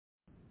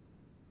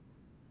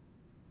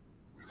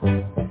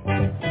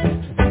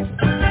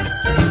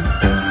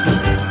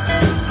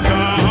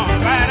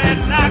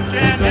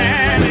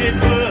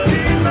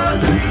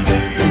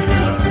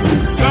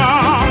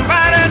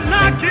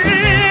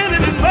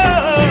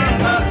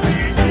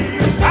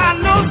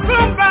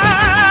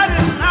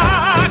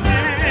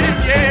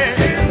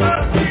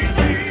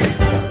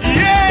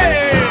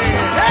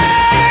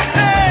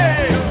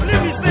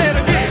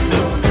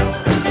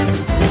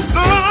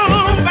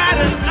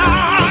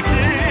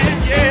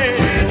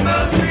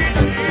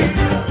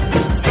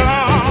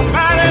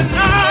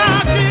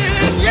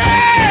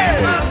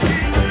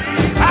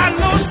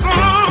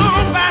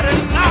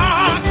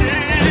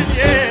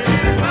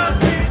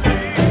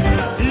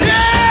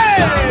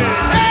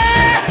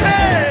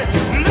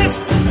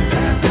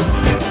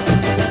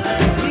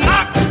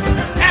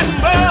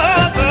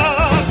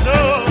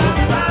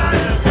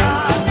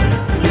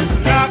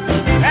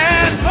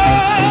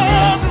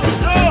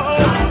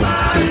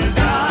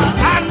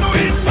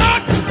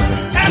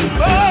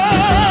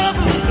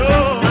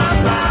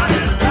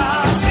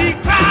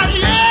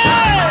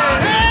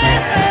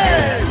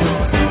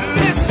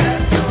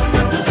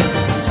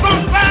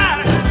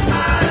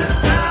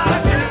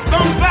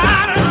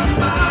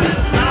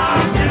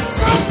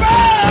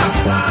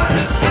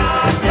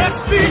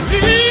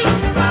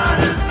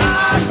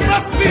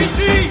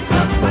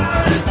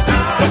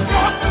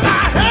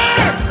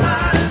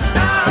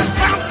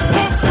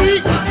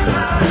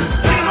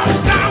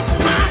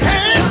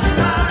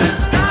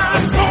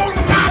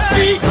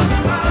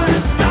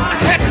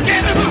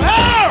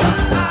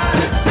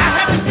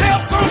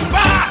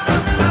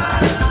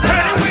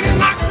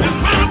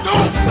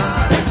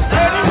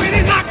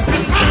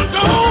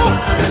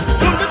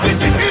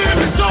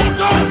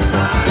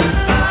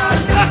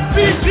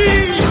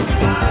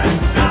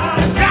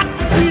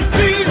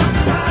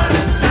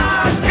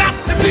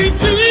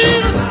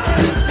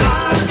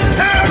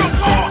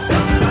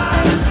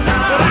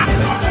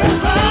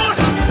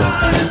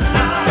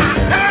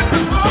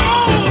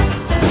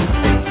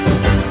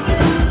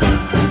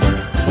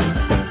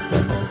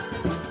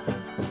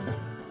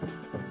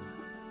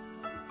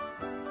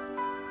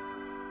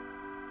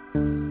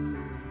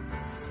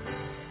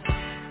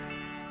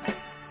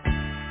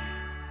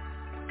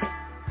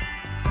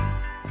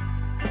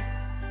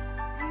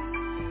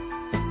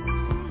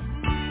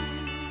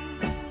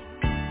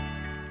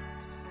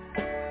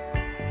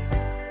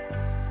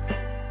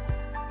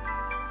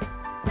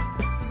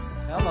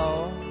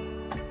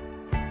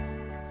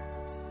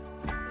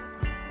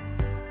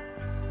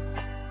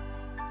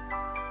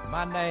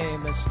My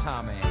name is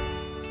Tommy.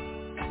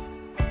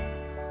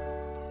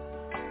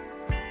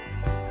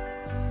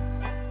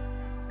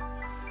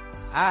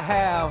 I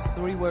have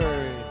 3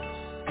 words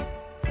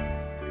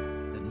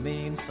that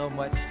mean so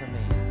much to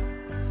me.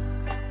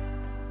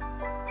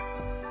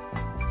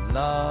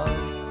 Love,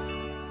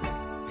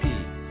 peace,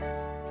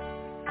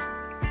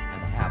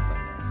 and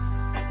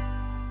happiness.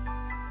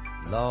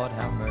 Lord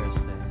have mercy.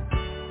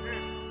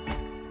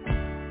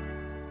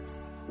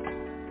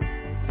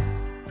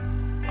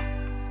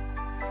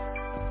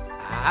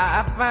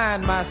 I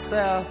find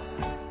myself,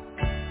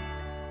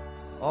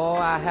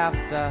 I have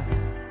to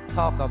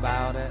talk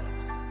about it.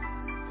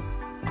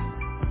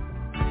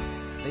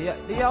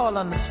 Do y'all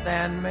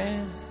understand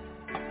me?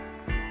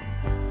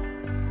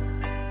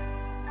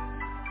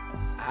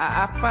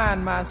 I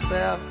find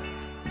myself,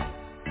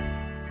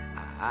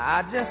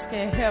 I just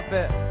can't help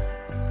it.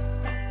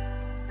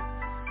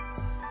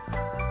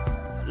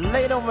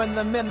 Late over in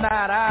the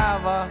midnight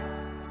hour,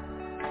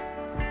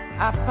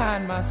 I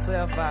find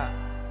myself,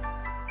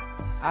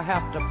 I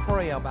have to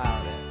pray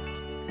about it.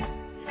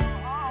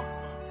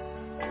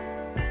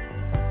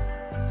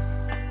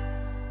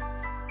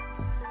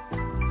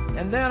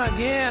 And then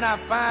again, I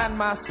find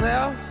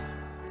myself,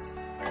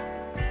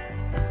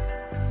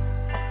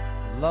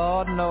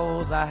 Lord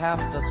knows I have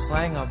to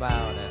sing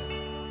about it.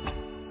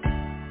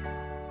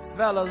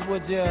 Fellas,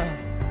 would you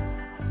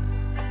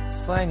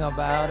sing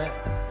about it?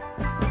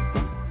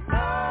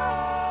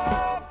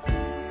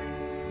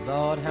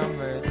 Lord have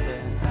mercy.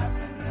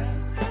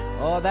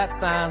 Oh, that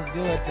sounds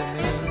good to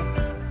me.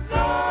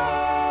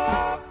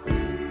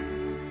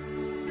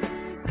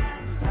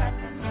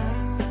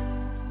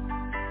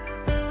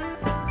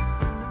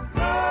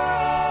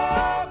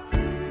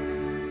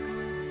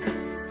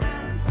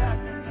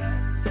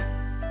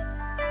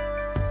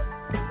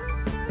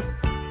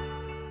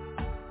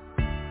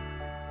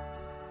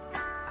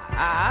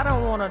 I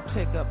don't want to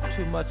take up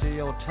too much of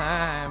your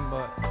time,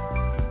 but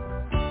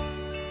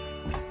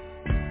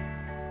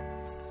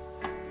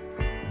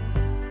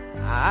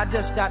I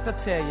just got to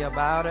tell you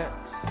about it.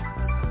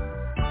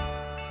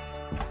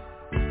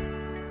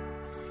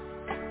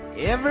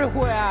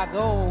 Everywhere I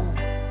go,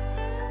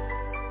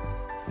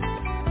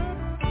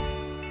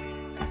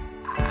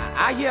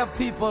 I hear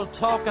people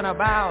talking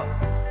about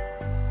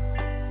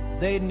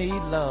they need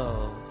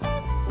love.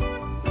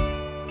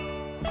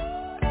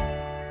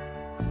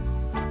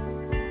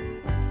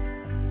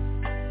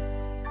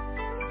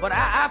 But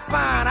I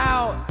find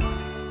out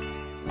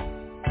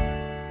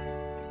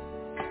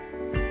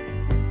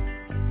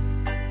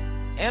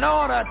in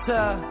order to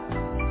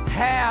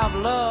have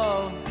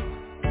love,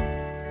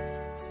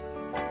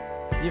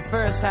 you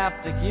first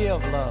have to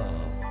give love.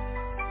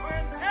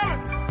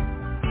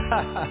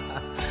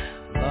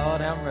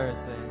 Lord have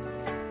mercy.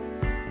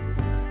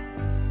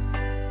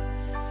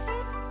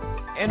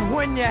 And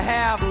when you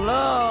have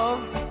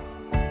love,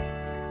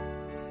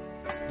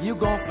 you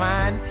gonna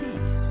find peace.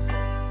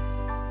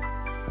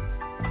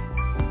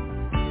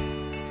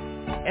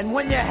 And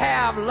when you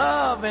have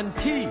love and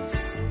peace,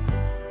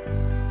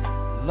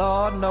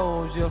 Lord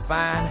knows you'll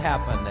find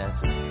happiness.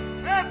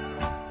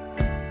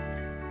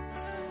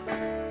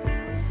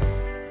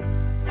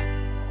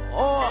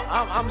 Oh,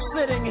 I'm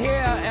sitting here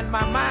and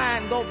my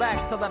mind go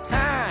back to the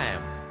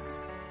time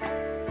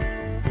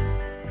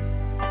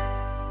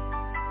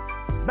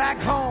back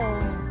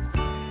home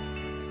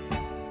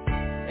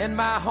in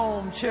my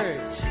home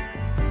church.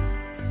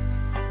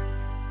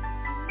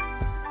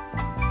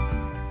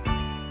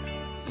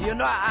 You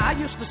know, I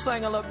used to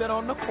sing a little bit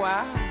on the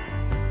choir,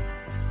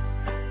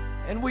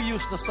 and we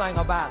used to sing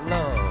about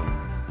love.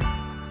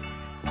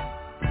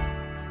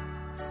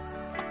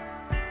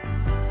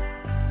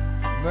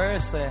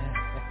 Mercy.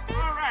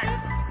 All right.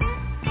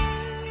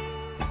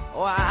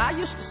 Oh, I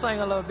used to sing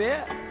a little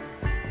bit.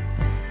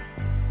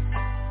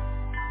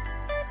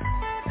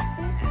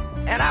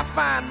 And I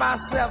find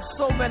myself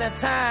so many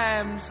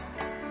times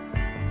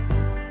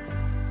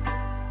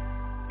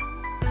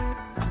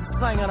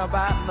singing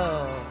about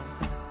love.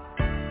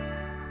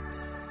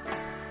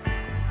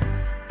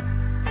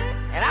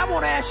 And I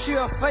want to ask you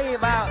a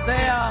favor out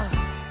there.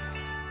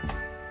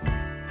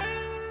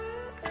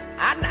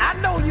 I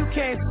know you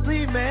can't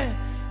see me,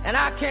 and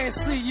I can't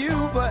see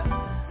you, but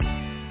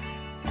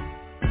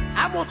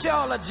I want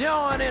y'all to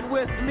join in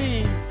with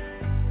me,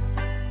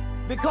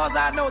 because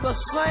I know the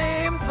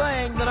same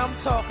thing that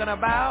I'm talking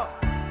about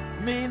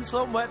means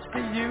so much to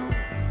you.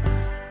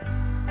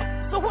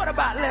 So what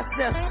about let's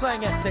just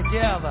sing it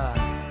together?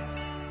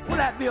 Will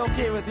that be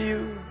okay with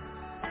you?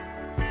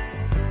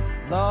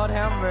 Lord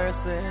have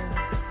mercy.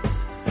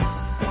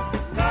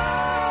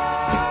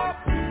 Love,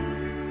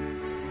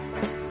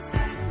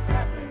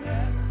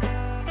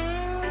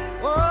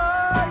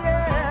 oh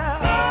yeah.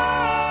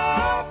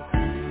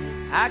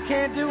 I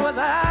can't do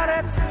without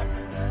it.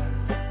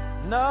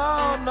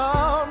 No,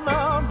 no,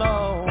 no, no.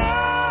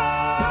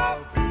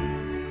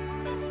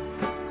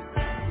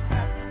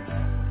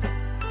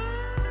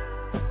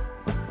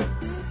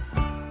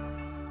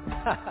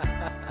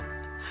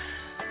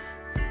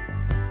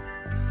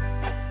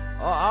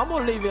 Oh, I'm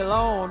gonna leave you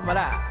alone, but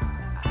I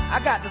I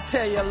got to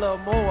tell you a little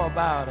more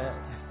about it.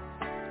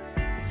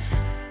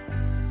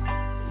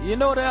 You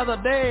know, the other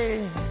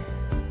day,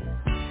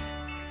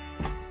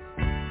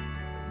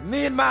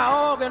 me and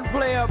my organ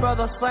player,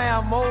 Brother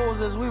Sam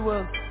Moses, we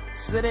were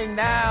sitting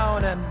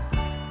down, and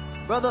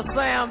Brother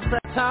Sam said,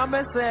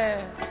 Tommy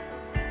said,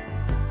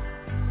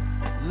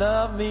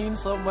 love means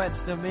so much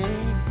to me.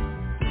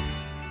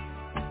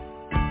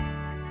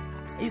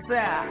 He said,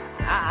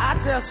 I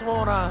just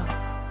want to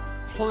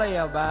play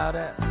about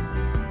it.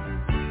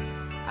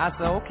 I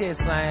said, okay,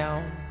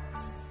 Sam,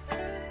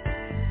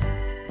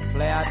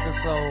 play out your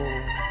soul.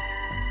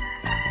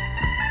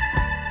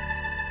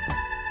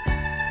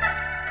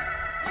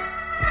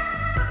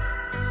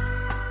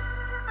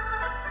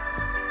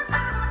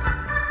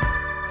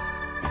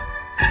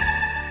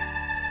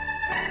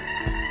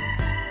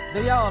 Do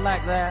y'all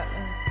like that?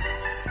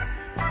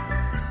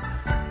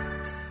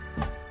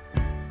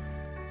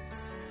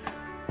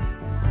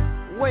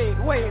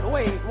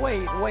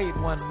 Wait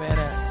 1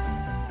 minute.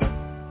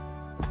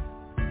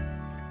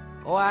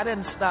 Oh, I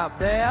didn't stop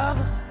there.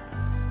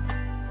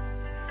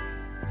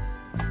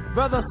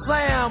 Brother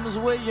Sam's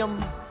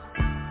William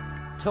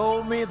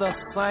told me the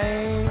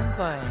same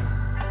thing.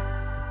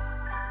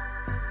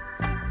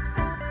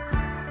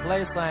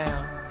 Play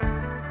Sam.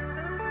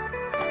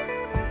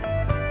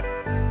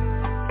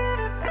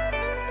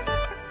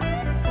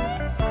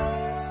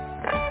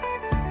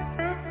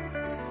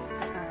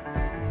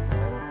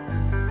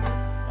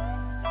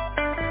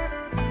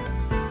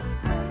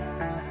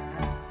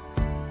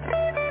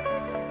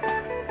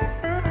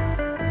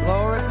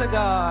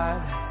 God.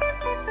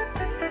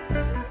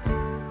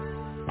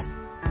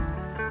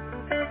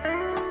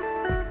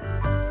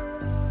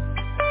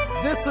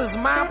 This is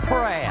my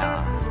prayer,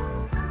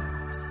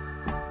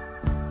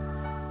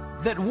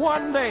 that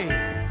one day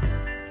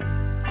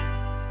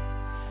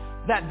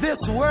that this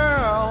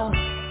world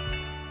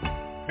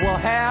will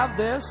have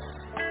this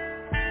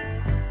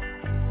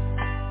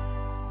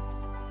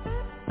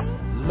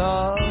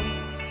love,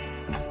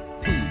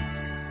 peace,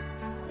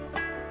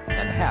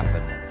 and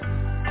happiness.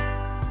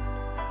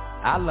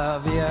 I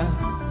love you.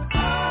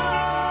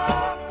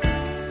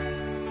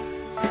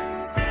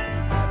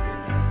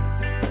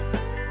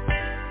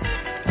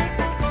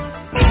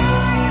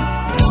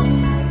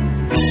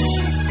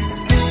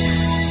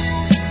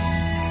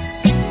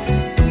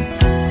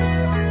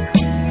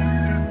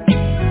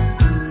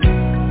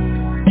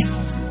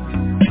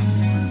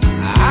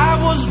 I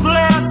was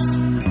blessed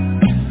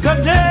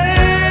today.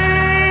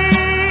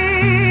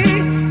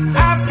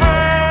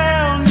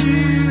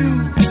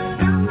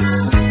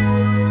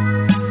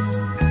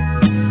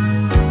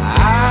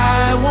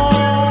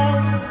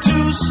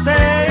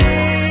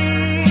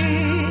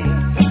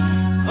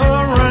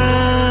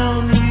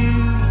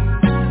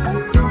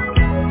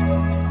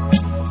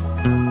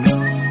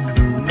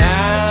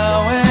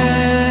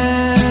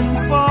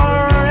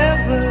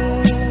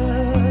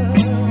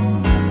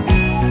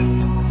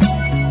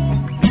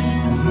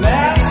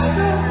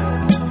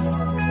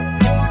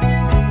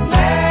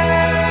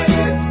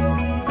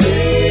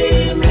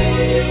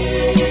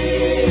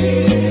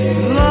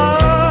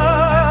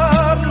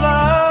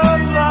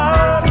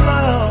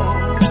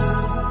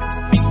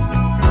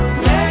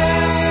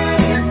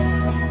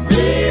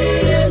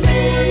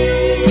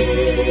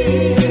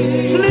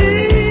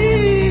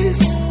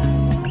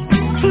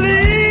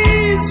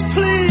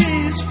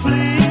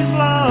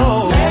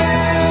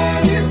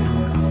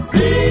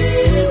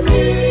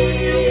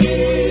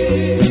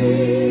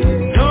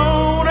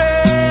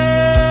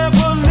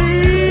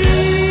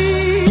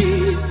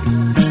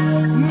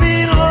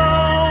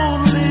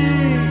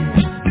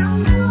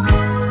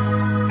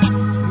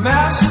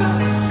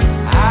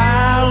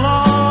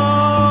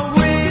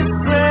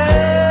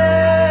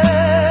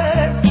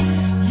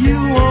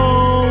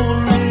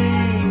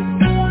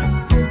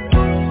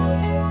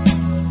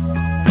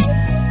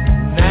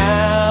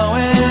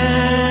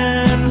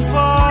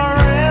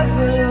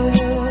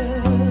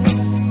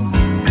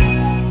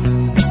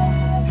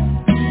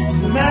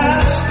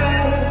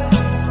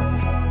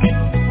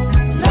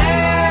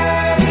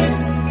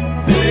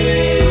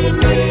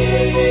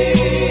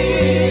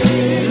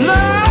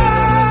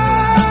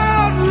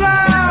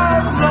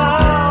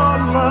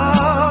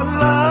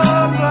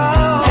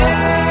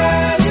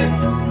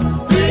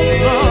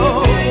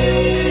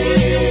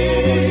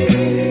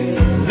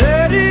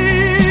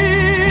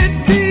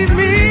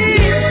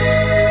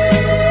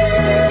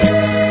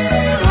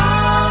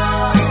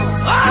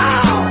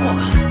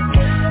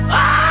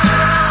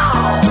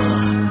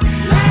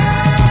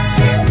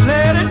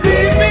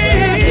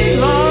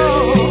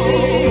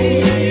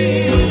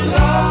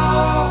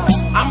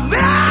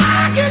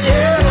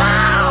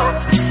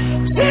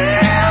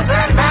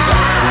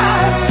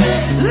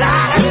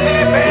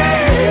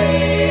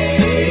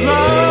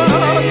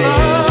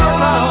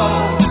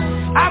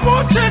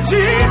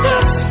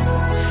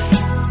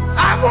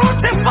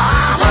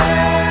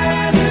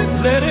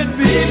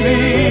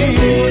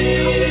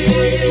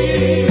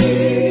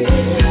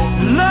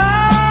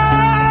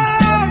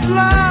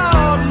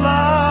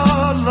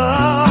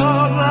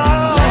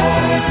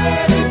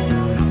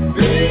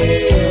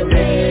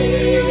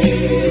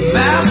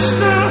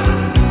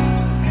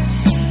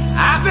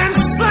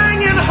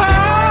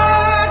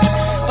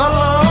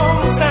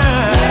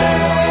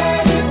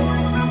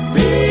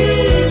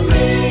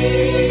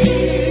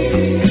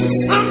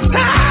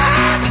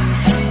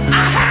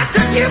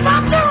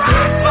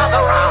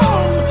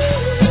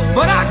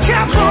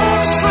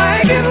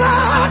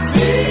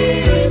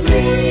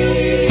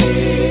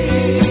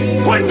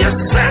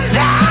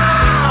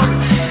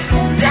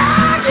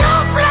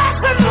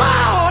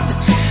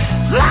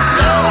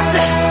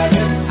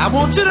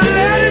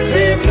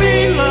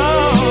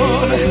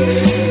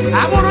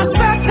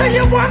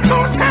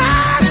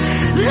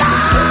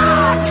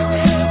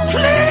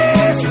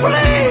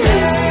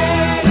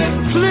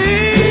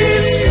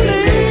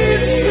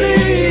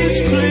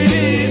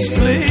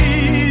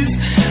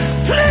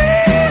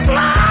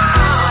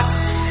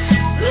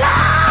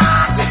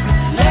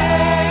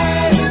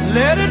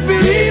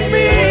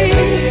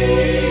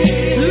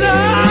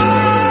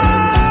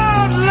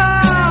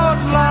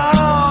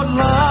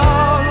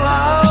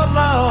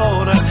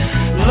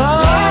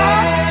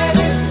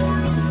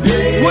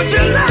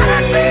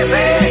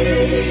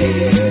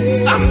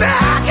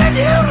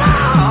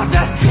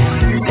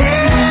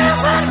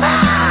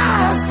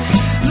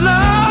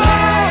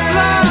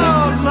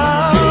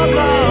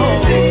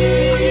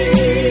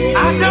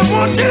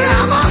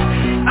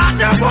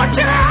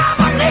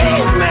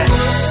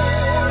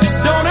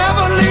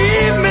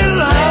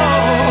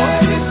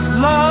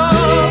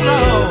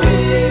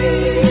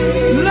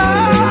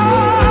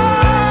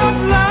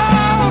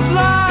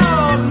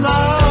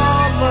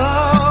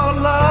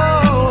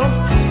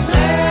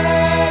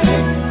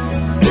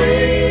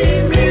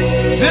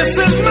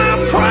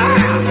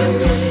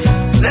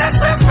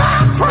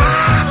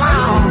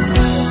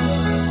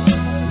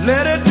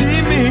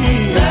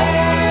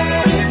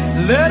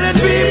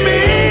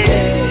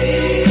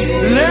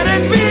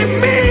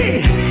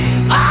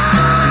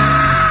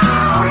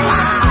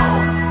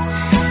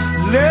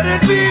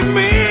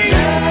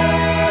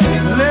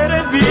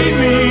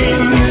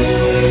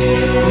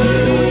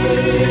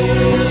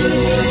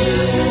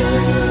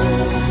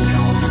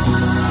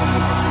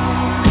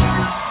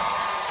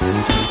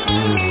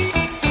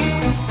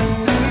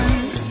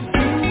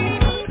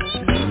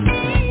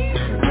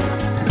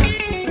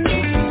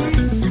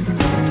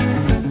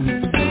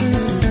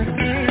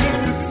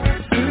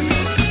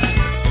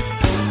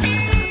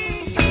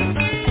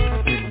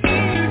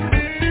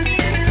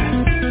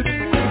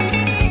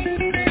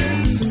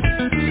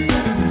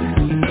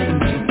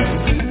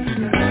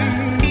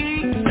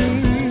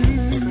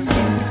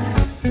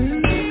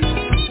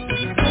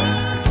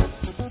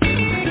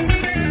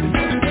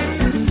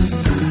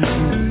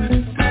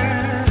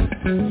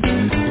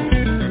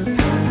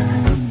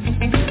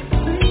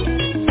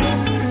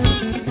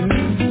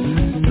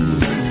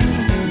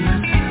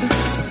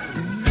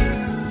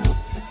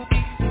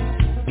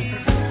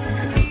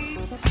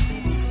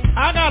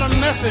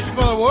 message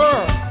for the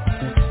world,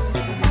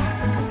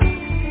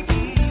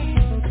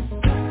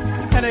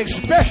 and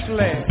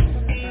especially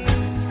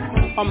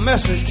a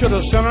message to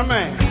the sinner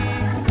man.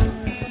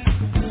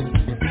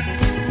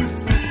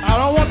 I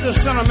don't want the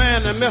sinner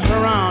man to mess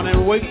around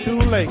and wait too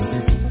late,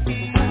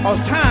 because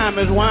time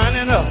is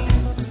winding up.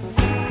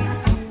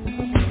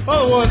 In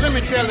other words, let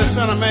me tell the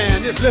sinner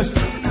man, just listen.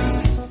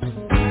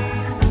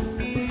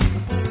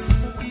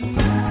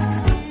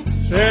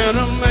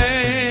 Sinner man,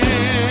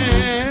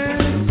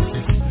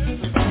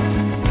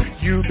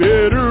 you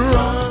better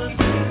run.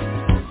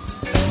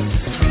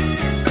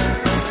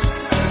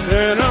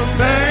 Sinner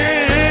man,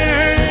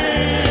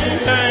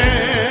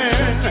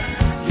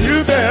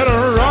 you better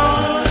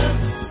run.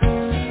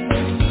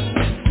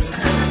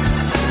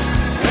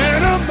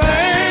 Sinner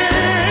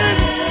man,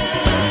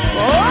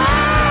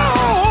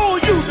 oh,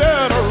 you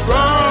better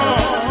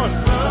run,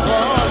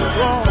 run,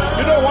 run.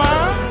 You know why?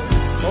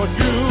 'Cause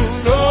you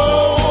know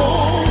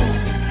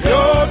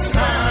your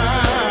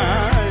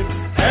time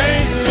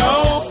ain't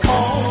long.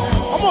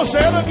 I'm gonna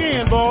say it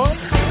again, boy.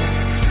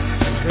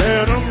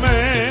 Sinner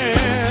man,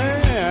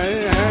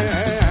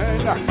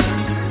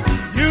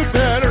 you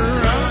better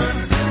run.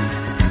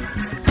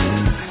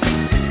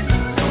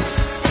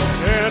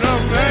 Sinner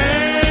man,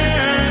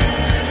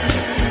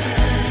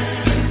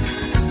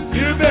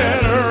 you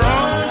better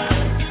run.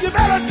 You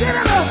better get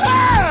in a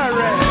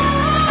hurry.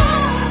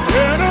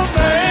 Sinner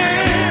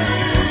man,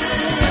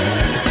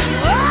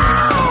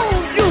 oh,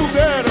 you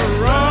better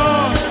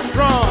run,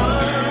 run,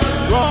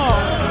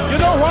 run. You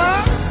know why?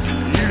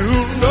 You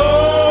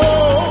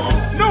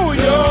know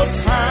your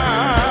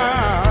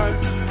time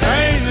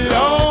ain't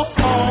long.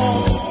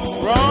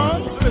 Run.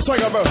 Let's talk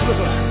about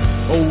listen.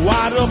 Oh,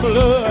 why the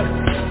blood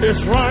is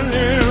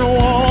running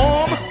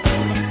warm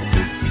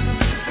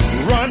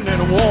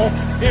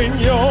in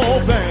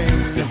your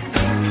veins.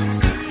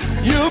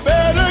 You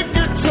better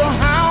get your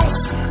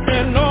house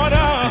in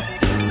order.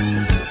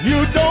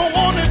 You don't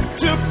want it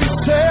to be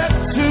said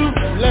too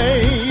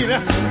late.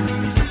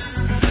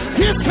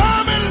 He's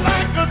coming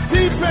like a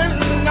thief in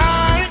the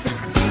night.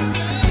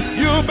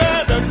 You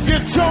better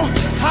get your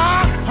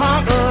heart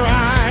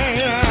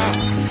right.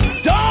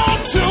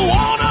 Don't you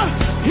wanna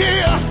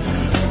hear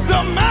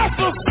the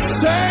master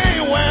say,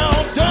 well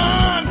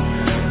done,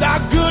 thy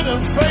good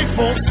and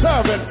faithful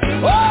servant.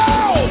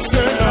 Oh,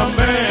 sinner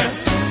man,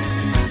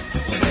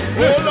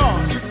 hold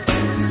on,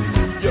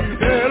 you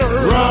better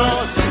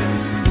run.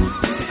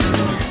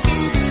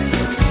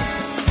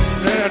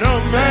 Sinner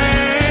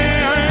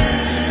man,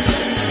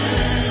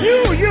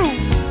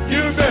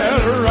 you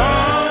better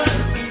run.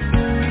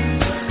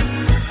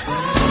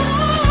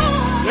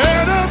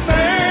 Sinner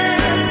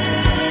man,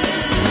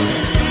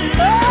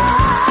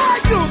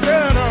 you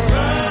better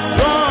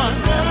run,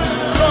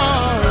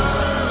 run.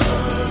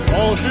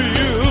 Oh, do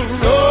you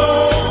know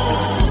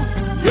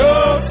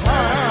your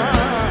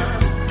time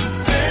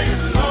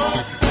ain't long?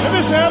 Let me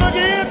say it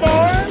again,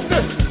 boys.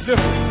 Listen.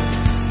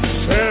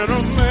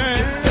 Sinner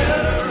man,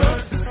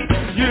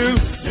 you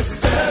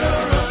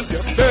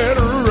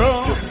better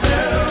run.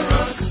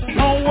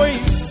 Don't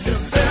wait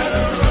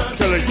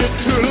till it gets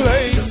too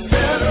late.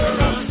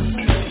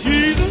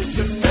 Jesus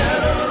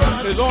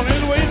is on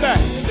his way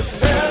back,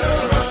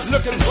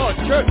 looking for a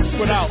church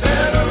without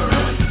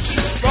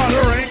spot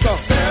or wrinkle.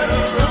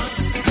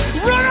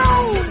 Run on!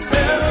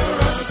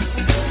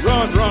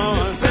 Run,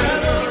 run.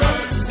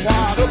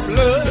 While the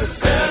blood is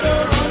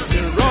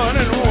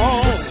running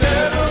warm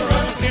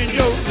in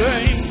your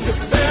veins.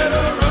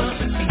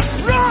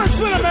 Run,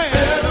 sinner man.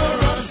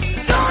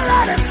 Don't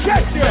let him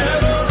catch you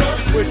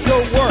with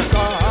your work.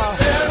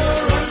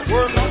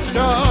 Work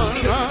undone.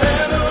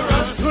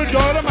 Good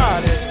God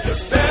Almighty.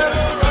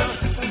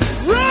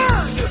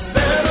 Run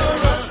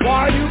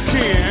while you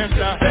can.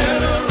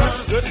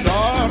 Good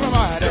God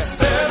Almighty.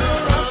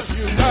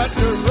 You got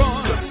to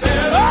run.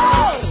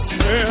 Oh,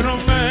 sinner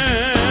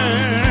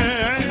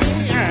man,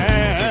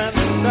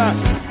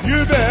 you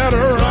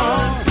better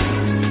run.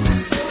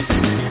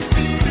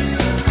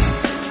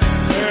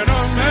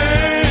 Sinner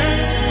man,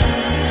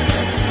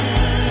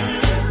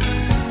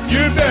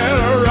 you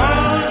better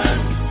run.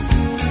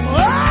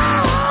 Oh,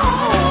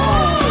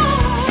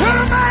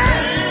 sinner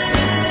man,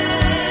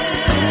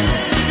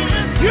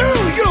 you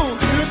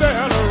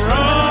better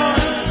run.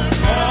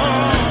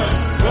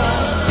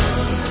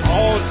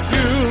 All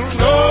you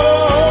know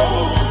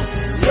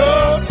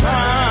your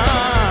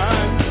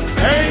time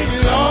ain't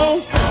long.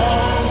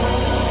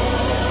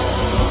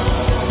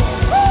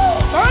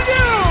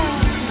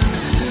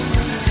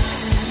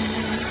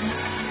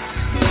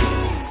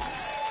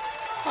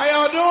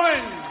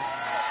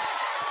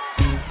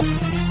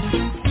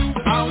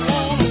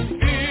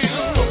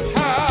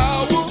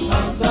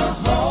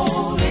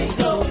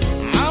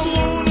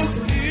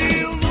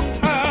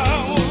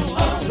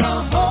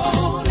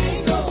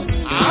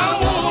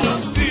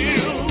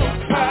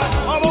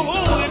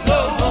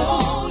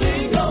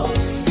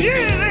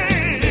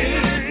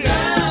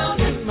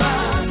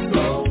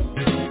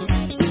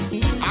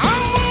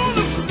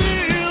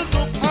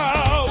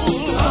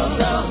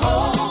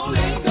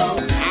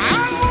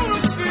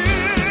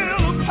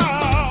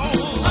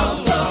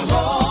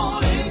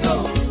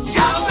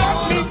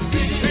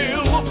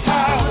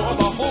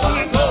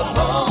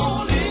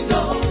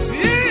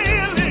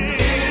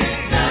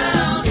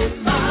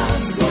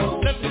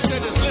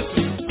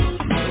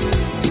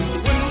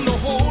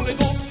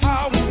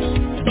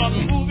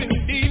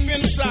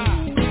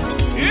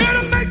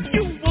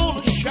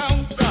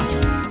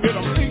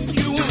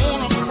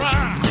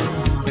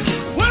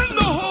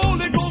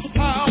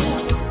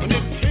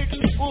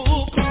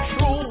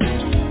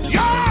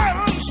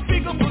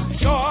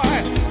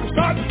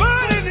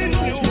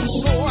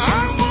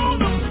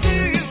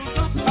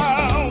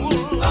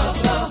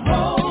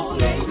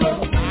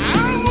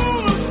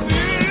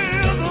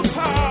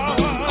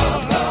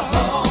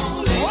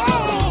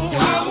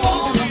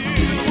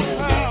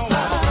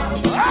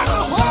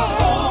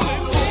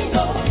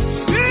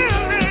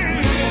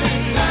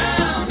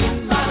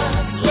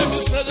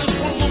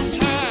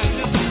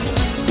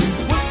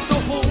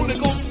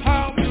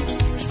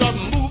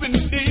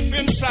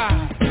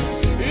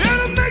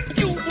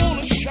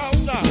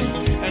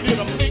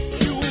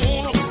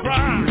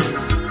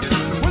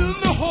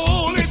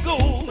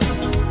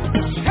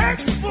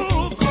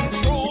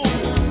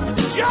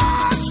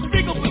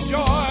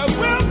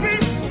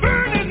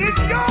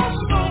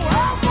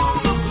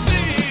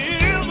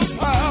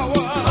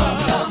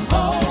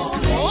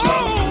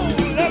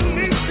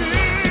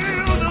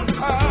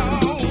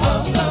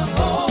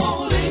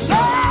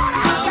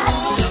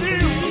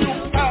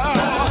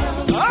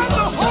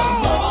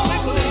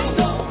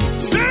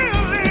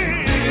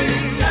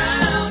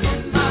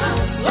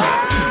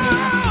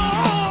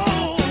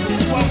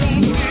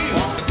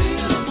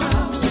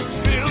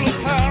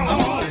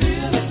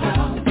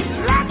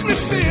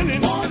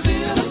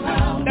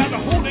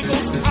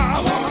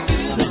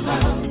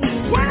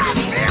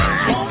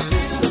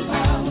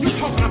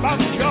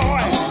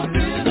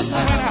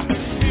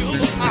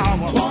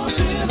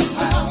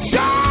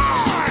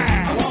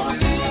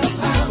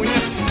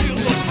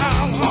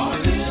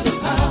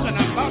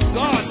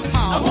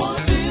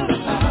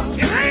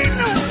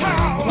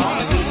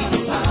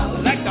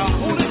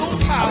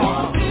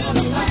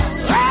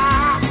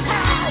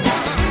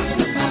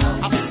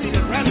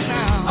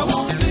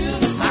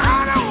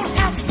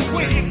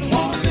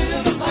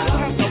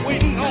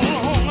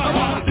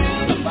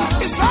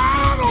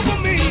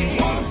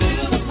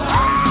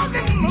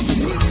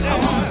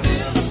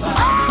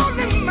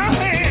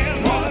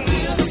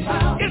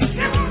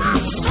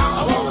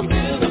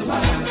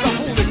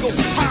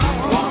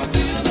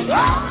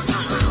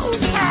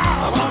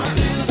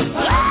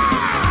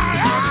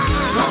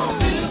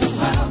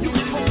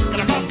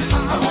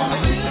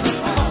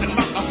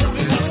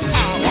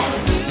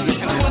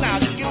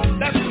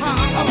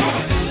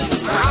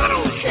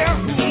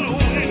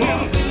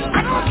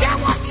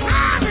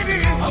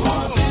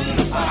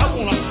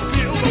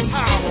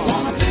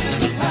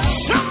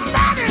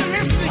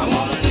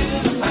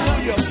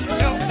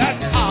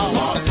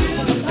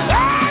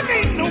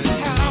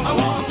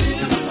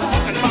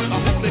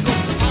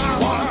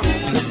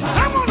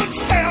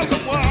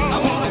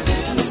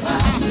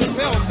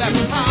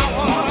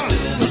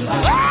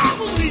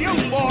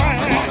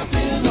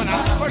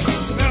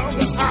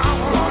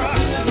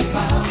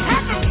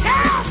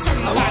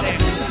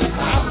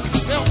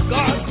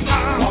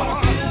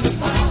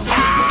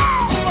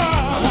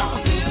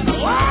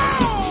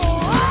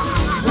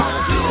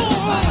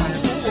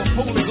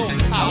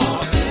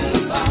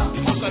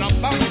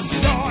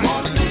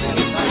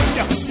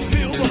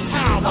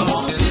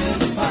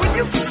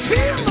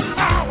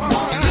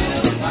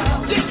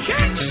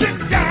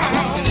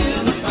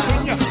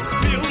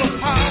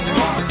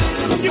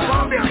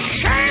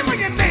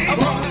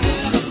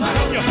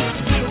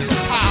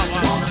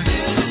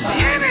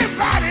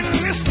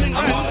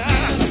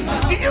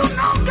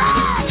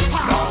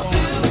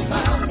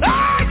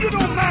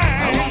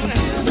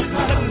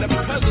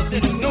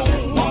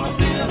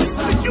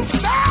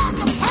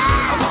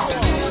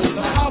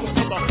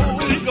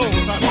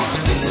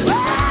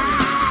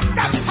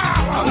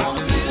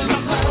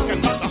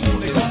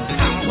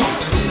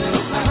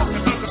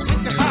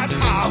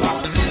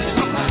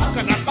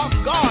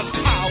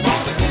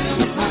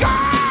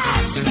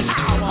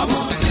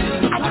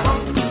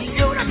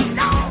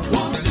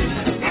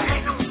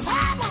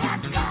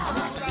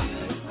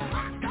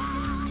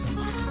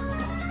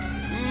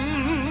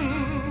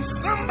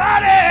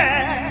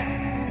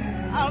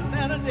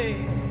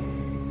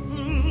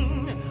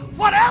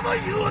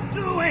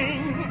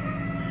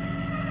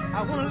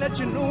 I want to let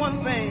you know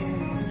one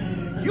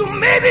thing. You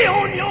may be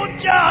on your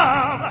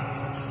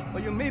job, or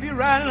you may be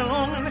riding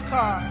along in the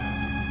car.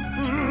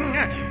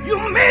 You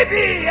may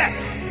be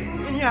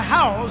in your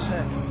house,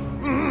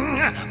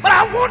 but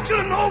I want you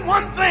to know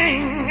one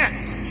thing,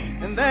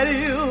 and that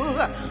is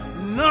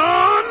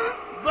none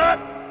but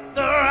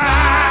the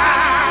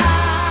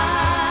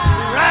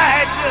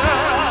righteous.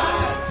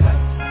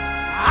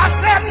 I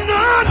said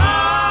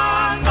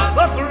none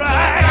but the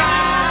righteous.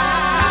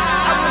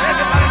 I want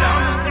everybody to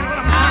understand what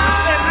I'm trying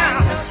to say now.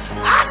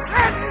 I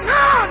said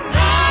none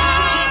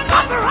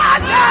but the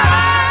righteous.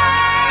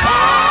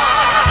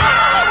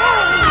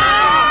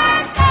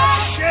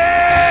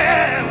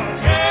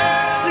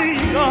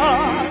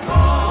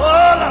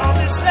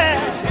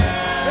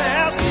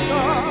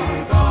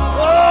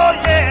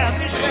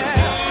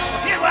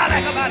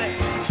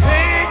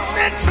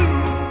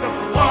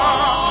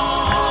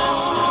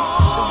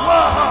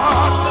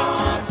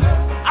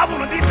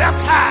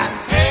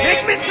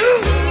 Take me to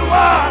the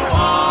water.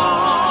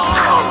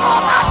 I don't know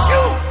about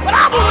you, but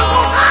I want to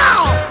go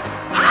now.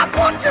 I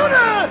want you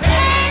to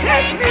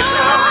take me to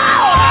the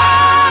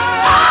water.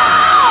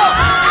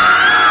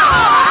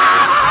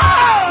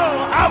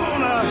 I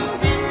want to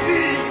be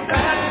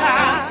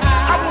baptized.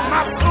 I want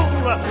my soul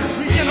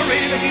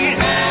regenerated again.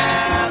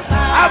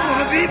 I want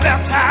to be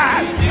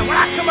baptized. And when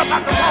I come up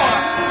out the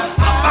water,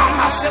 I found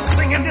myself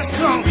singing this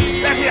song.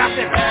 That here I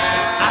said,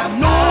 I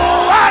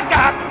know I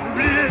got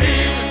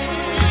relief.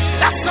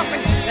 That's something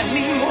that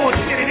means more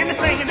than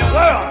anything in the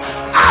world.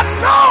 I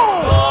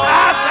know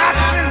I got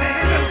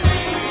relief.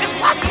 It's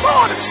much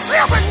more than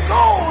silver and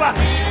gold.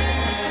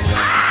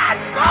 I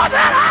know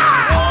that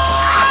I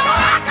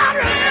got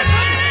relief.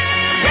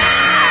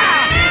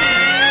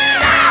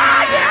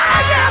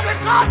 Yeah,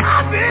 because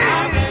I've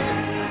been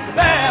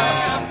there.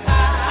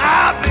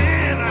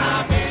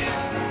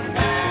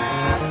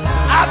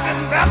 I've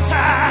been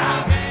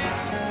baptized.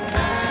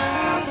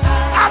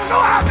 I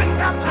know I've been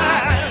baptized.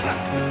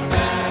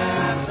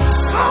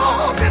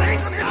 Oh, it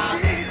ain't gonna be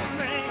Jesus'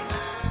 name.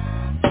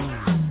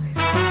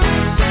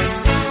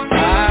 I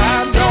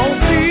don't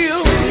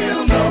feel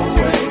no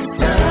waste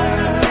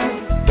time.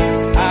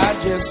 I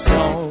just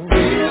don't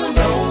feel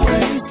no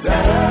waste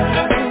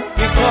time.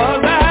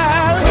 Because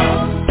I've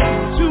come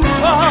too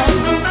far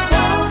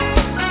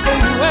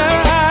from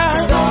where I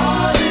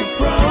started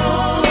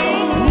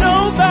from.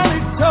 Nobody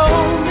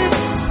told me.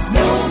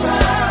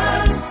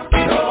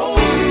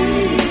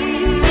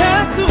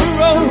 That's the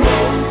road.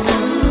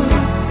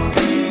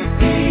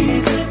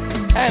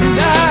 And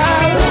I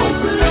don't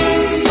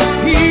believe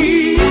he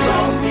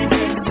brought me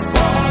this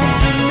far.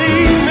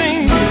 Believe me,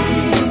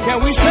 can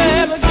we say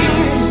it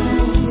again?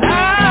 I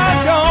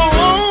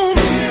don't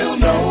feel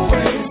no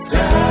waste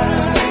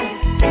time.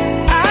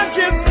 I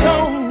just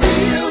don't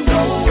feel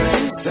no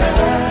waste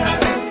time.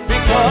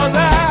 Because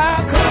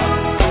I've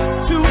come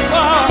too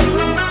far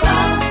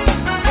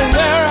from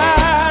where I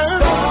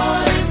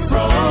started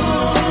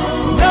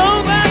from.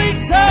 Nobody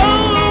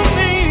told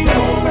me.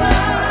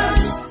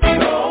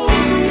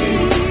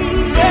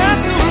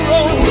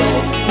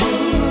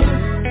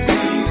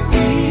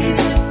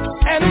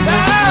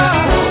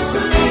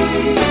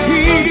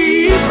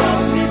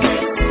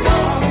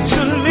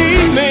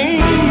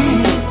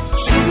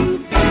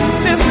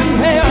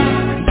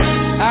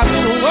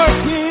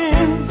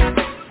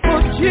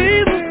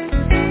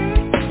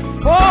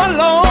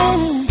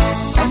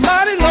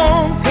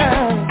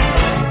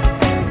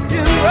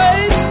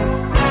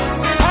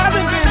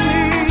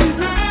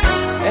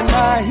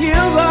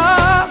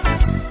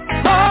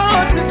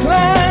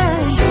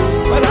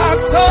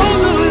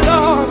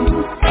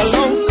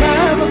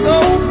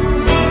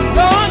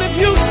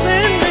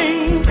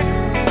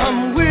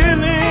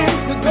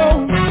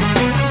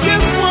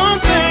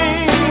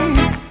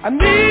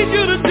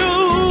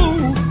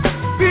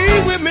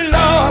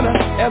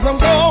 As I'm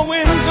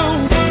going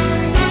through.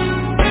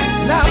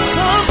 Now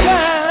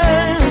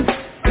sometimes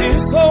this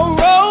old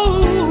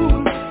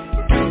road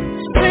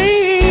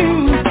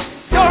seems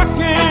dark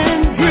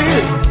and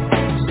grim.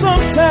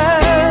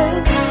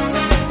 Sometimes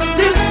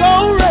this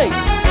old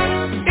race,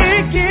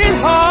 it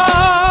gets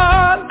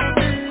hard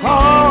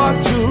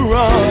to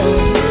run.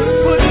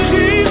 But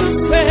Jesus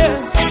said,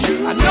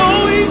 I know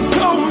he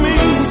told me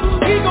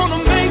he's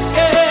gonna make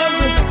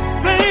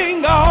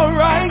everything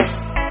alright.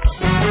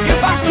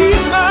 If I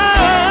keep my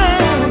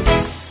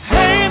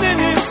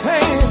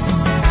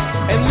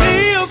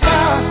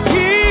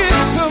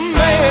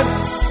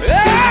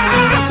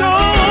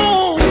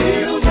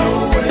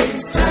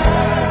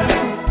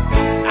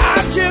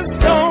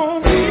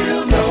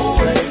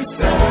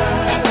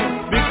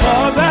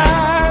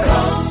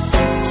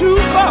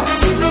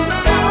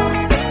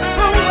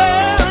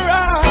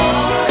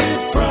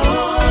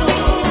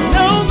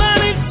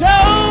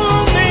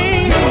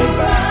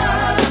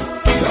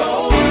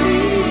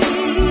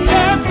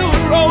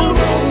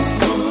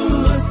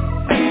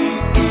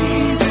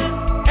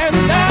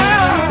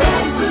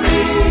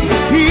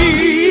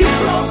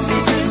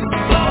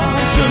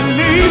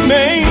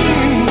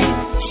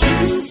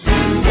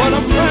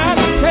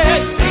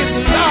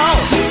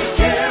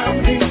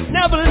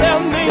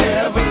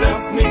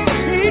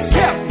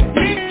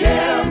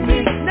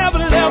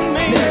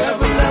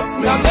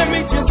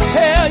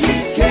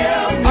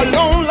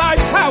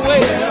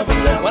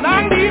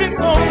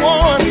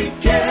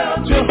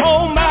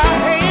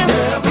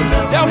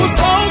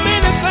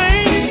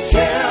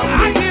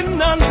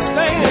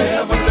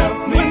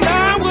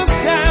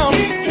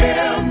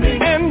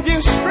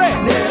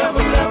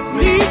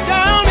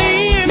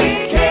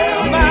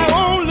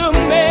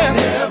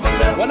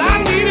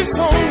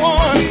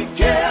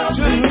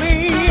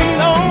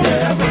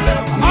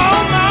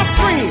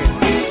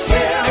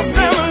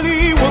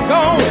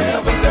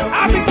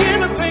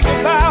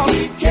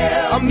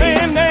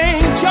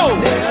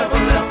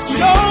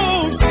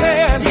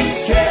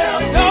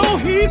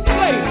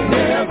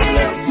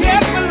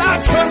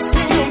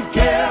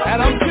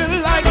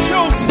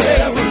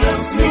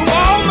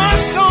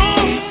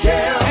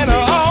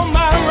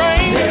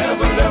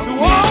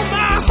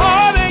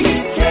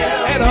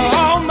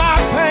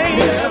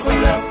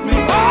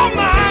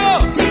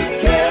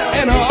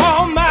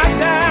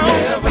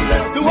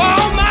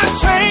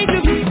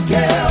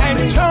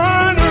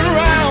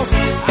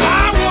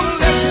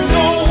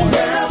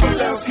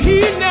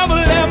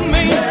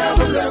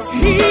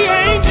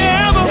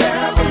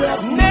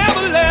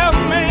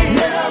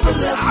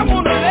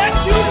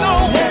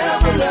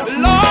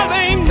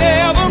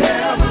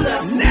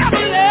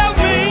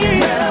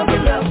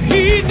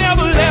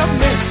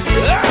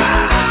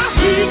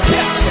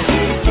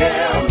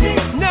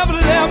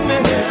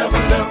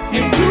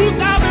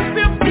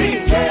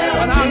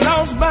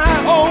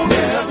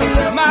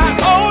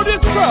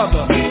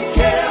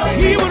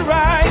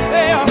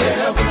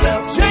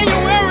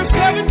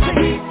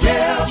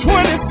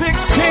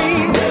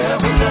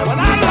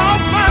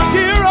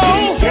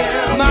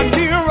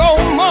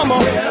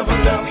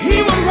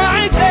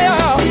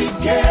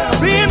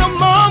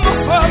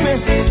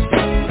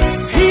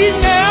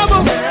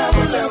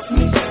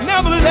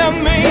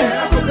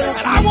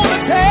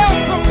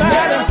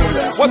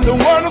what the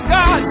Word of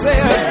God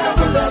says.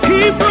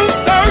 Hebrews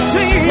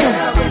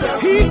 13,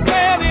 he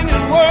said in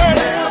his Word,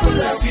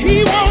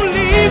 he won't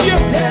leave you,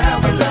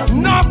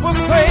 nor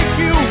forsake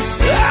you.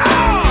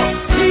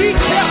 He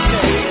kept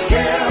me,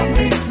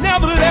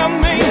 never left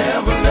me.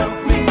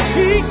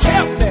 He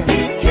kept me,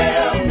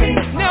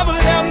 never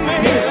left me.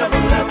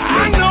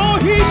 I know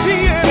he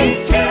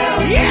did.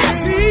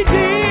 Yes, he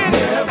did.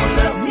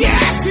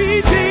 Yes,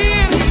 he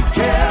did.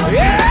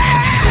 Yeah.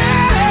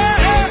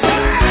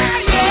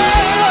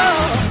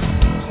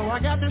 So I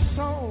got this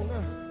song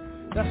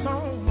that's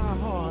on my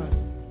heart.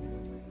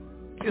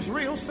 It's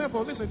real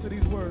simple. Listen to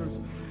these words.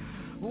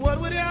 What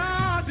would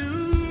y'all do?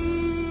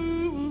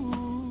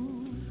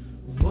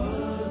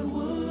 What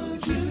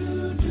would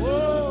you do?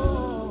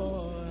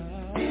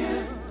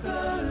 If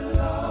the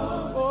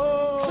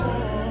Lord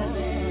turned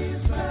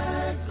his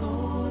back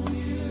on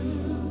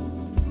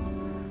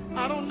you?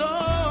 I don't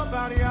know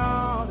about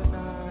y'all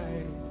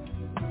tonight,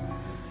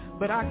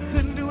 but I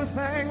couldn't do a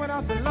thing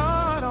without the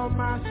Lord on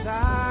my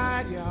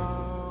side,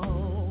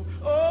 y'all.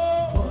 Oh,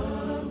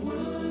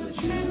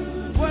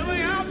 what will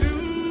y'all do?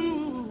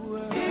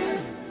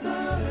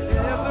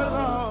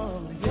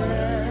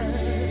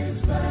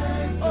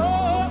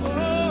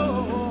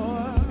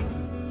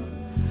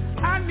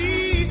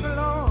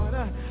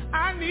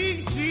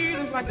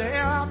 Like the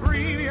air I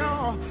breathe,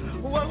 y'all.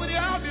 What would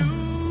y'all do?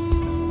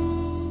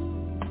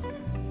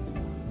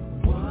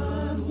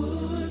 What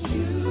would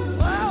you do?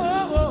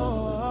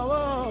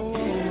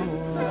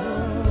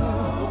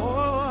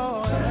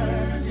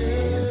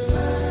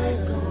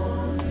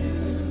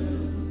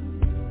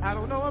 I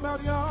don't know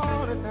about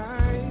y'all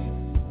tonight.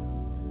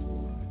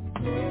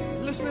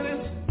 Listen to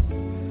this.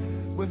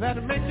 Would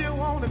that make you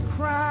want to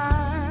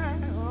cry?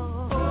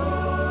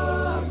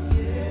 Oh,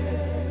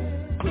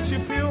 yeah. Would you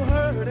feel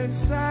hurt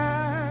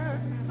inside?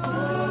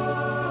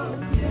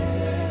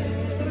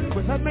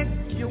 Would that make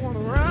you want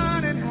to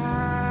run and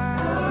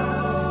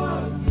hide?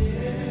 Oh,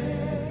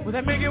 yeah. Would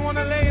that make you want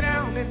to lay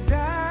down and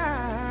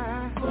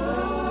die?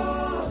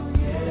 Oh,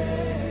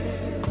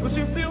 yeah. Would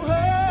you feel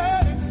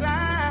hurt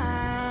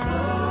inside?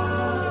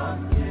 Oh,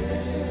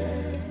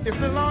 yeah. If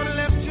the Lord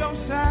left your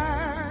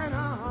side,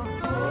 oh,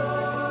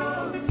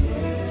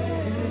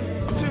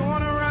 yeah. Would you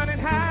want to run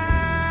and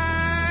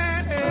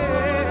hide? Yeah.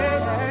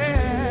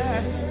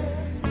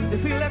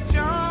 If he left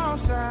your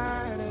side,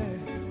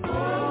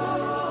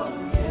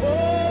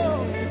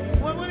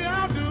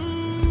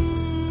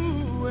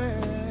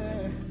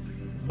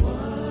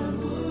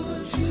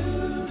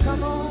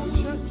 come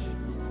on, church.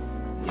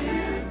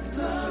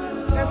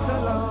 That's the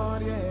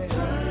Lord, yeah.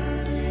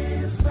 Turn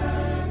his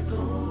back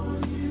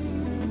on you.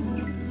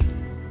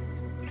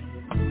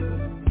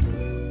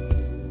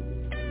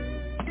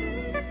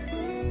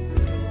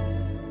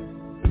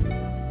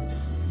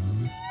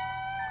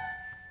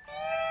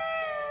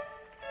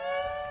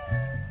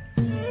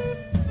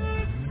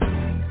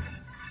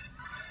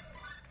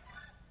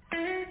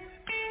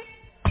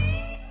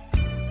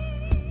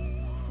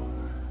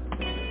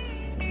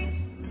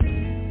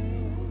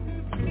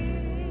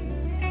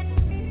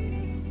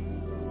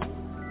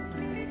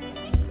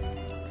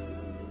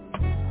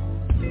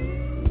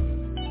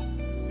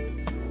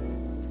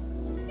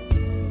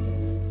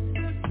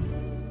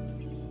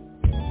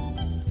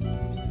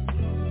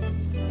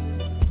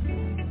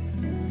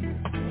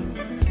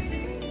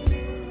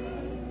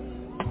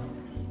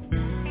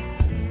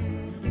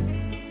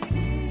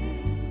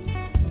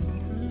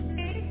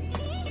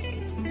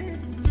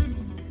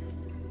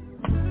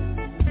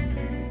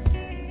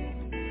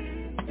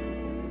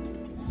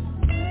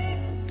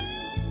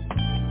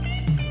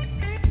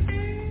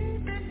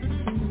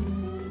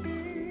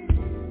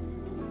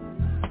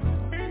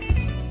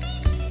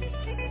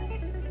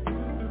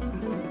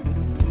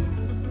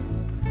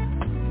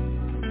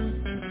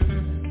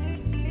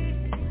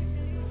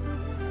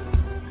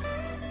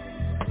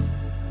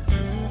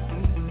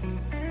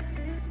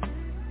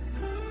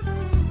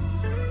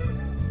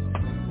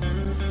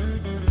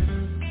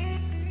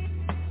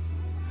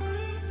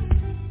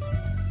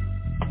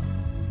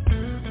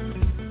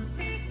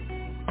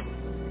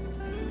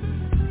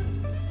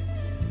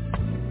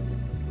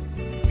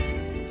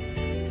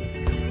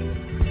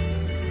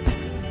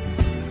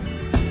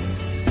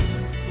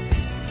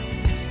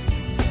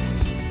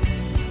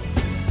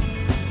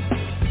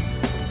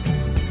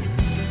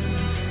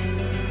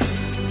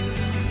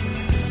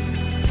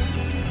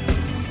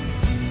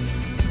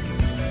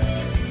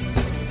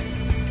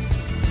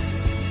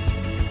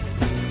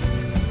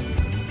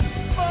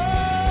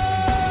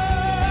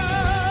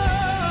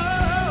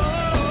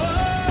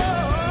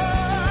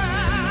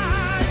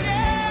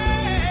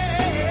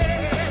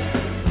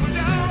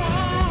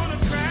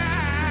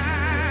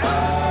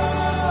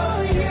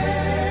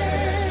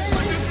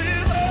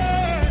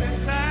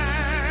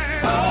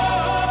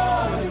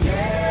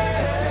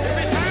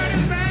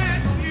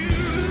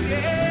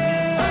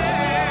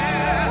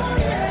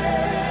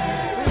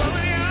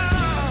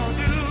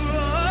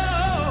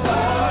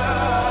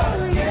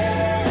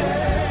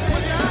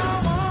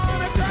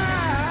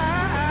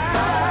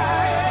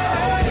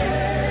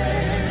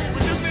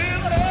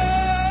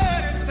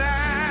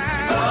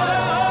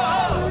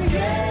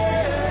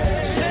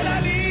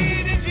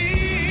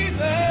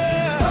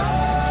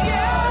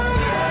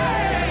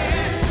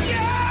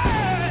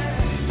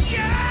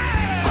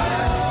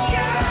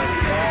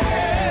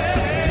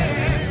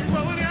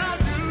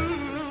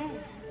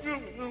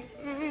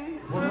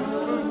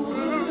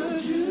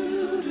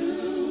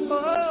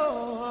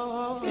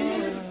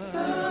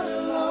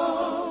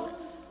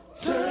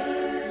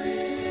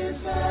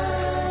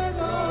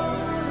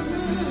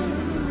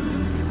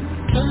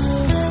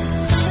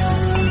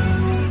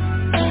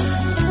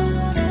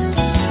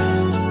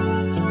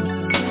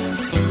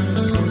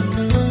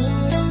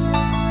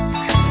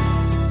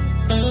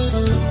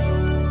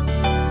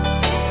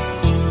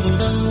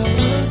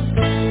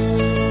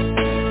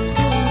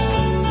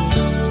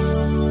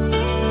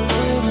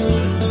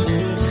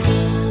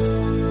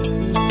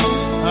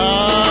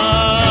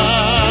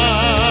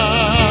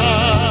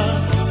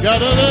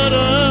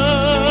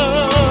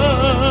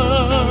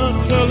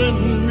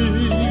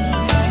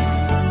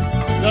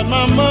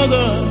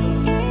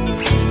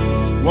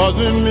 was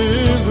in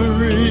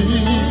misery.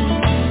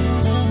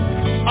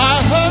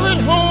 I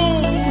hurried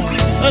home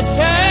as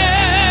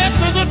fast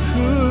as I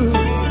could.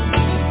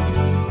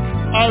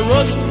 I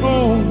rushed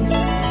home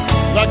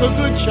like a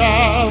good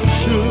child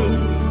should.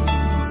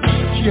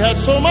 She had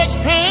so much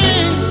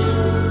pain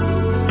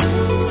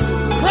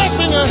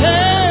pressing her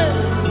head,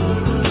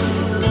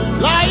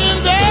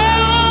 lying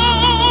there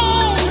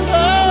on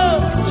her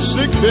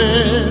sick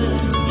bed.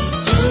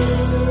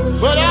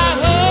 But I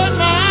heard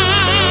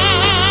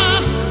my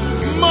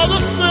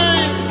mother say,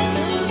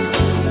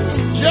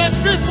 just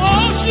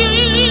before she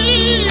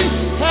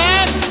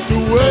passed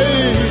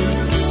away,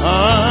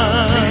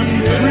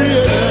 I'm free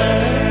at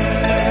last,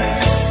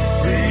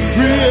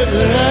 free at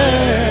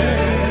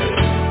last,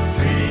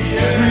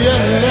 free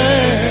at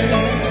last.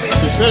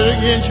 She said it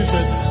again, she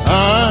said,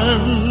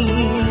 I'm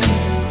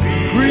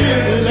free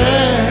at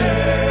last,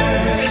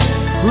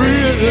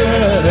 free at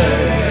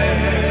last,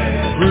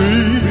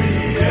 free.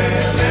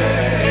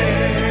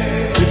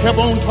 She kept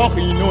on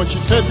talking, you know, and she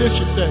said this,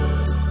 she said,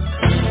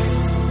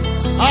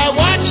 I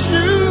watched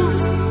you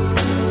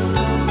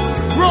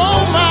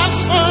grow, my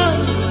son.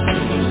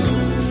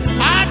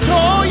 I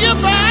told you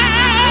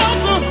about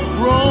the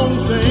wrong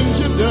things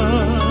you've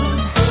done.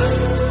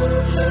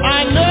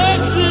 I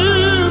nursed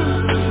you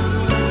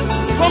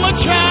from a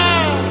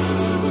child.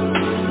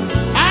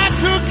 I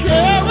took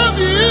care of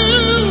you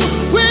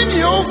when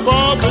your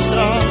father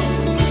died.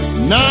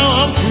 Now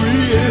I'm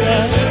free at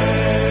last.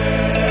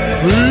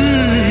 Free.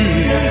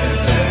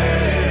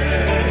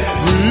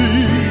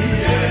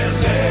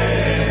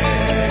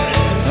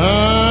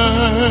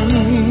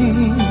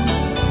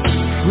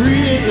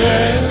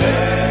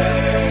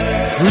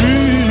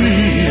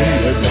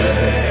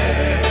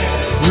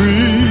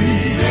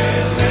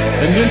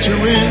 And then she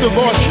raised the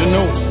voice, you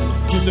know.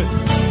 She said,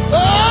 oh,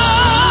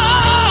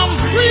 I'm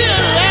free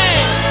at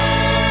last.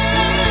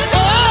 Oh,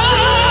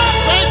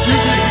 thank you,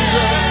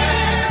 Jesus.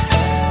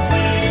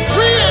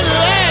 Free at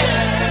last.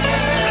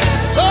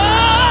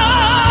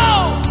 Oh,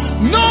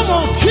 no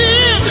more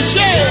tears to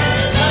shed.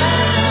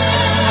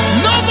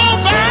 No more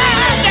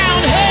bowing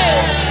down head.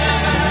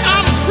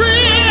 I'm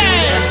free at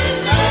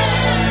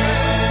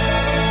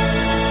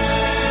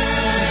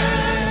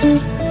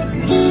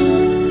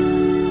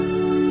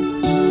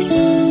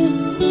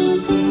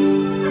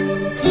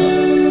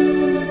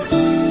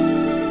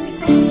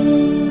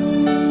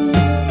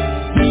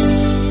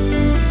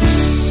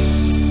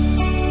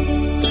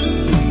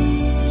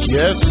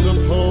Yes,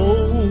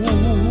 suppose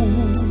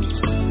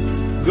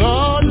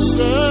God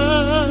shines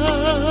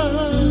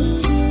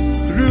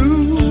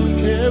through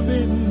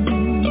heaven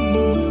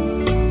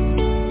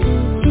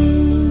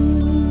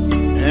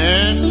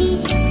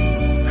and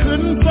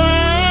couldn't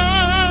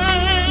find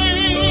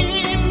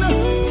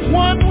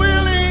one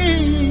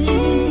willing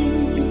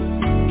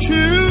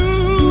to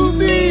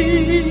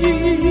meet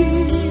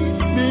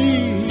me,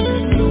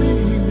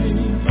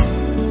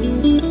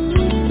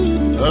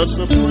 a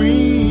supreme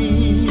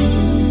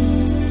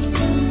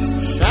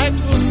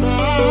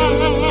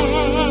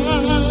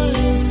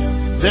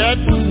that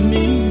was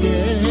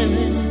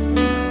needed.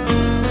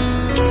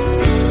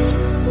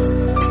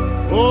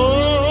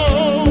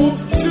 Oh,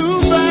 to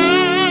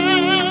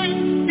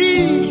find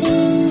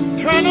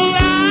eternal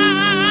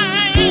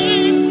life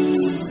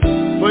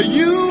for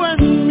you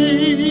and me.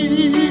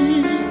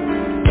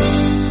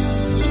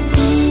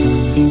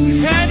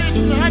 Had it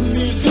not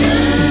been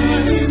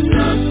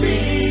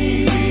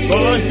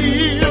for a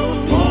hill,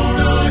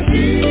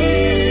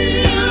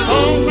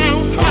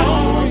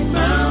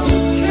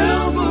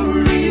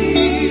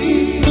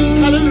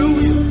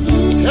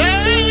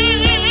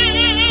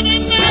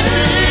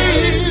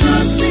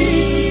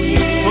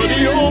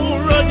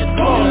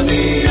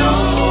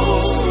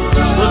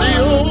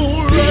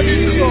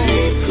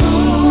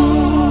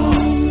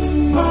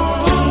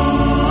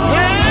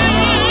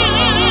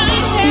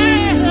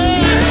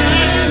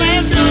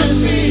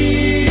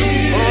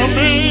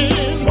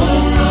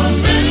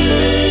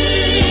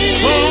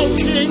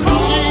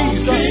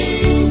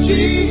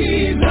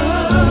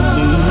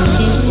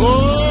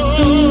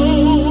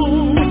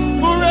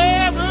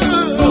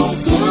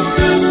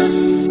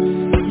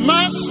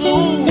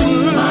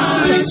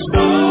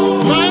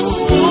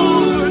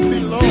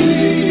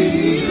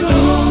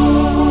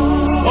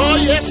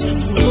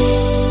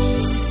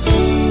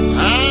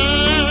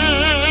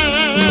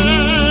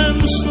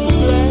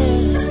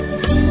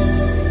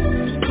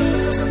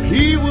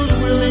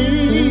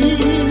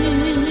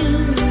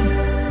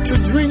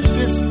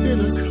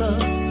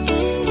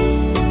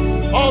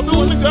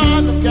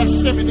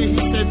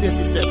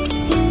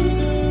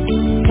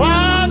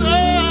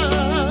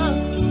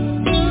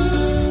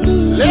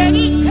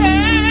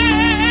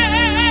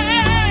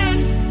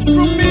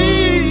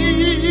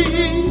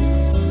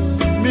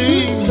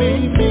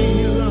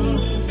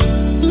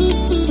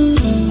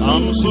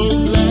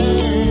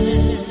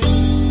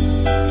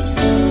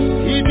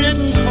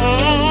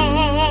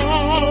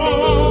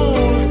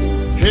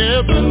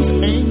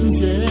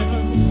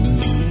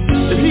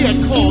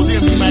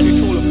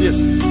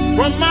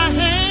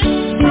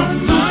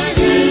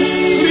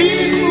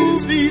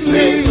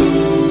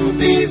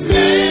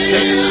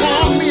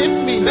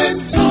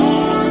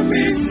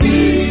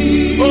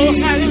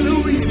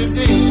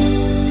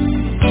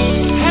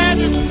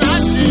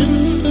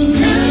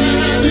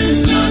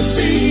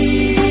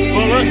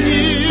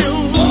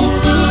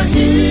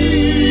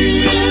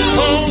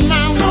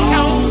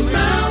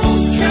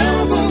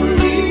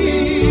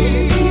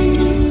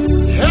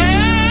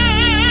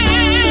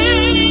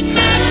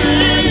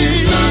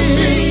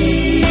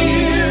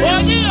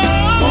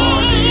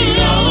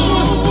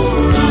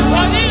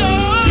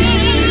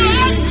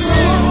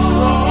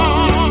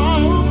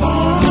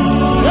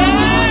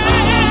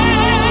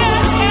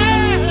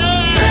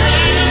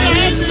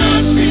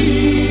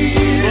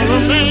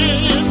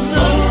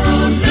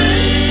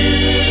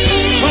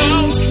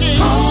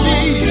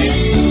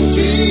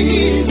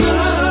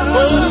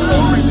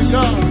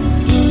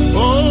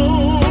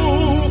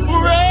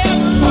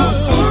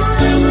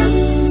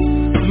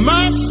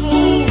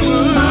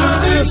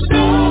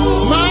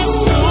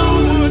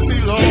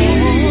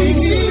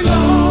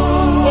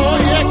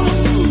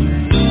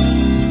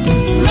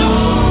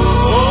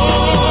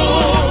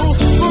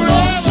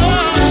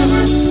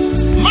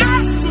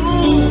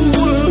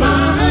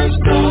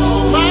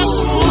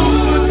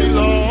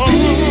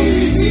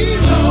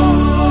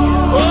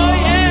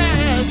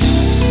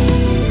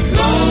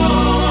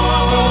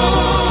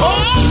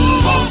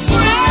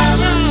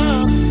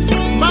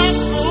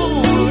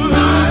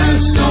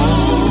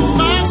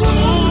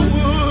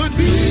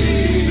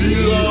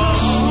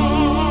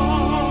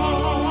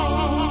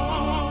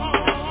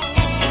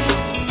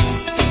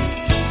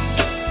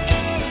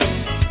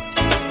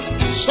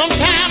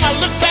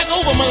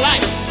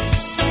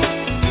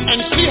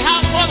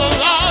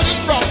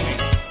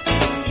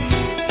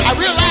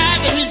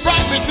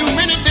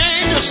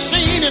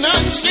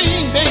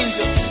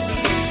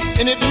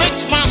 and it makes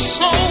my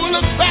soul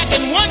look back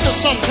and wonder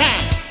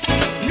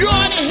sometimes. You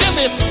ought to hear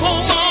me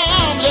fold my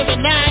arms every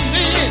now and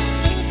then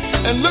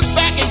and look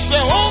back and say,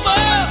 over.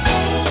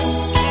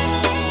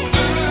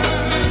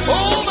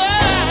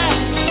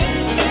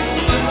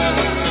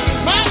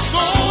 My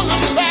soul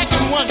looks back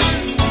and wonder.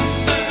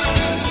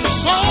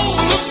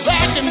 Soul looks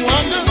back and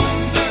wonder.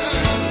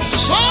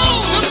 Soul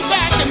looks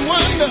back and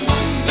wonder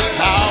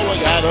how I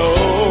got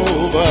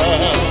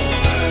over.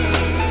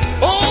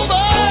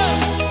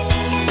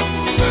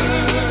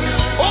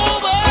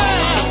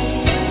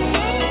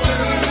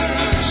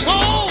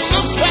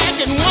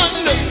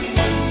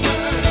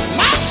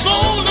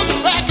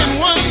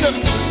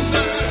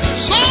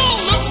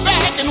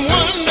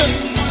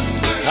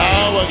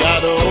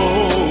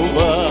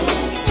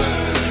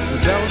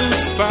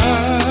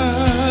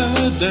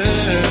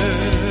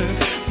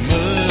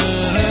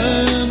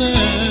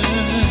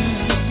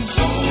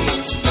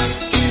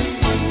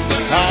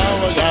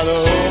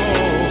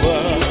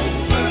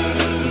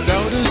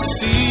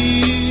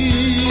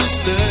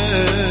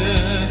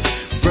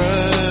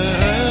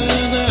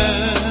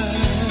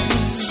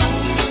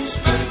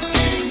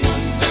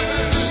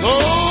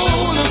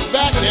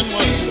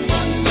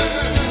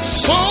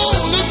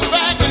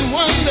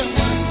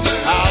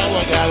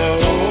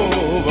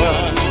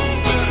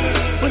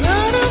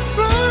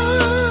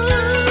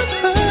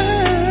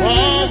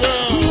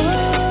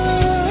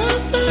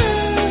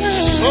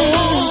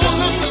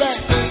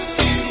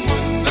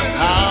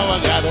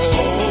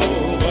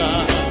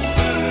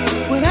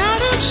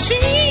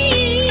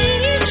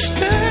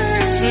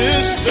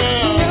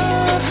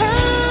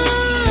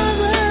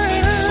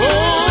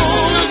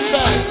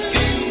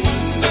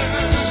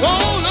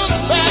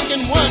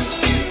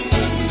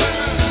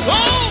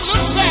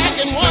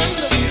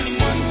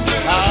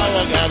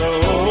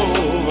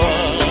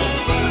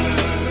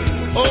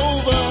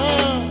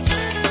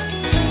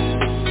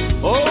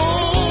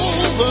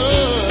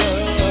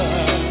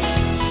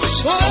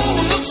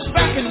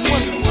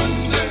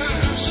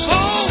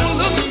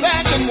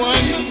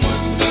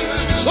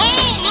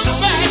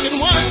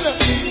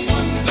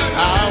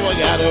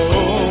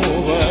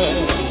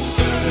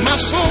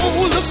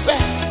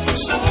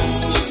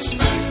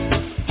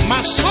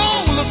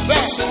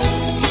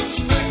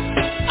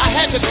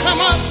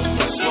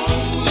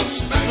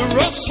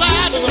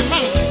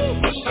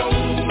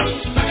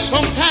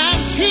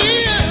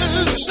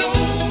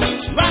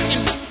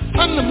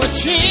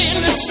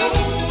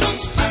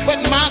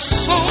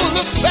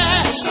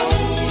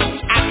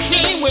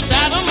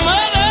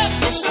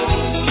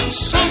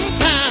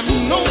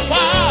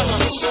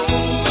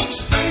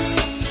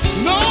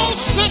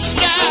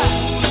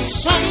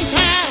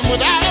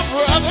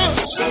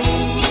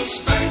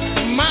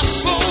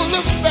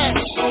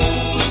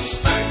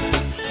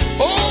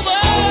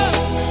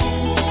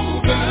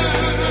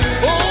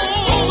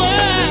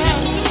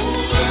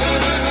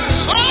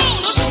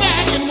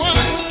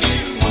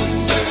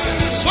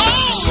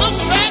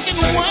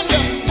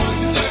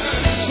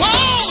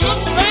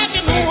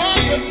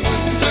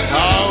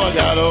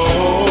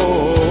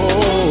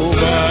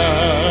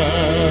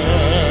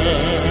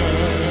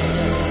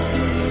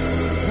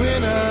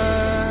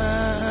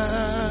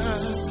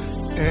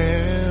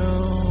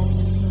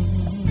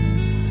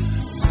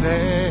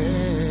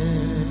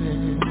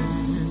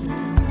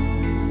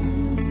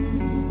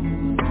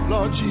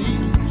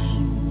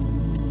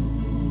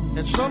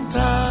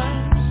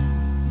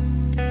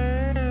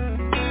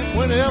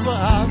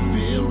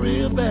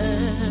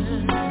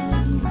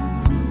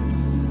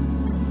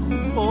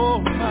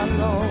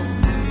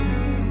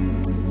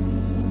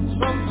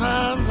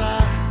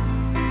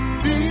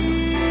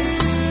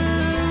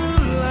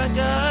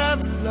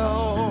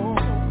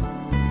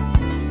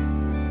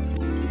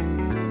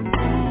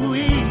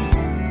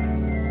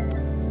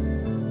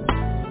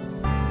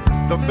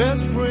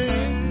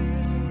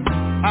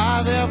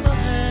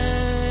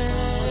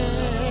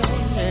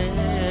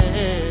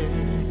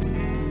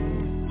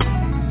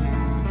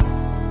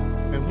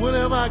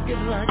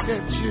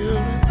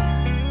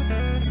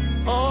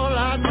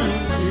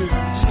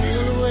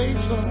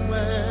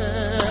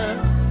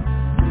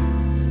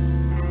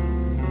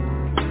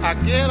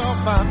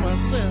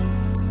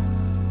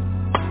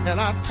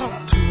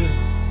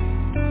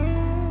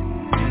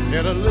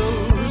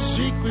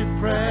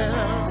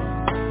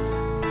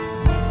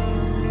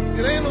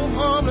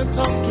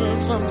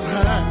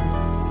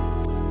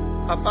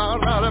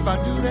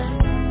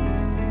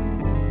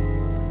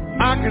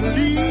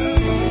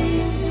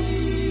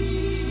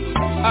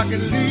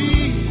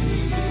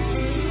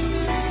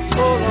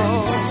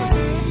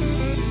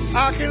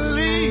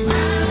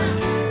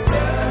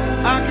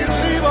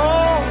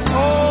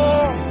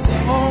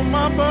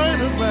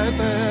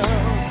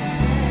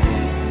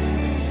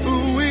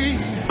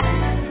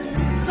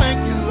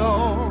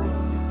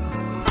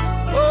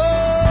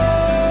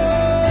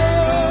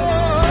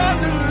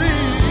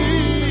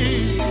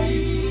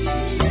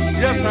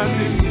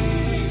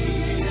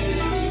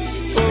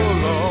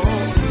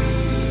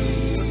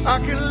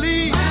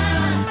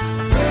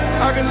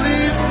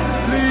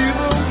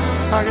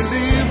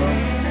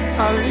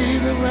 I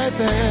leave him right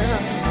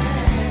there.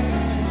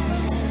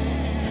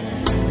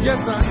 Yes,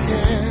 I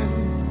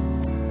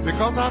can.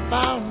 Because I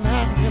found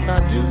out if I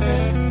do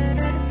that,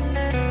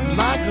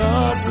 my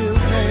God will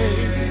pay.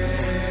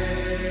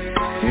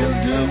 He'll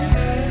do.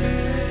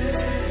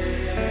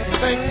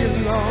 Thank you,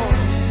 Lord.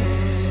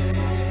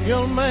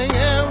 He'll make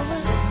everything.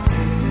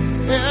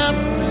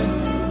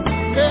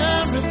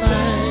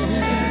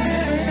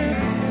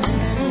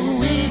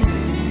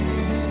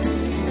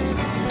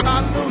 I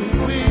know He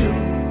will.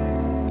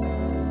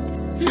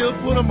 He'll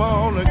put them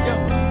all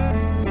together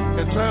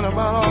and turn them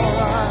out all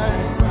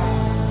right.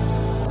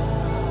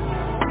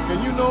 And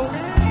you know,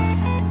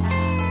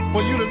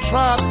 when you done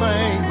try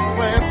things,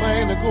 plan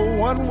things to go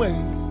one way,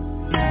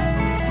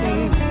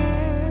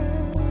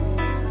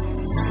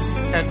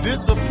 and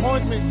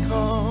disappointment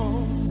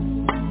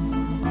comes,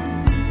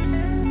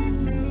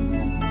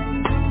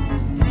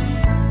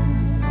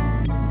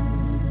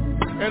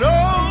 and oh,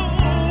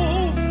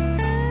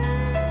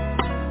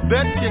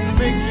 that can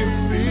make you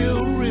feel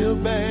real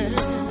bad.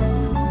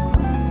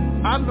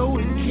 I know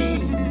it can.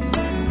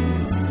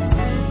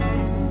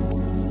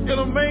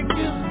 It'll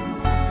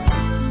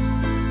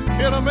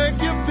make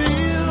you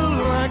feel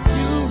like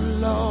you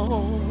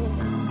lost.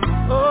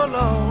 Oh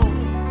Lord,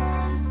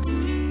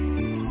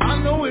 I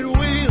know it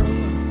will.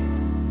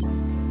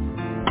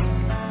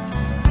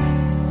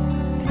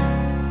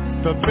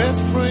 The best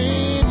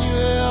friend you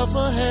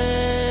ever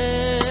had.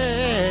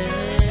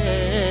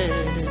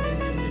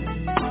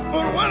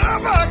 But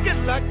whenever I get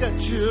like that,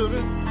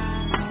 children,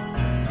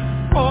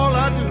 all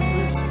I do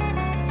is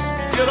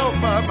get off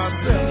by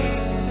myself,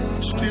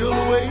 steal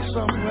away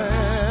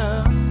somewhere.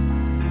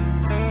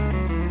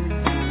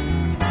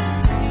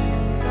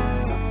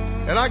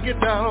 And I get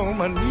down on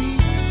my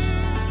knees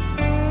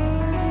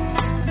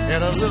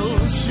and a little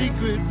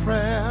secret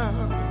prayer.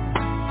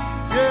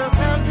 Yes,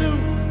 I do.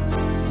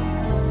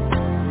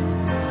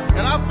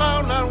 And I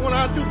found out when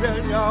I do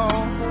that, y'all,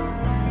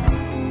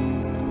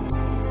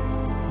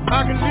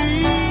 I can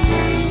leave.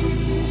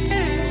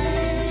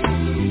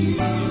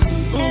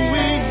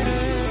 Ooh-wee,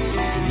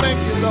 thank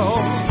you,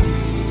 Lord.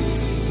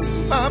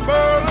 My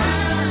burden,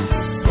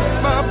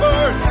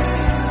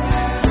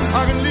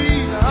 I can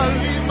leave. I'll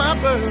leave my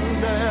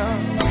burden down.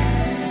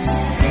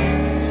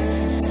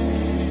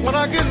 When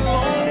I get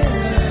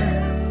lonely,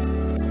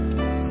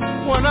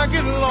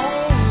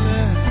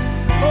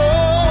 oh,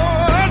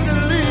 I can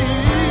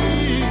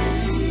leave.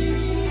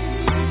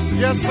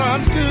 Yes, I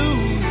do.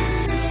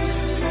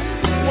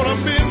 When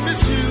I'm being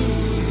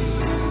misused,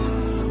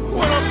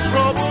 when I'm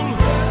troubled,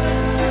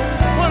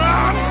 when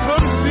I'm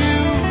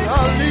confused,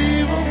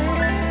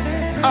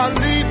 I'll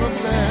leave them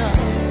there.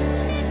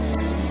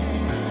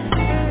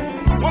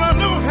 When I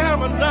don't have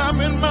a dime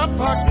in my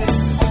pocket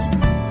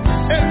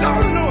and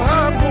don't know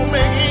how I'm gonna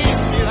make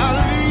ends meet, I'll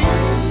leave.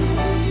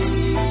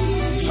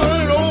 Turn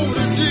it over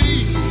to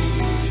Jesus.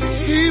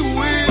 He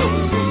will.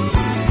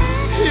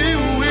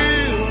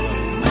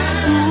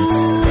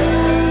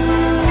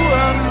 Ooh,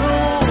 I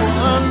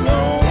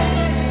know.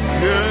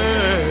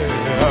 Yeah,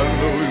 I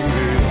know He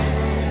will.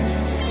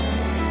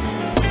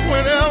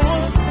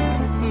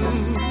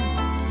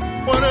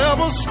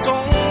 Whenever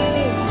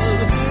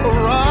storms are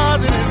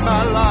rising in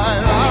my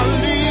life, I'll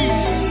leave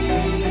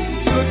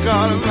the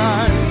God of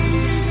life.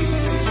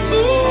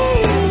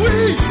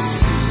 Ooh-wee.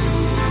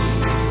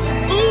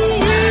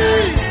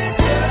 Ooh-wee.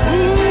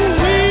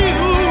 Ooh-wee.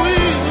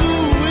 Ooh-wee.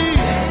 Ooh-wee.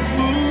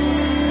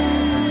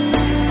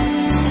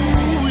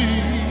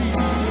 Ooh-wee.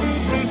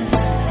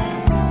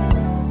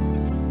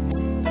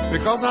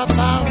 Because I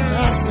found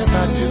out if I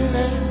do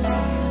that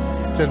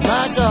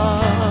my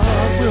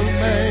God will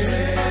make.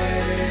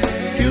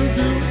 He'll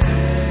do it.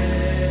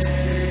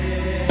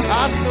 I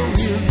know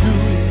He'll do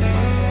it.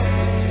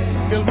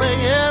 He'll make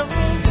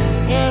everything.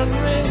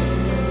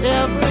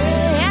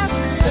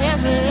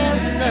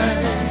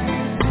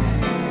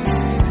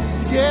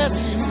 Yes,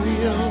 He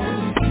will.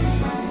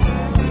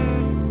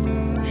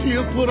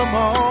 He'll put them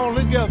all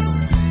together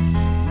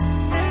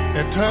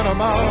and turn them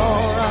out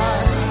all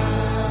right.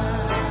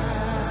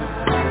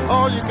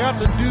 All you got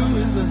to do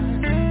is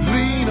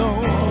lean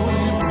on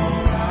Him.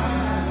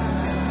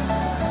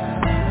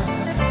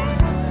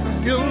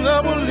 He'll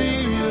never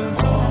leave you.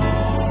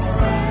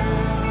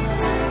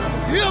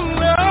 He'll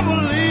never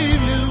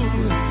leave you.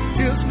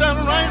 He'll stand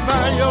right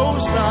by your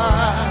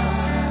side.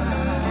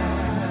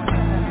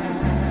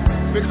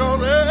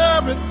 Because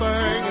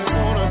everything is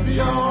gonna be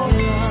all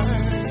right.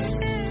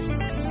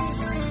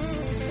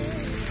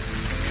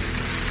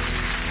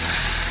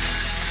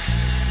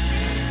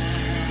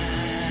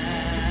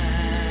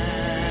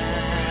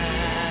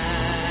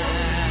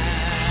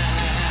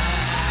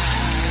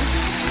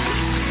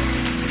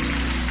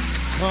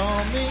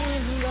 Come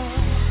in,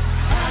 Lord.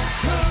 I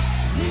come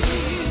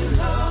in,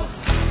 Lord.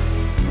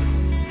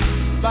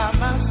 By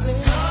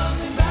myself.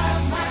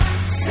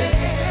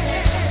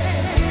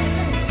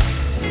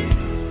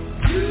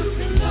 You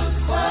can look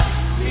for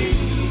me.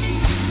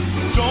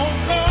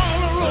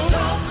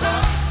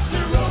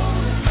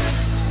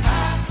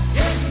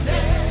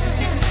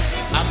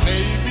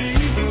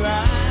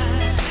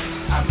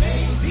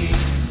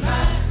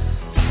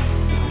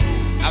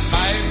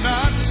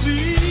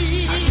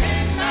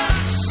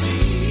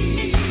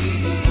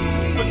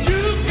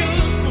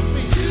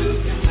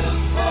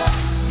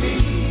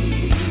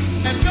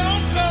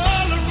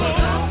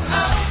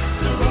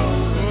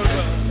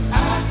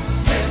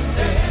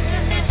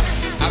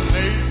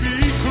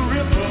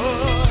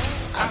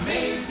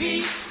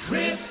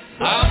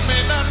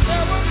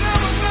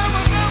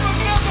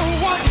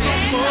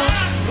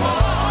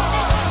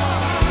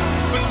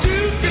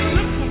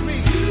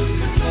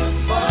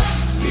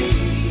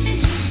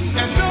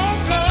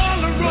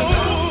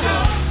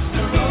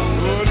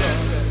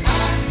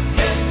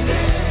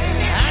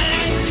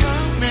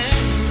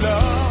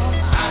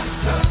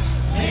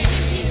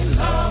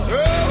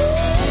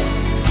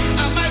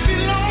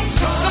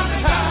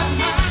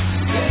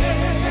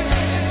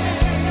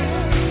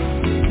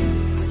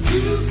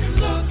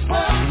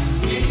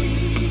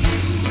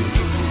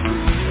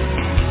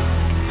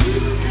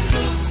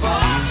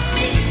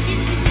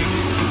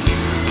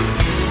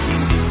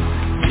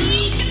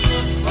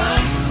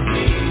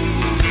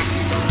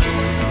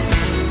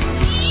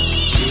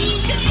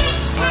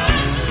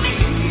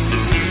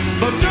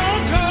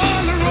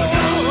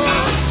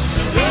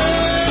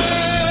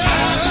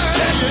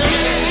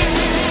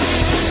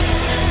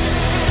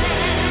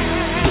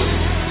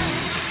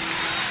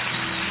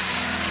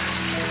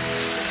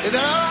 Is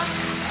that all right?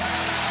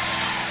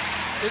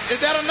 Is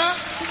that enough?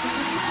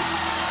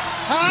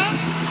 Huh?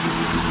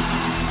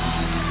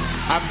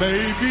 I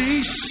may be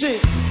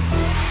sick.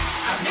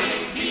 I may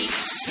be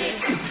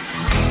sick.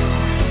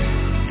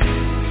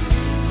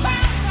 But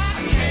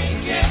I can't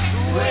get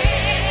away.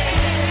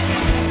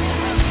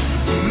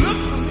 Look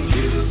for me.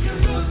 You can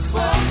look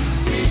for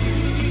me.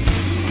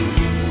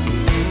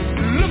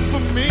 Look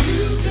for me.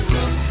 You can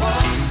look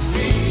for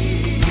me.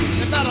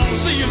 If I don't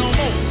see you no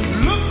more,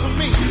 look for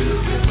me. You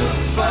can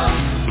look for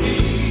me.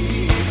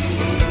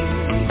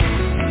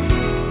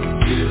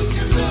 You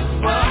can look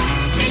for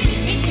me.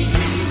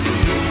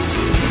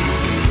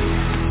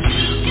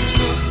 You can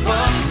look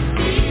for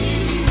me.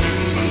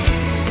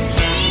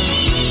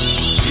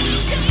 You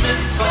can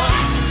look for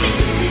me.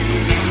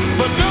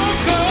 But don't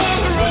go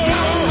the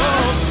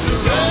road.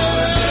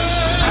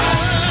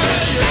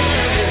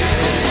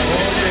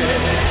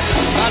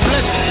 God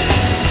bless you.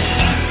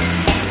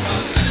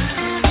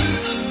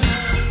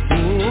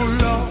 Oh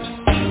Lord,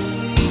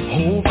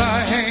 hold my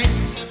hand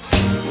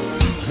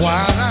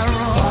while I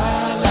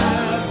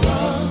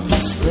run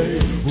this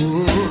race. Oh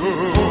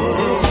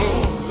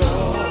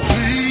Lord,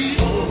 please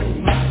hold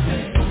my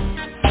hand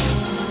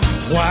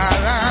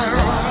while I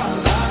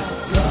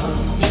run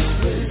this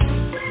race.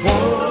 Oh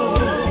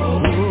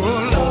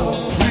Lord,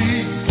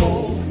 please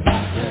hold my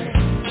hand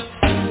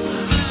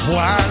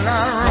while I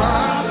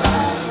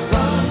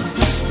run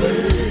this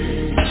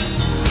race.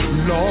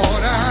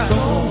 Lord, I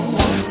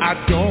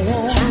don't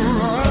want to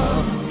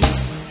run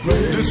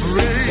this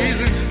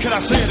race. Can I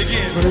say it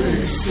again?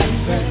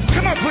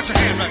 Come on, put your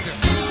hand back there.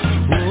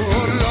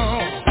 Oh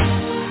Lord,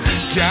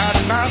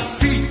 guide my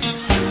feet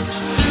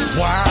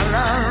while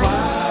I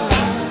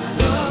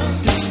run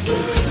this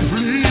race.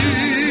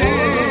 Please,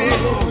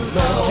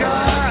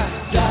 guide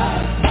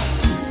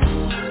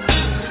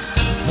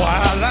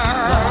while I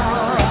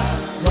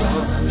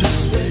run this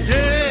race.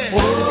 Yeah. Oh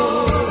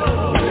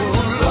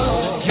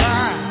Lord,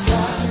 guide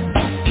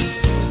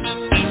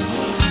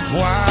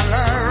while I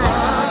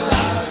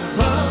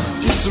run.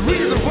 It's the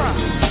reason why,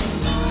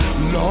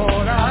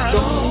 Lord,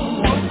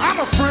 I'm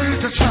afraid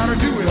to try to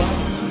do it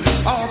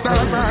all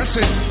by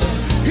myself.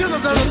 Here's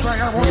another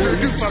thing I want you to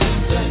do for me.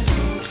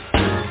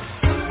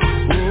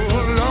 Oh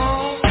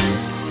Lord,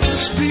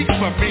 speak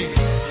for me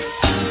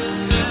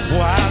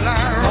while I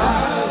run.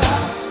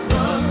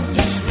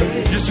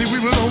 You see, we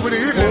were over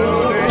there the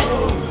other day,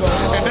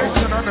 and they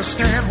couldn't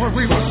understand what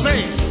we were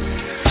saying.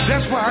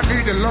 That's why I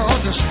need the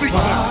Lord to speak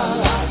for me.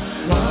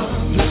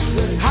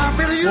 How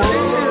many of you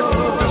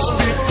need to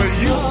speak for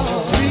you?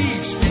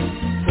 Please speak.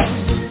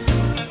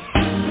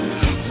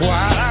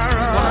 While I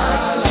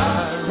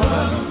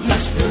run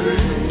this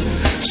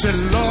race. Say,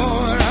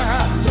 Lord,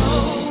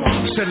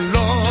 say,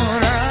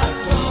 Lord,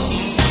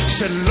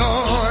 say,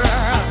 Lord,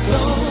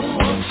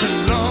 say,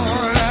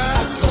 Lord,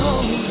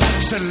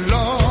 say,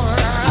 Lord,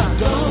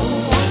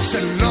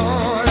 say,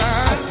 Lord,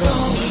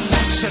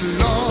 say,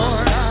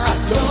 Lord,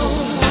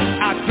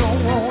 I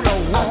don't want to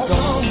walk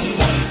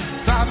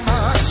by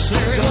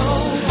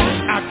myself.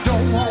 I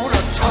don't want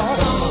to talk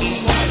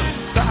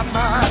by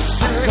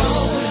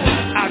myself.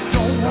 I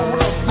don't want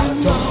to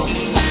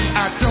move.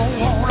 I don't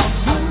want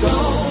to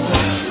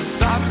move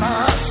by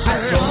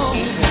myself.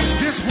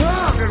 This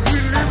world that we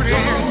live in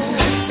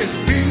is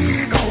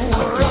being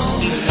over.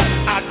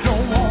 I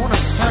don't want to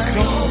sing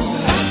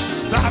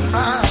by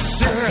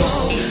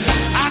myself.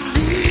 I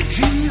need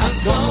Jesus.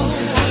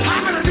 How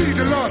many need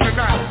the Lord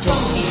tonight?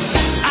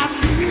 I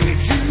need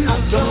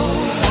Jesus.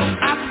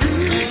 I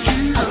need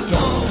Jesus.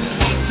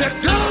 That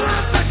don't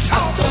have to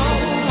talk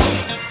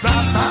by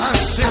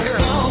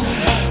myself.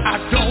 I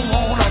don't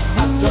want to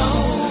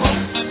move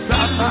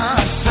by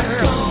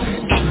myself.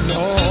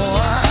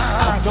 Lord,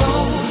 I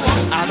don't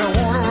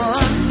want to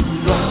run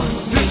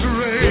this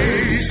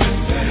race.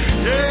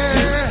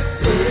 Yeah.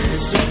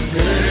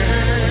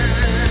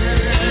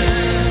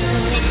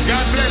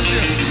 God bless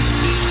you.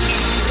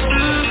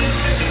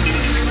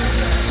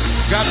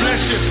 God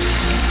bless you.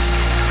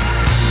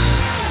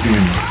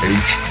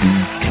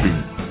 NHD2.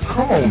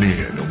 Come on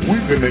in.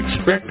 We've been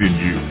expecting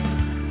you.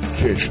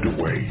 Catch the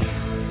wave.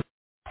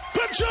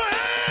 Put your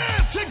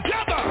hands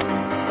together.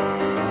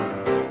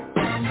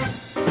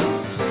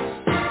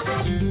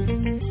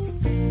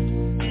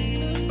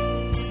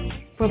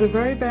 For the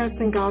very best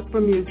in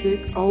gospel music,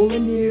 old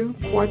and new,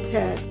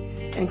 quartet,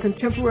 and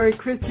contemporary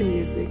Christian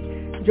music,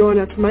 join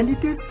us Monday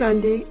through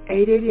Sunday,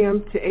 8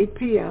 a.m. to 8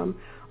 p.m.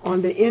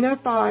 on the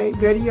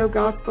NFI Radio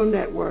Gospel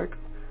Network,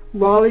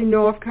 Raleigh,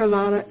 North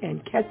Carolina,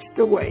 and catch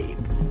the wave.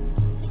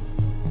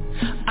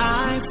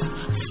 I've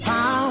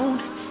found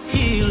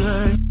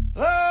healer.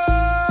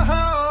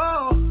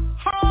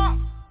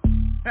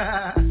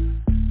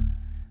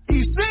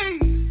 Easy.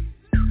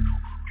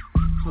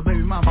 So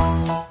baby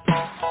mama.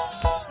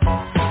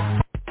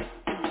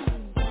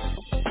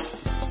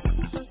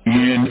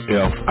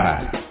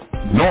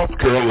 NFI, North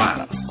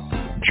Carolina,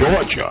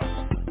 Georgia,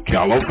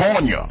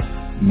 California,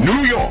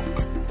 New York,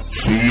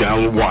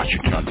 Seattle,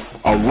 Washington,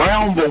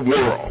 around the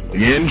world,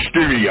 in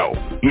studio,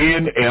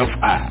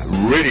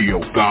 NFI Radio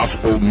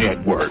Gospel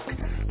Network,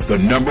 the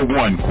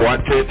 #1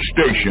 quartet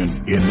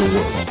station in the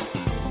world.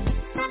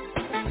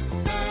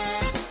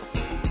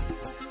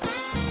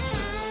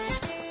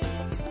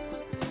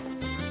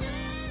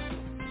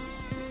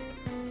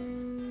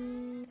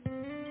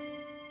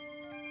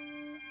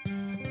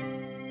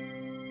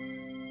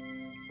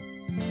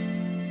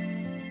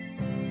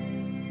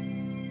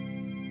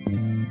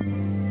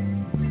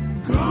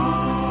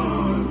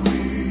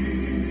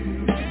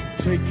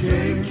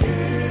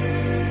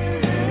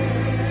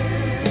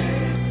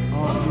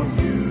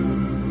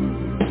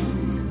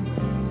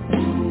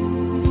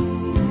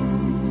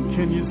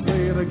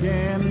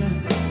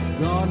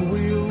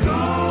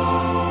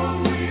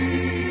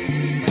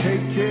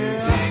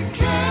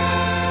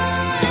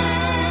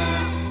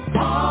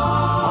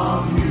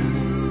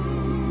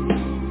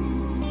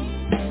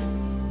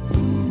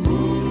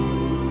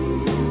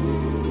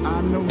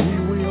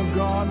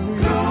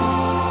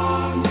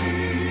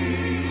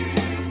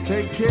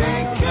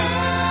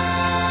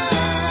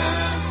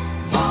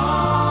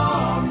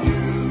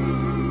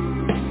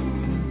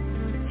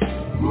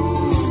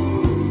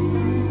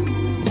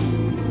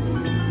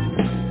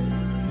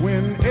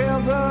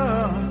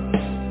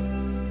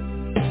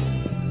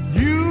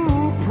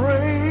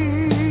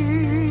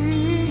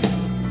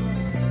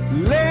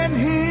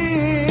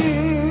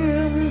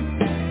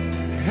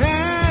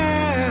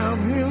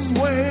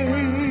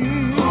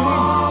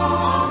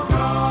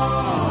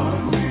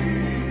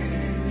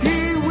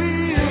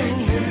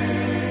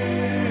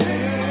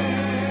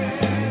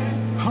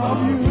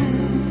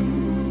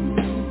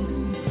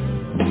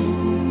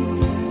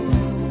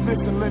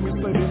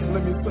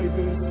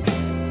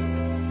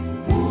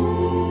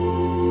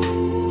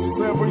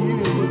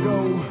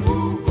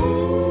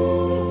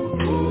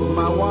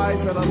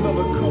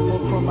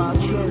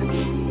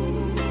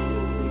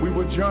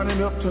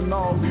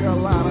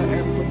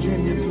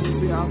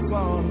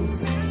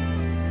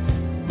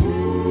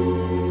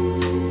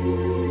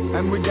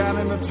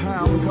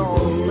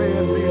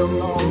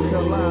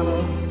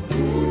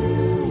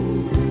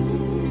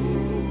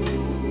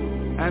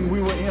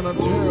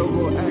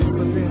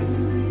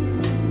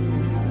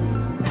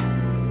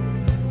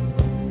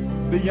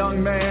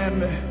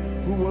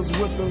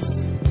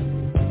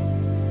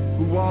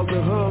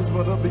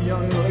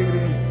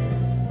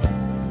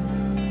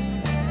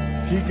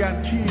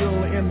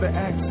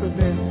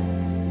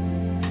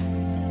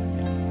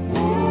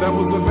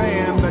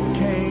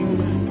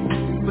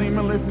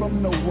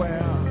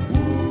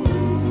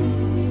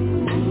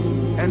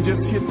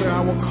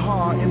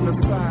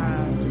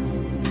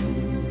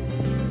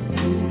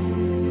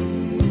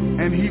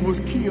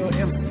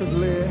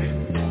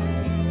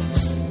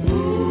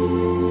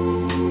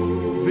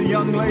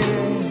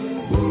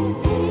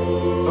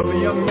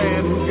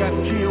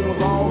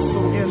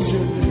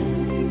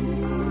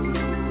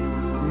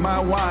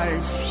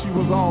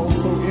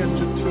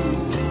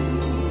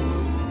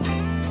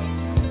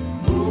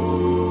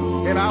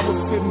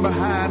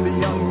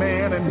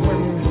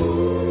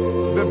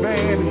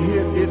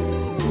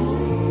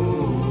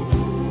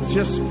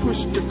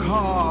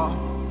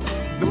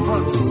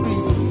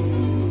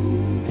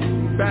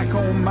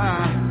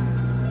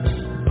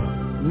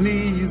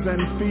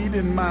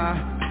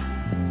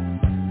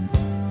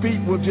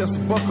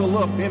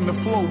 In the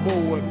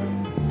floorboard,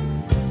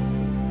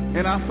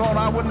 and I thought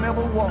I would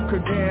never walk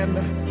again.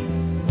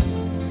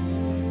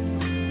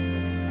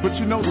 But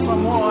you know,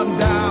 someone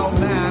dialed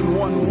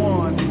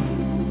 911,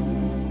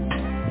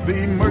 the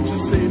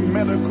emergency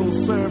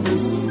medical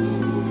service,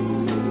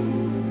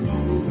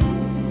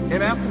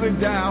 and after they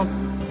dialed,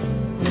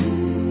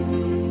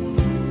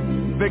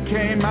 they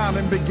came out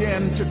and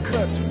began to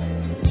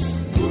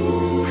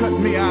cut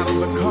me out of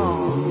the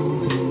car.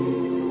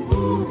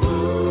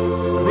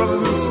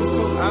 Brothers and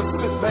sisters, I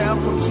sit there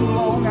for 2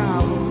 long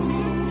hours.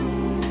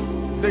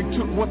 They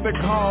took what they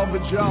call the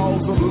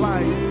jaws of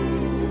life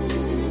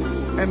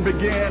and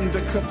began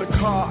to cut the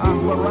car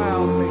out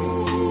around me.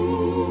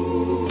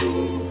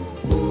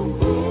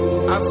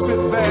 I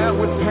sit there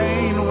with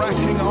pain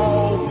racking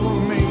all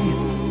through me.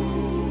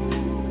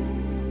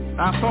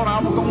 I thought I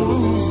was going to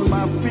lose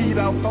my feet.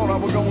 I thought I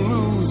was going to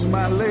lose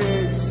my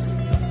legs.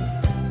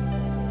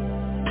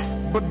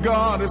 But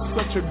God is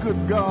such a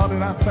good God,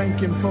 and I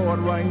thank Him for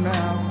it right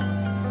now.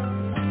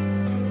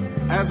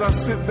 As I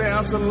sit there,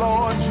 I said,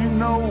 Lord, you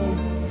know,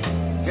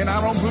 and I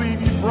don't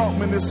believe you brought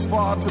me this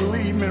far to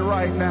leave me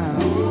right now.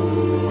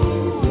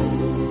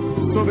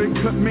 So they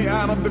cut me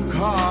out of the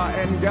car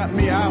and got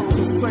me out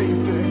to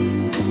safety.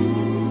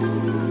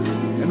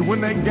 And when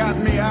they got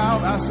me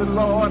out, I said,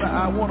 Lord,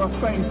 I want to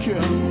thank you,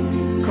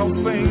 because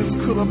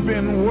things could have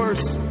been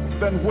worse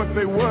than what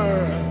they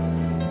were.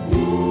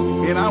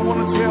 And I want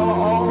to tell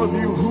all of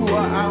you who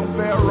are out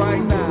there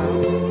right now,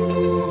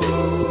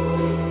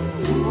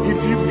 if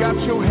you've got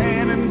your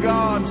hand in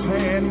God's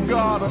hand,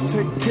 God will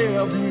take care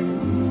of you.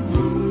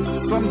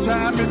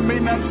 Sometimes it may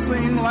not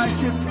seem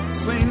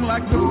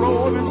like the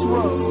road is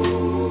rough,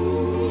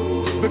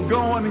 the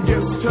going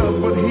gets tough,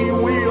 but He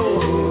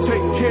will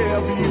take care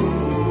of you.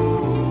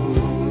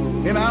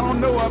 And I don't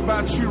know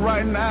about you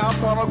right now, I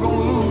thought I was going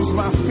to lose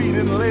my feet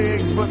and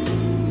legs, but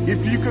If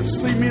you could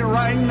see me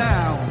right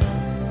now,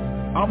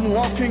 I'm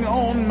walking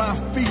on my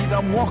feet,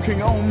 I'm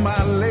walking on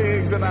my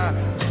legs, and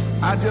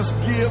I just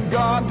give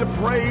God the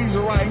praise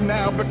right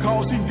now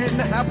because he didn't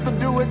have to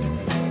do it,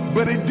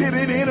 but he did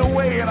it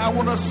anyway, and I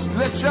want to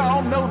let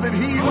y'all know that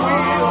he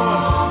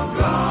will.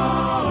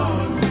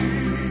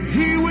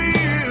 He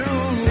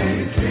will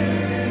take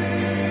care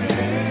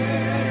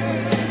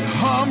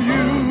of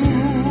you.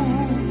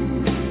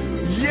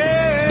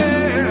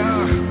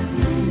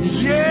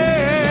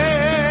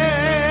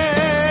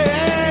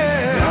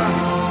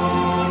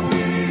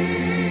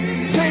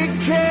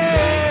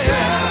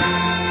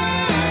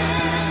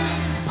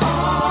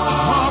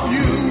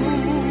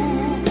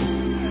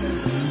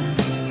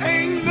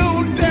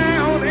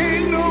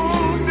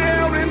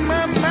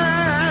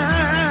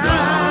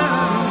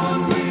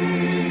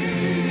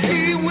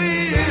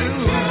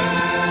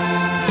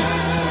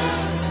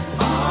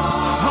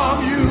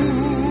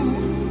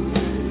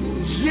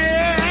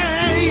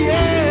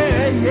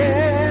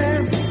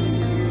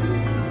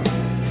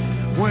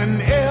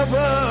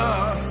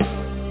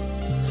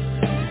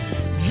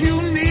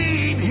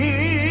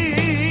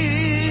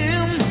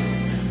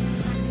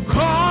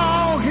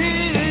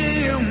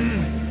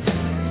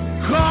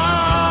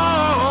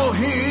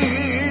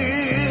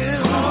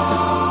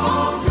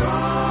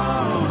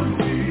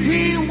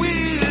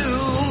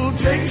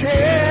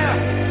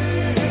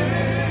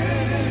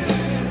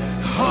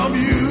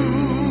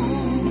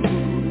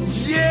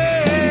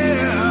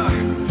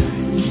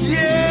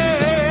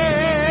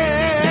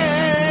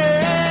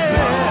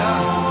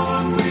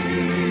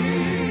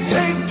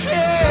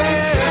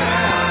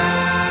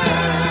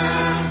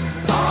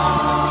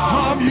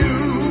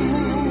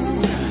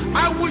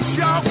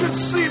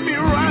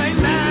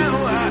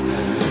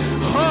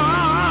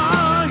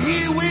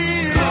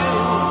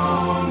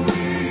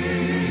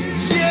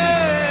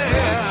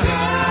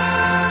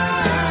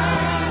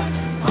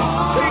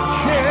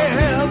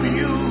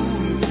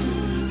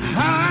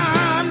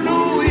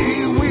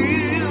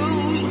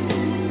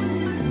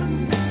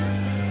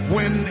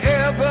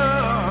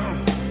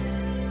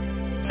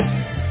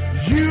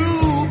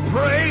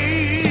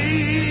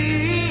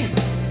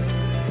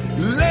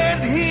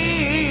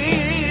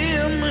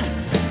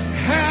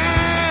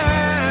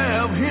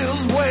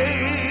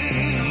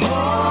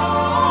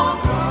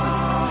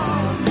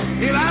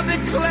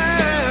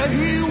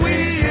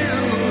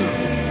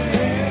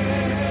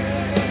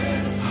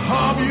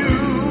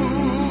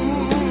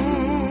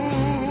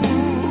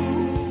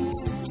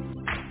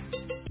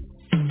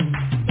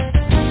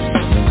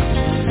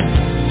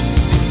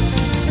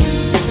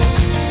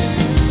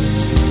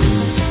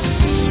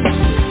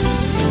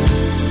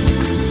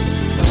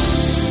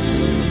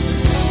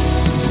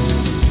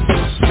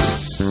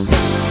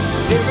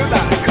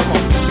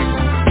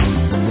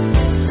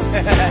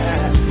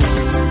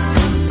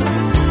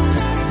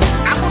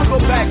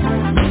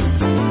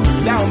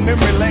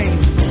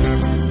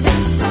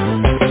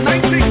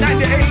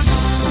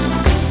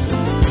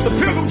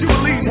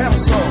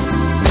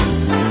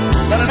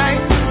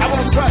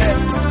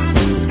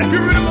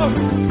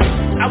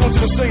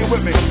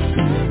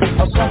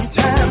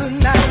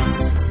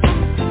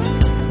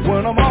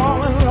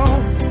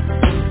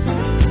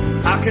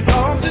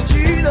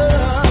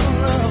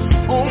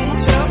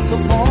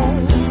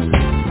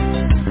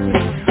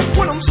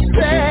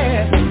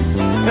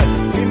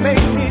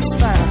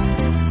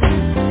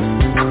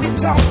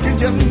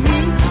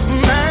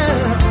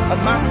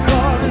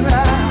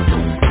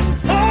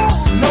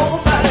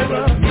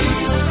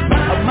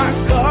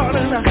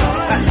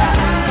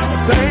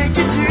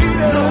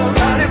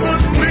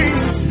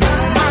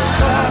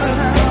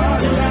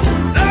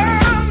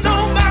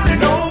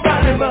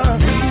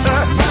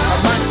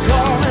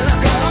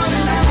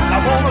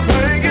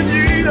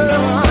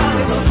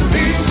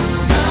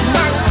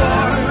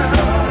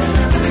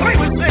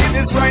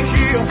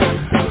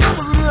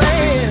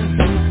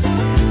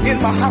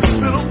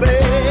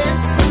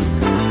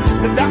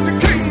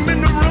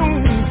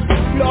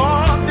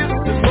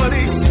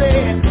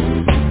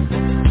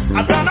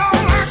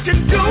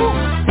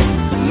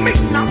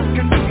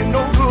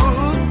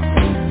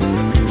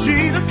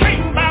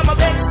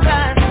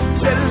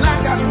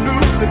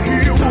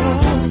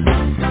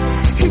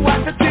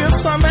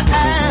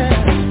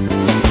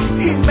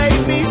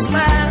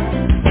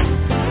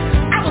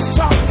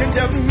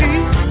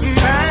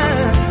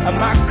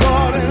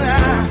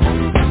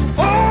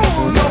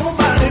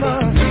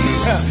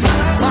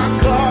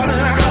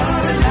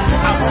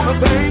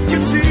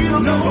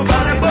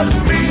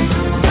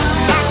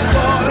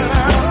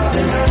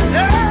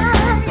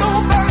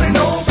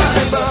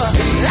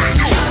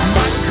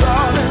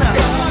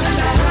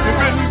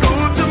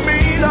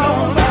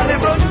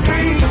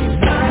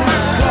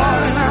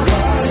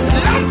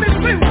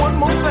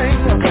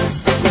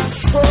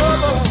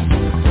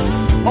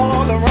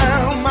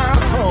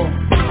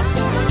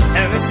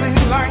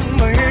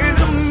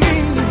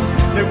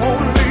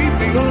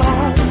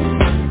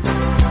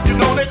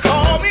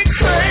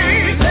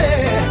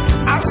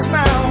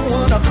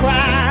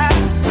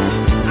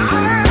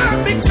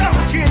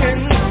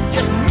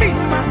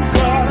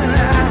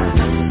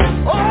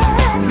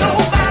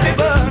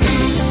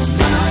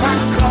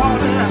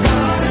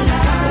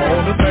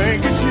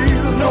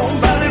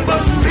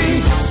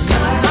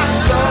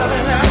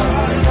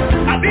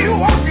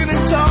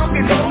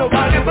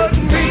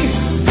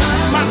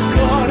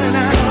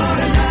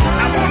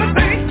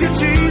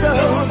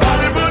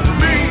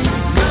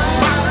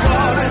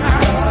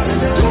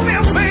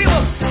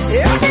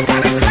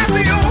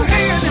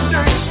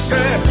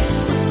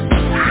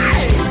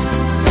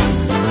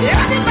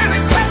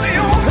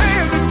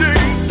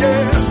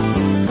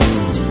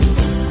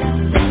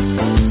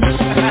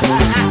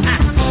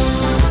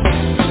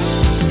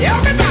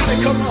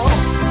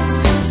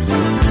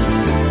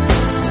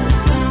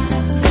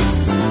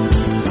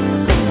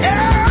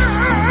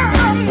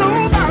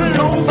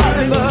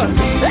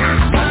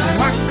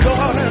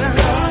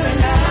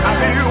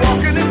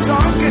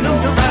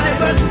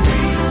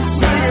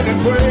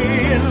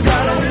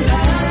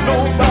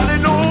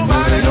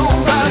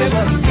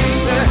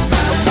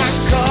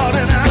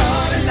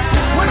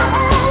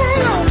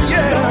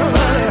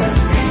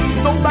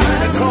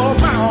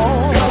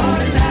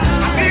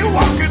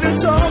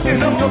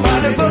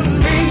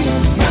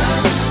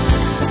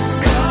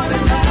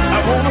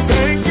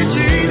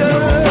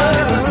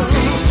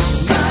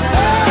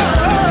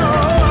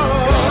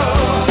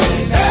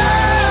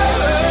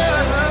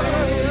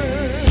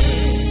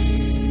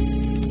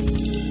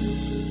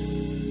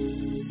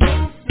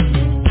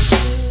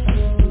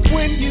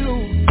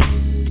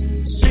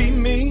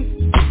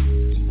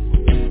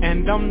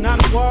 I'm not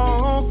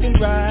walking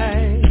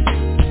right.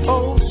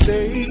 Oh,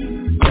 say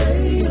a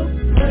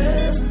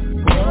prayer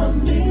for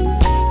me.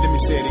 Let me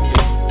say it again.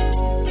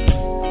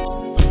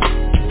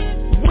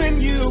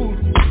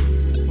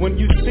 When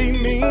you see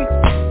me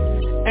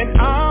and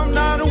I'm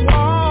not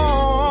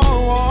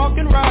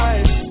walking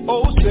right,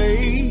 oh,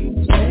 say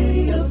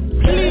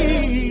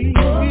please.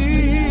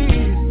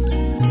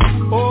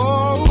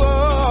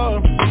 Oh,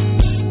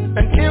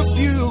 and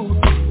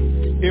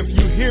if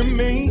you hear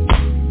me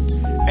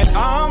and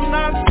I'm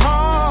not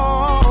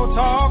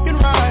talking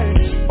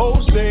right,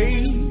 oh,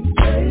 say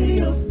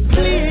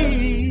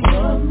please.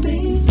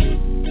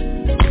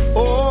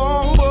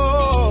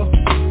 Oh,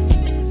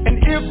 and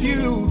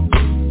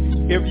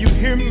if you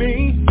hear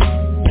me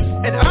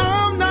and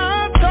I'm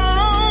not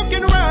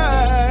talking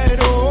right,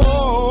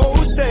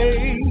 oh,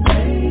 say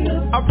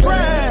a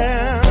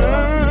prayer.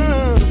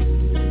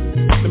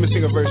 Let me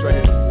sing a verse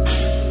right here.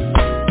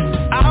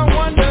 I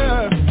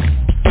wonder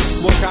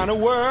what kind of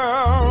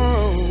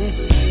world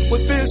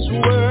would this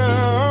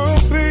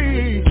world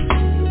be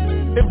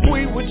if we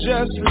would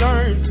just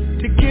learn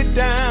to get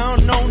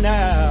down on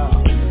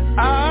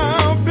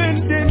our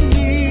bended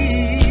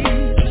knee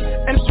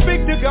and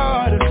speak to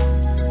God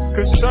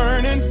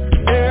concerning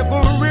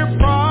every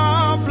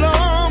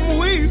problem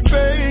we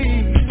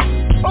face.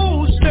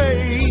 Oh, say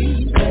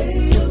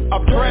a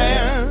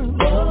prayer.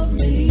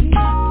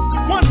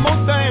 One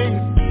more thing.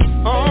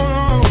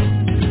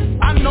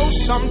 I know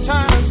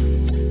sometimes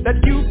that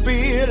you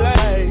feel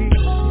like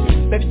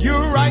that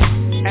you're right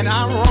and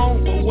I'm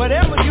wrong, but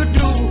whatever you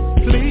do,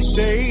 please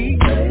say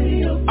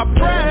a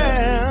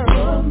prayer.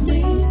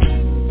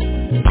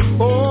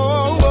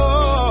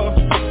 Oh,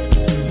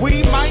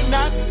 we might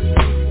not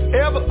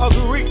ever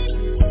agree,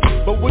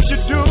 but would you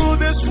do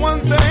this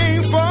one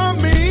thing for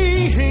me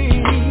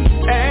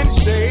and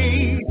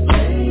say,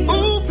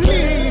 ooh,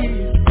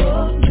 please.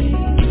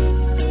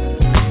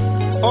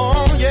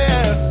 Oh,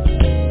 yeah,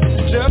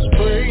 just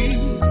pray.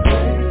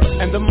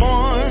 And the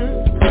morning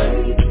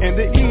and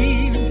the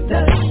evening,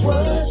 that's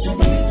what you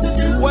need to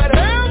do.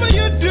 Whatever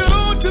you do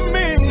to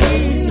me,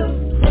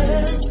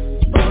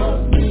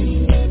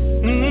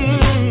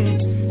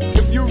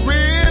 if you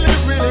really,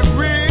 really,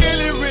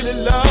 really, really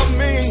love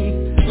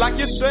me like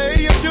you say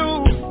you do,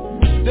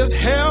 just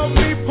help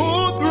me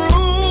pull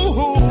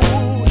through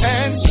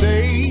and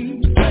say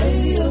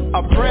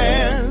a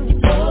prayer.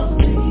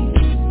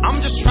 I'm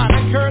just trying to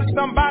encourage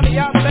somebody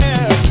out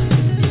there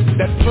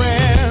that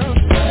prayer.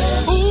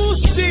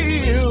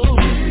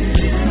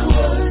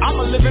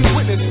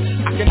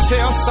 I can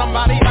tell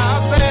somebody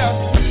out there,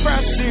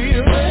 prayer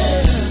still.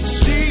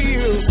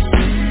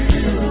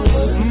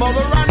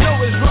 Mother, I know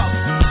it's rough,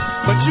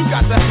 but you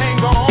got to hang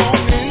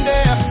on in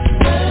there,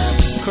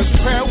 'cause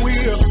prayer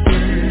will.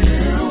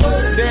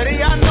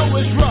 Daddy, I know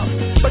it's rough,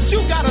 but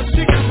you got a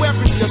secret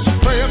weapon, just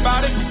pray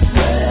about it.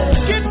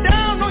 Get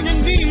down on your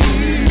knees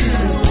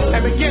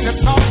and begin to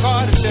talk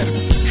hard and say,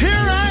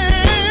 here I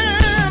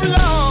am,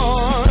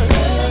 Lord,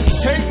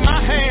 take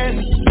my hand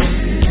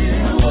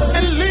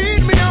and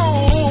lead me on.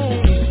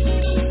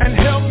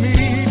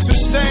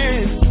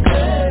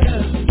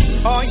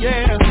 Oh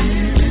yeah.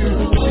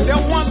 See,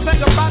 there's one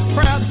thing about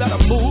prayers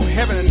that'll move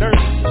heaven and earth.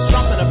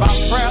 Something about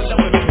prayers that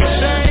will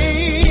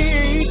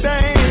change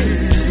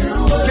things.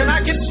 Can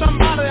I get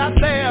somebody out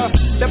there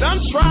that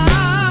done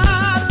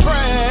tried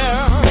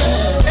prayer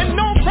and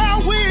no prayer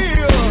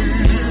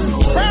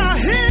will? Prayer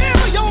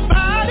heal your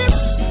body.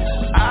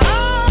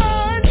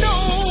 I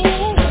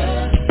know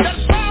that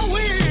prayer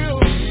will.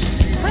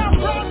 Prayer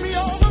brought me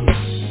over.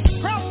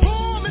 Prayer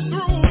pulled me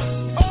through.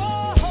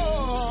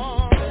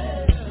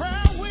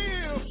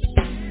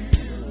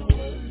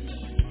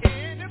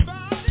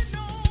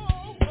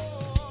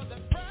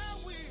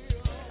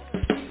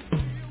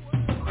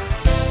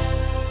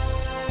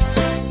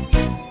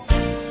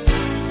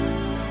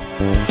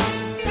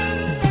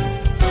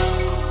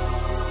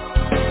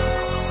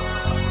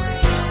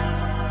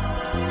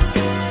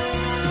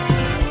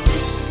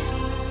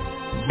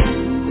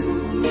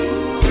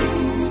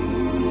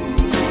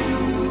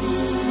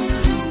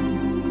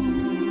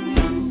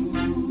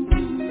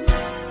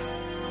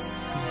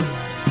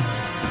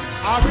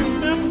 I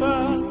remember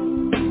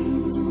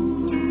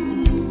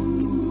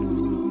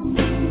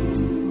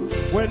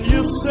when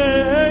you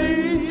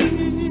saved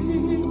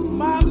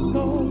my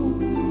soul.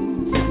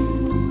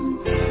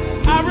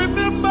 I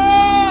remember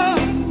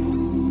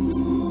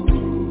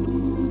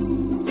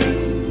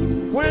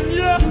when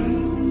you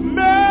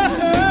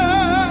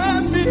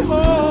made me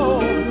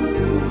whole.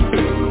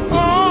 Oh,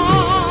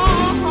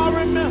 I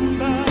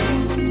remember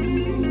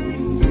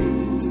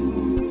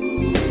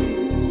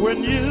when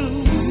you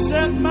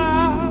set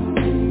my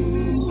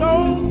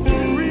soul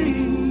free,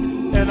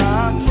 and I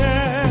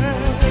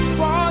can't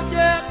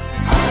forget.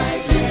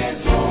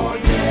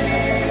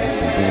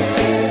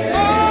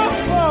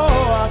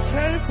 Oh, I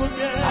can't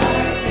forget.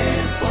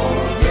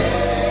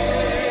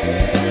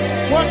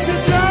 What you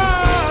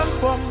done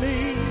for me.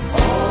 Oh,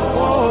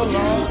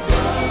 Lord.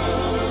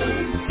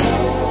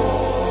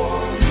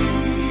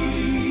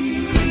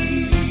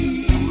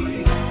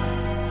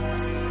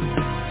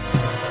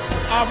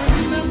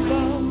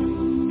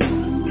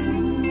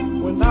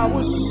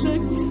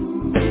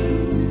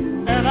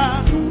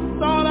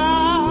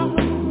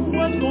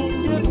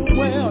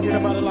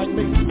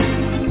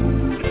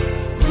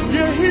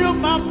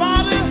 healed my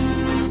body,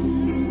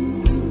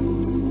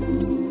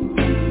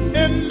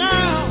 and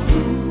now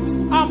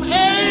I'm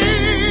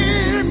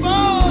able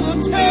to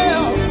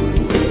tell,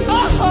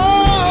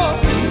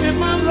 in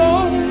my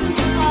low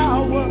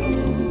hour,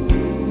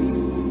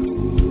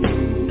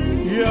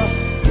 yeah,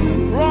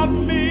 brought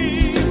me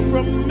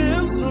from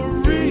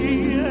misery,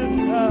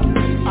 and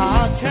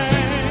I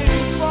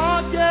can't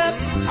forget.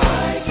 I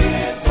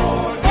can't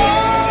forget.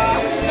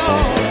 Oh, no,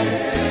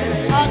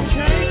 I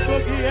can't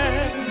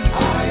forget. I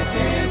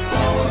can't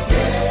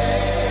forget.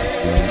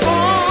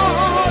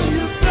 All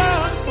you've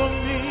done for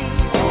me.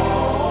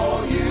 All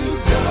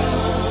you've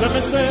done. Let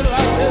me say it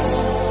like this.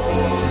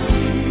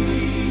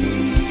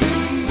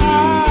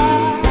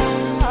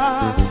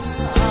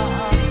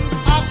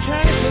 I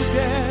can't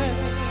forget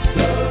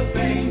the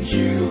things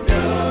you've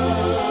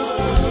done.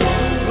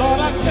 Lord,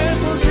 I can't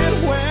forget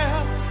where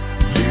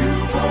you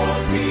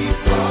brought me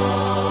from.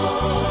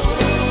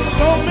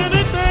 So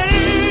many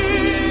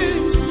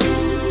things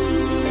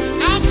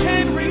I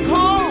can't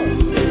recall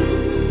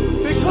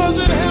because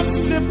it has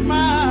slipped my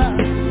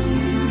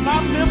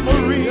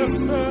memory.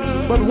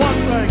 But one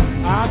thing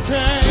I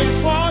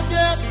can't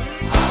forget.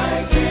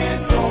 I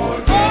can't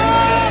forget.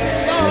 Oh,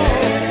 no,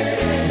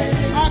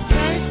 I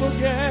can't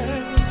forget.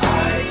 I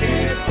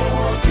can't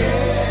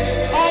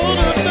forget. All of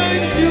the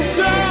things you've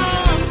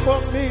done for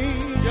me.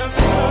 Yes,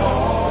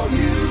 all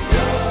you've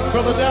done.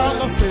 Brother down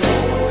the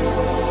field.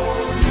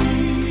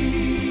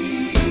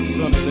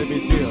 Son, let me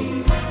tell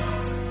you.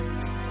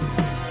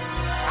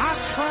 I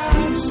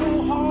tried so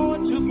hard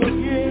to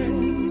forget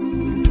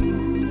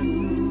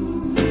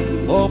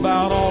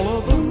about all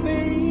of the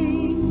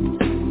things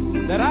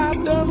that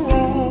I've done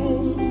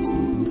wrong.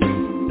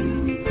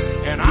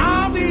 And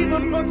I've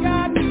even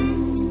forgotten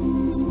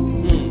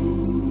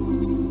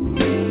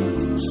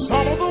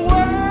some of the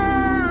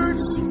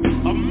words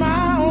of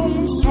my own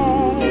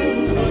song.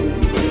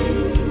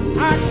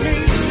 I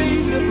can't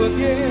seem to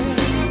forget,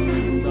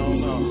 no,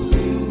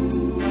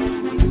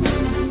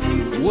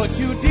 what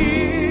you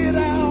did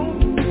out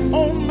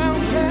on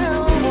Mount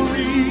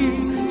Calvary.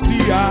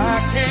 See, I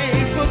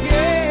can't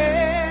forget.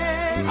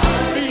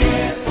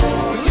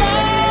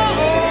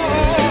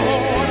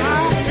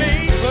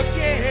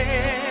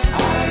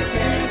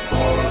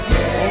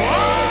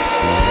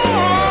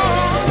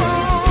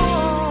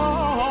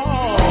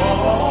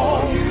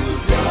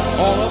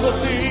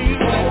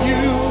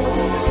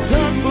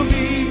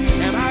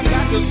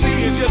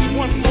 Just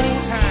one more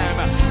time,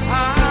 I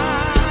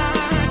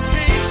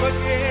can't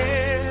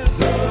forget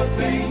the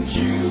things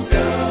you've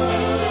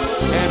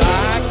done, and I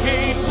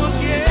can't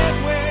forget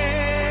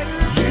where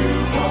you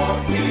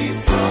brought me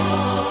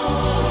from.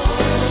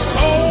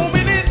 So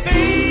many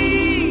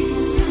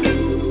things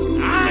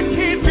I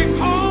can't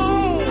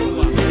recall.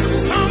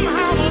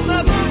 Somehow or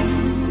another,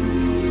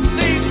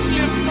 they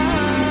slip my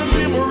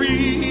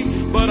memory,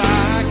 but I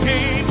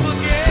can't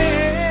forget.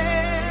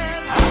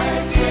 I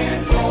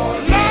can't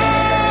forget.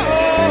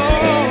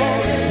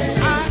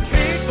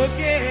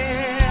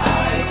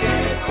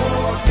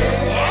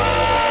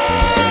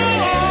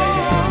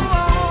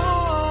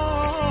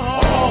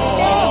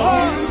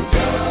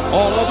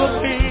 All of the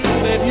things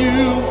that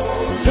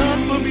you've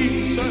done for me,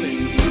 Sonny.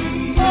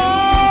 Oh,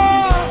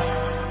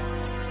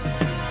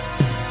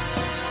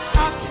 I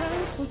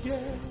can't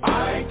forget. I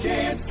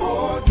can't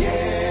forget.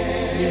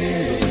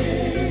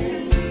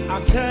 I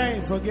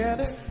can't forget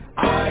it. I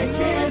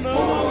can't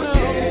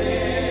forget.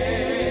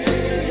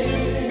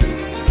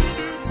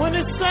 When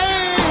it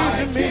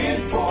saved me,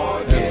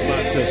 that's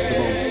my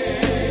testimony.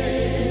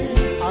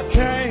 I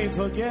can't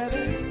forget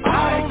it. I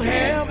don't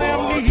have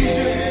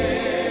amnesia.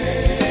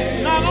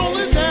 Not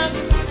only that,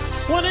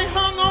 when he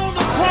hung on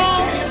the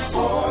cross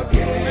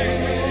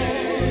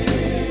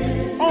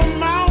on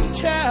Mount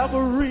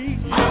Calvary,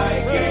 I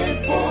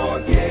can't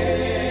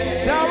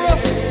forget. Now,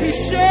 he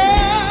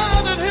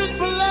shed his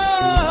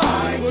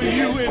blood for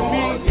you and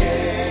me.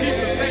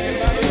 People thinking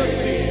about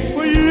it,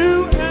 for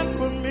you and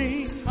for me.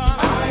 I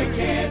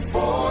can't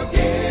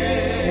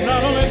forget.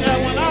 Not only that,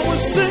 when I was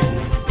sick,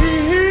 he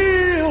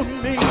healed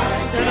me.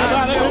 And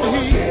about it,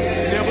 he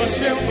never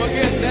shall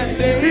forget that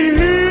day. He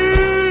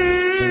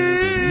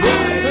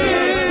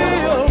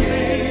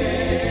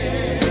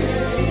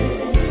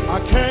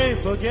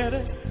forget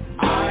it.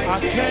 I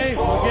can't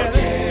forget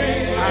it.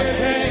 I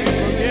can't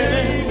forget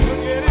it.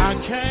 I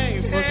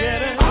can't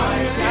forget it. I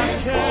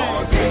can't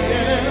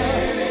forget it.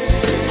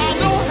 I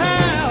don't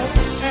have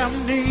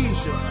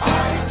amnesia. I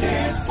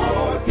can't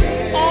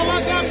forget. All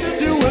I got to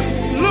do is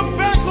look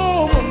back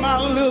over my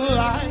little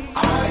life.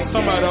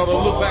 Somebody ought to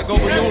look back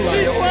over your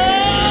life.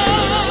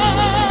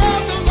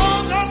 The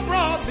Lord done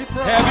brought me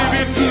from. Have he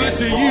been good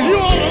to you? You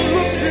ought to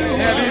look to.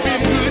 Have he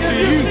been good to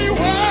you?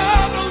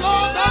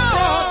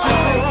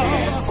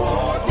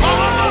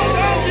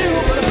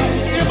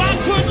 If I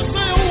couldn't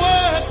say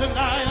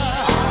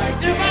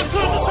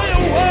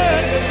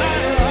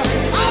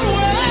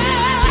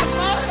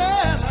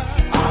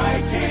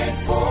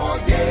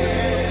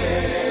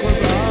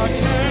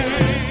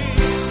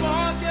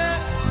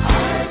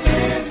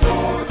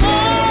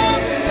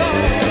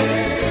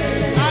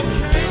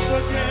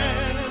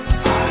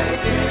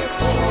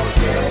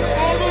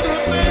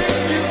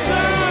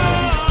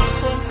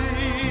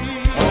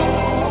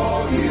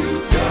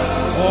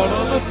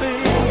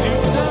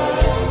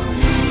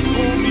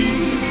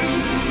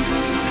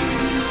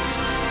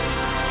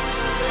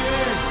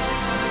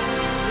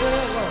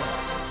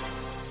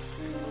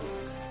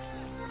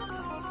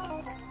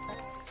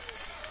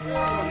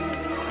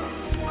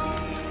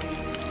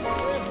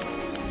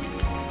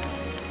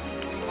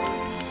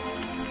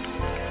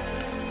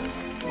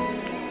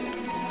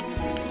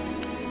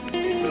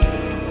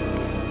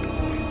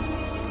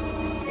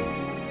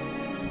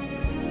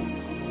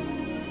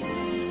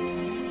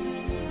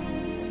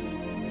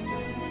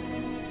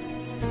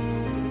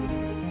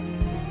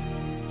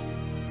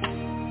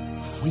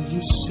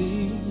you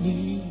see me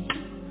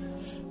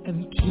and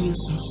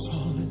tears are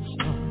falling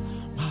from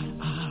my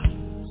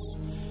eyes,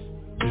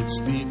 it's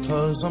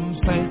because I'm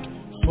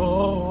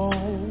thankful.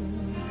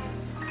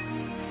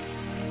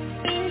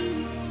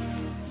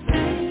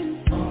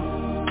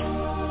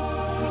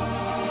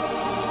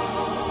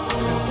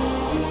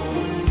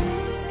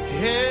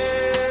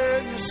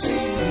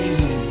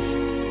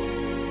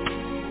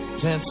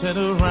 Dancing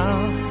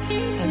around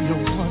and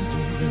you're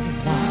wondering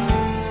why.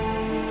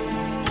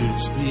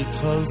 It's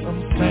because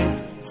I'm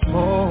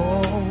thankful.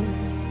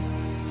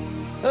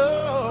 Oh,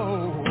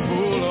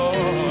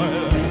 Lord.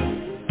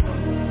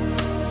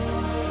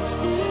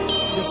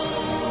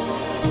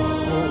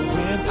 So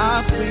when I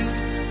think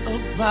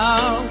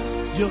about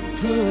your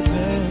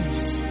goodness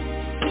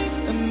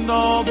and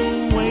all the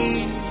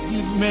ways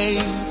you've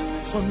made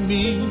for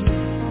me,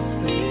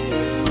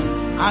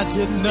 I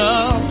did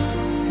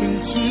nothing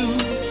to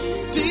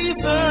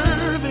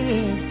deserve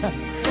it.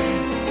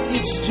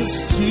 It's just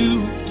you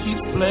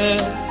keep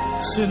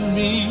blessing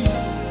me,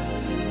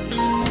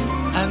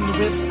 and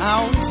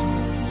without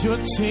your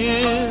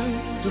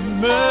tender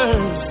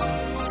mercy,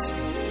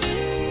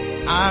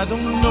 I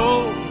don't know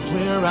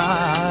where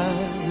I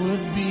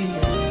would be.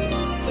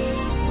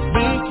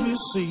 Make me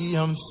see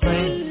I'm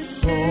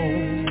thankful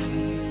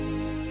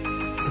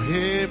for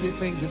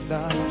everything you've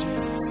done.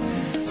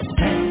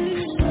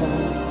 Thankful.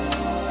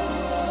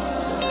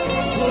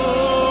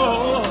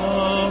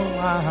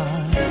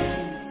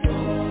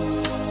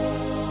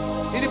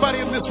 Anybody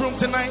in this room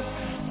tonight?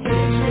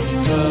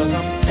 Because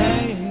I'm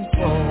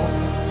thankful.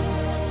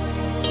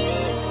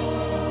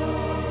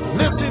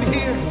 Listen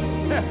here.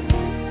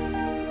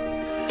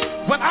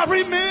 When I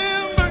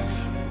remember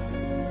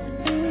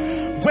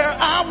where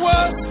I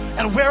was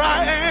and where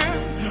I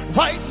am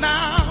right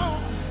now,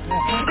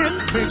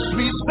 it makes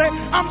me say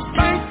I'm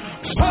thankful.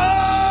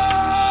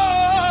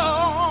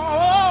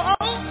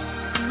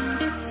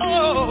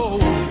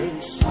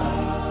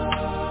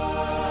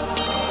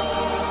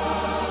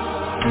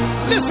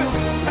 Listen,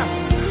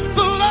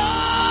 the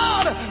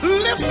Lord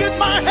lifted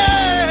my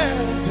head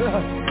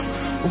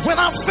when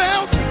I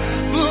felt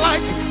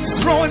like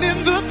throwing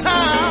in the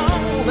towel.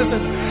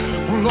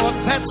 Listen, Lord,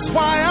 that's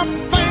why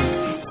I'm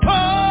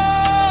thankful.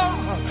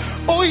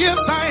 Oh, yes,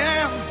 I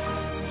am.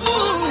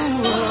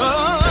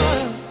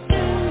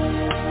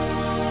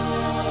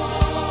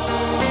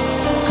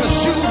 Because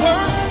you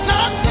were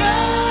not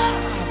there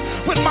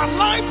when my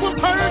life was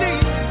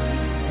hurting,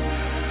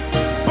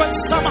 but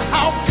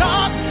somehow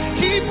God,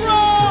 He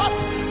brought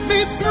me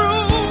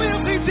through,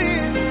 yes He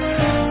did.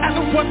 And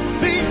what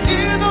the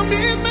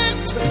enemy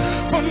meant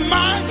for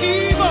my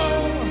evil,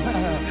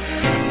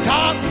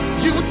 God,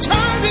 you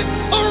turned it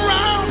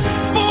around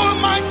for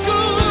my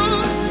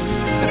good.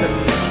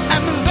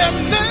 And there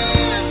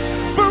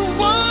never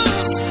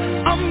was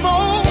a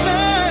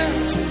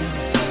moment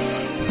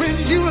when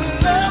you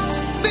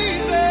left me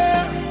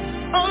there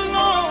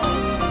alone.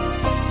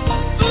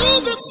 Oh,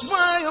 that's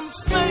why I'm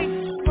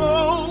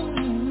thankful.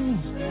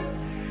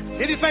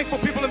 Any thankful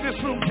people in this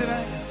room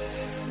today?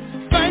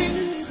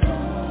 Thankful.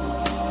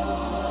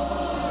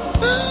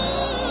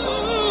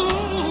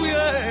 Ooh,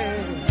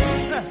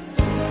 yeah.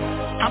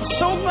 I'm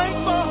so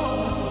thankful.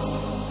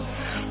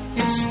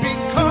 It's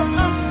because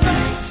I'm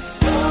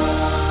thankful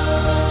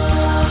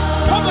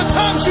for the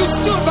times you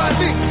stood by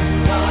me.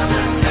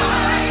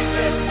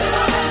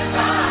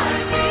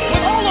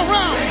 When all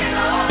around.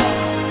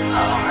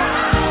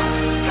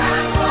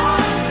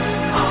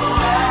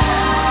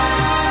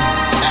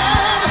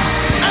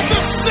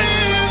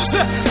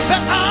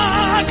 That I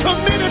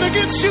committed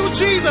against you,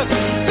 Jesus,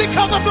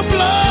 because of the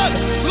blood,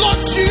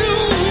 Lord, you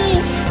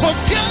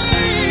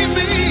forgave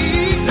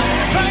me.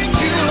 Thank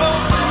you,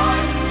 Lord.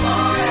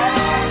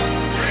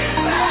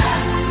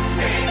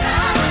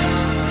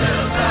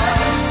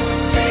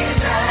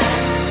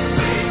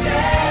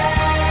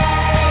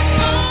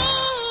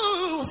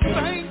 Oh,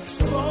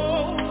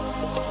 thankful.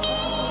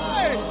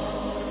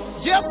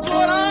 Yes,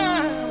 Lord,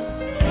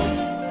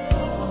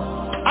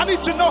 I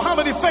need to know how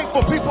many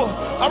thankful people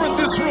are in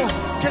this room.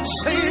 Can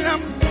say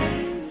them.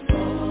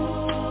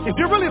 If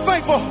you're really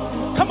thankful,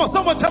 come on,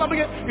 someone tell them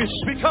again.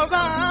 It's because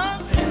I.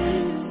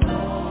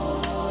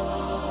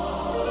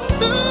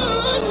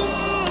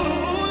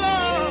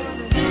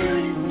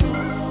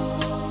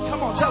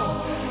 Come on, tell them.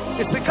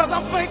 It's because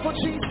I'm thankful,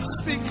 Jesus.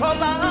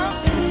 Because I.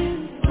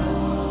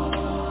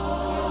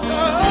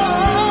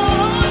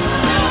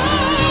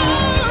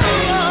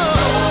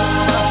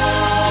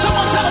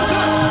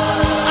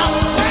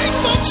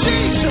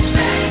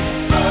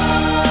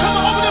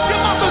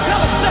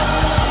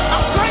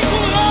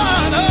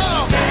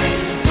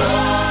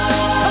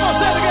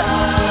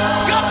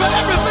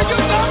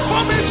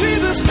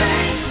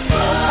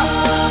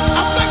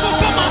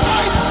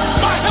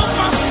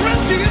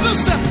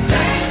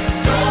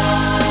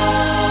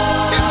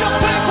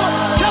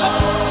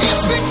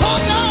 It's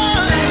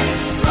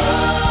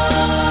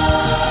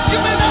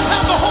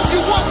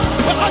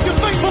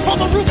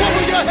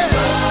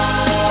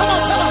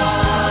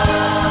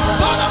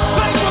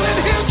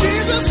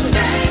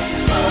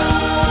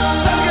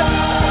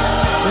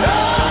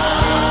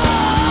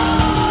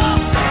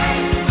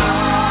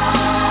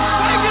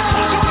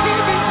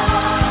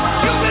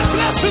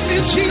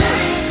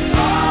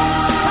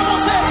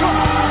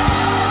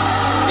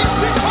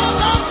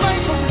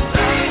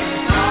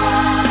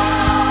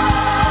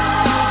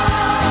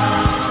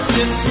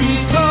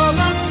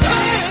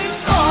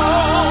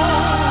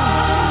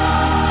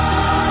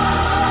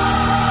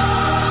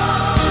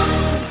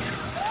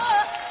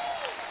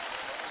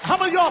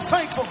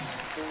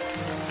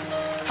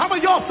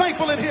many of y'all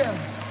thankful in here?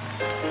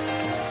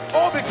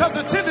 Oh, because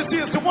the tendency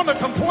is to want to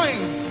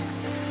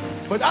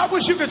complain. But I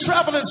wish you could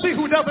travel and see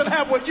who doesn't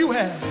have what you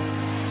have.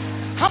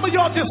 How many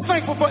of y'all just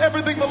thankful for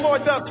everything the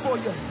Lord does for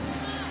you?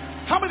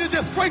 How many are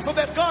just grateful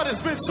that God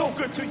has been so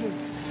good to you?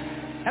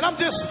 And I'm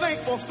just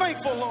thankful,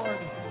 Lord.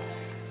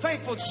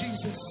 Thankful,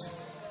 Jesus,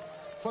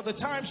 for the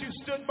times you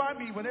stood by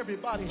me when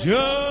everybody had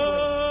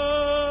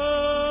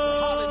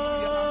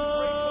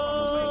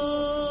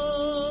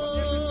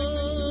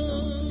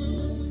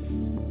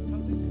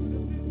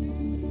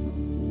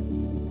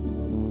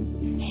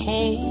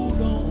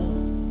hold on.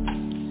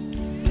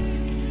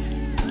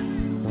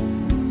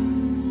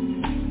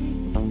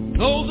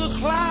 Though the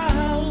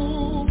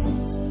clouds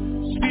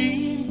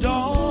seem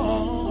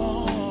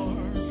dark,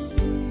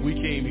 we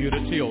came here to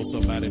tell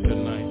somebody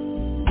tonight.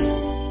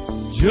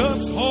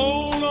 Just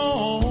hold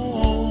on.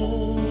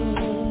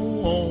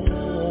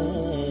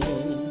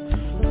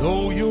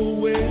 Though your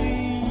way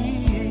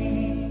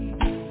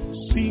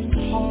seems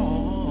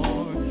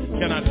hard.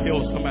 Can I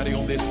tell somebody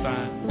on this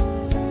side?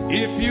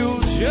 If you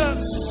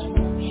just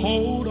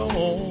hold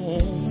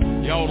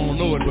on. Y'all don't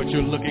know it, but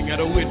you're looking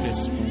at a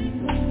witness.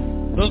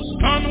 The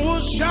sun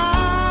will shine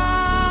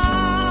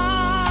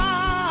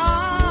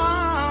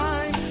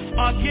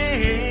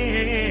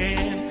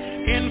again.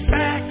 In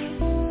fact,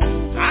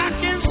 I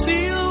can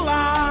see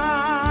light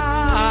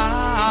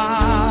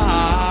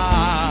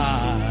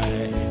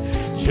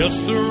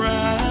just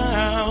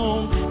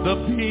around the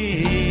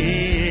bend.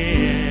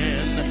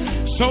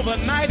 So the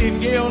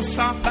nightingale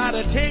stopped by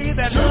to tell you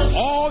that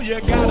all you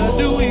gotta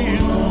do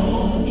is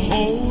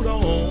hold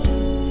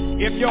on.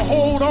 If you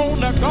hold on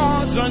to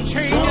God's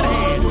unchanging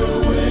hand,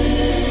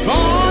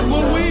 God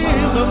will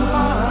win the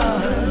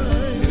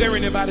fight. Is there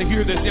anybody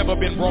here that's ever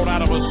been brought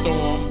out of a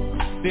storm?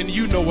 Then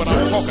you know what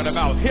I'm talking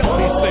about. Help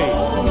me say,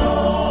 hold on.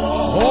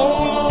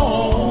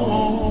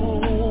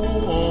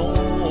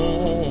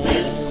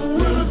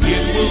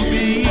 It will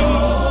be.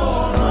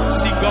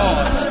 See,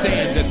 God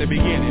stands at the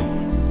beginning.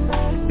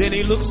 Then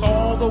he looks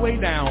all the way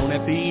down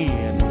at the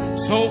end.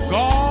 So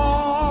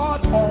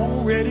God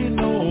already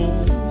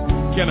knows.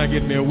 Can I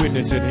get me a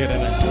witness in here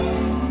tonight?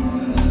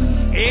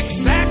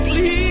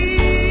 Exactly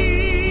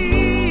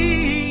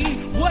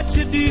what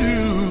you do.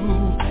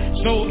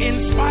 So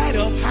in spite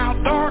of how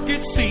dark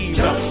it seems,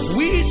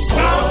 we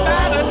stop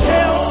by to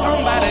tell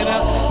somebody to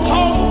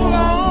hold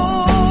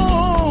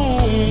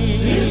on.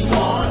 He's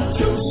going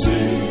to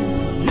see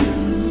you.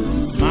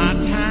 My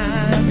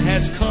time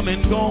has come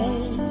and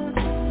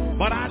gone,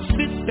 but I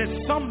sense that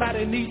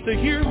somebody needs to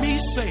hear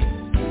me say,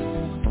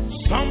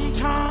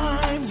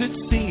 sometimes it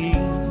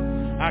seems,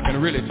 I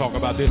can really talk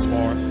about this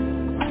part,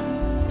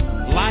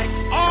 like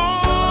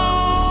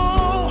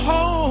all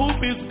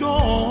hope is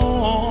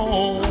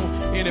gone.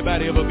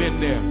 Anybody ever been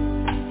there?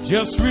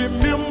 Just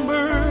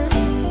remember,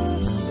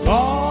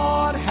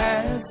 God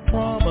has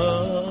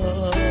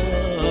promised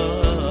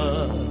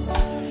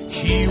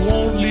He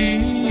won't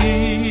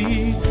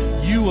leave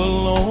you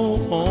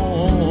alone.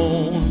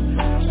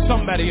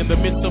 Somebody in the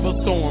midst of a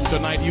storm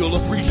tonight, you'll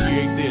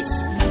appreciate this.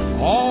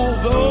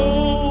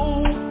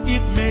 Although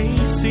it may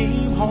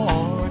seem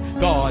hard,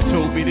 God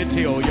told me to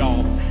tell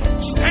y'all,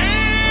 stand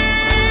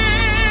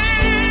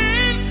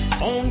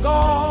on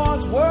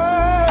God's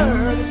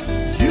word.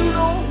 You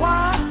know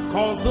why?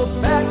 'Cause the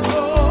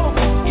battle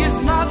is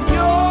not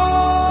yours.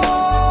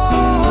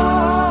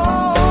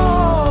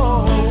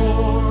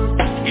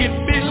 It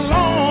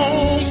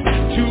belongs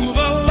to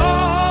the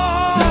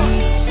Lord.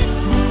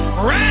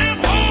 Grab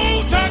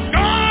hold to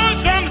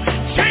God's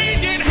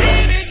unchanging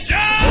hand and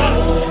just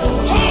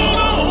hold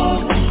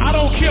on. I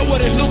don't care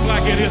what it looks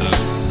like it is.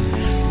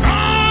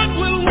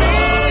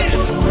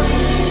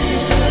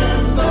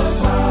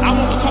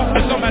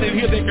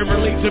 Here they can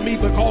relate to me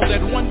because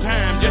at one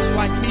time, just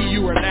like me,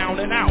 you were down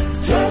and out.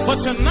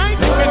 But tonight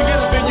you can get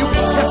up and you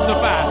can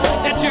testify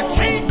that you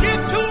can't get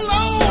too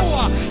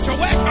low to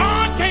where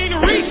God can't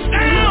reach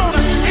down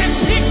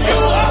and pick you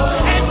up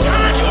and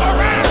turn you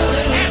around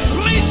and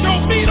place your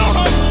feet on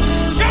them.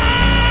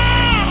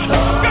 God!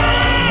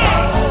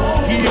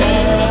 He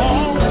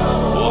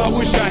oh, I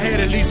wish I had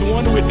at least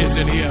one witness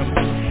in here.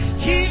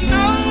 He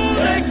knows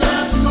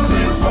exactly.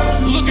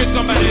 Look at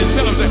somebody and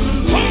tell them that,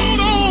 hold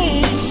on.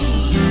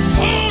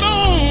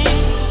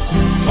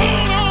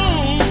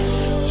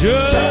 Just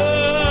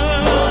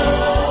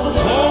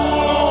hold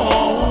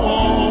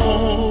on.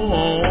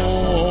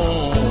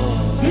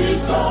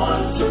 He's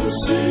going to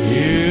see.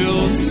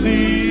 He'll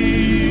see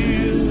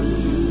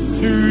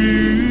through.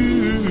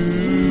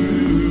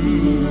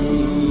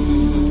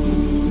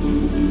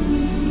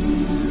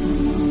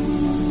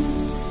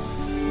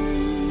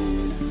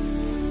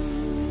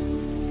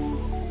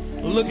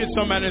 Look at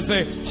somebody and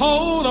say,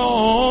 hold on.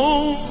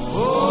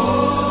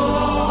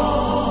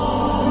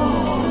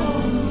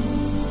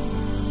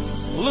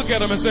 Look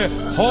at him and say,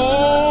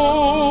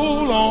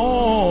 hold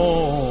on.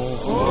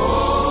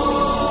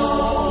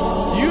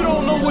 You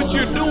don't know what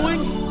you're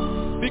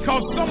doing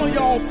because some of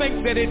y'all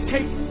think that it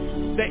takes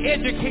the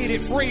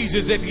educated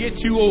phrases that get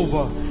you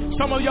over.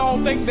 Some of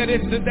y'all think that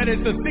it's the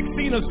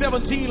 16 or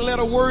 17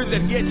 letter words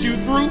that get you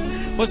through.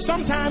 But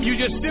sometimes you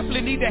just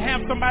simply need to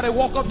have somebody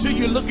walk up to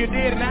you, look you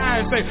dead in the eye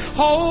and say,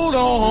 hold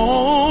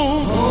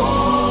on.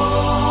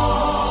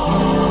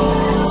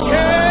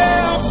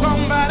 Yeah,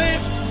 somebody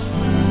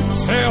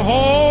say,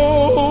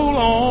 hold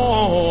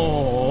on.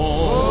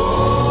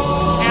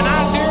 And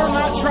I dare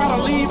not try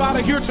to leave out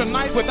of here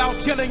tonight without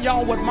telling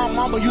y'all what my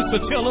mama used to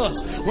tell us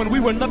when we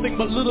were nothing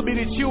but little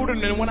bitty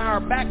children, and when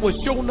our back was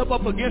shown up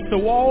against the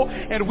wall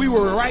and we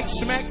were right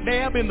smack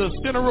dab in the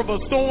center of a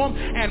storm.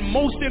 And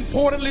most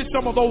importantly,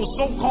 some of those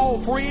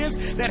so-called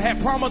friends that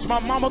had promised my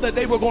mama that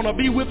they were going to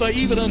be with her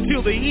even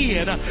until the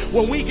end,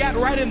 when we got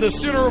right in the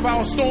center of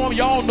our storm,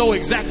 y'all know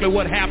exactly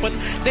what happened.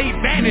 They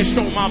vanished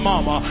on my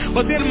mama.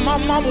 But then my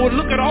mama would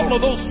look at all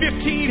of those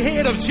 15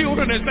 head of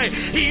children and say,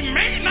 he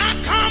may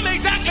not come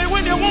exactly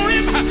when you want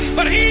him,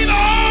 but he's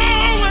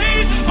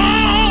always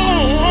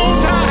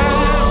on time.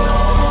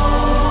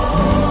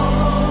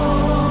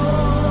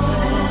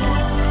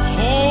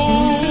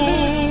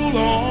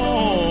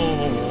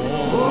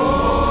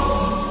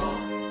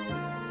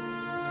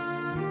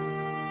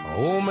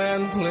 Old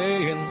man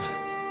playing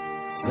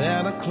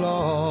Santa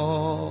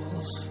Claus,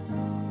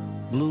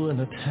 blew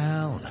into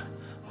town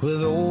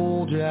with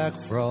old Jack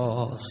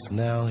Frost.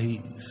 Now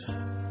he's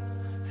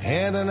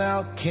handing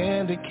out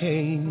candy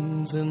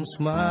canes and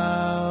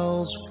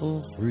smiles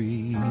for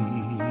free.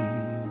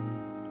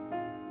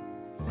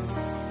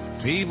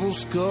 People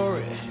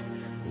scurry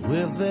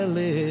with their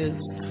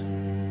lists,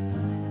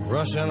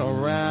 rushing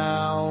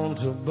around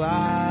to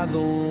buy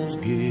those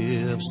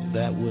gifts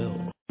that will.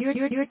 You're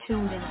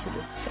tuned into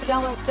the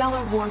stellar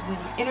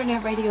award-winning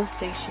internet radio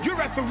station. You're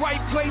at the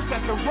right place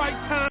at the right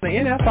time. The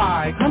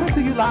NFI coming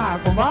to you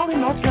live from Raleigh,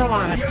 North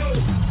Carolina.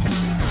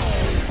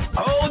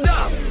 Hold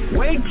up.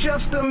 Wait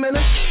just a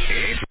minute.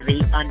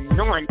 The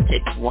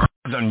Anointed One.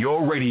 On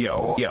your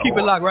radio. Yo. Keep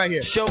it locked right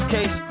here.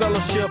 Showcase,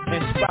 fellowship,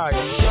 inspire.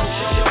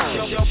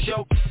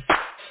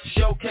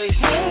 Showcase,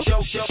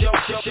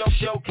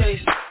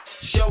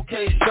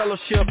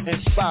 fellowship,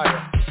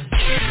 inspire.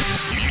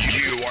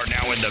 You are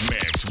now in the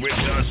mix with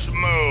the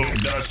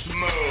smoothest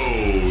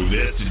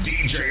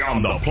DJ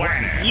on the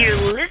planet. You're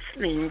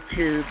listening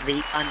to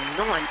the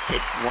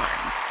Anointed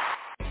One.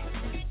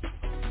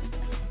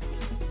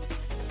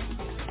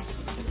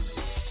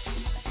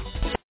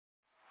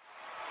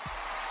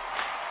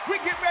 We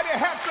get ready to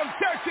have some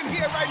church in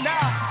here right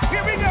now.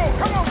 Here we go.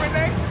 Come on,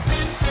 Renee.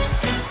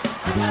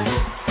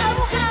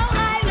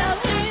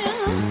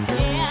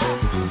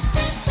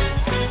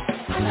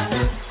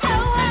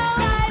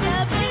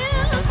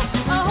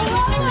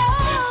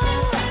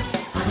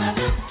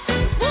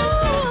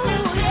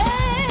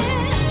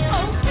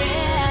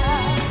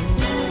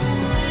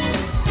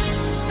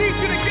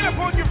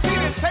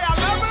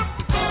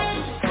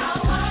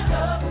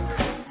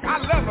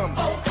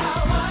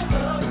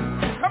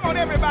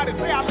 Everybody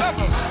say, I love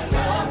him.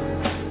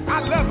 I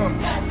love him.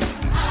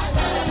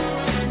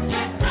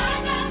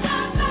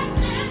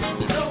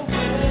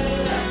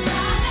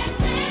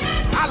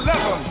 I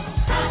love him.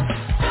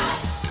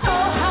 Oh,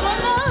 how I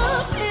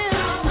love him.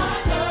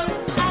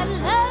 I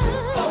love.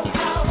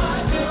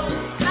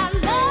 I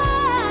love.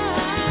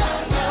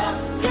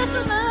 Yes,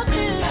 I love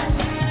him.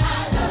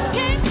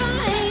 Can't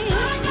find.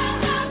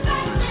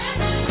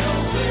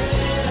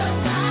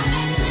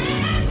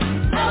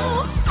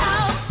 Oh, how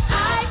I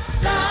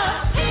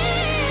love him.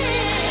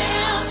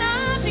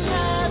 Not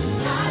because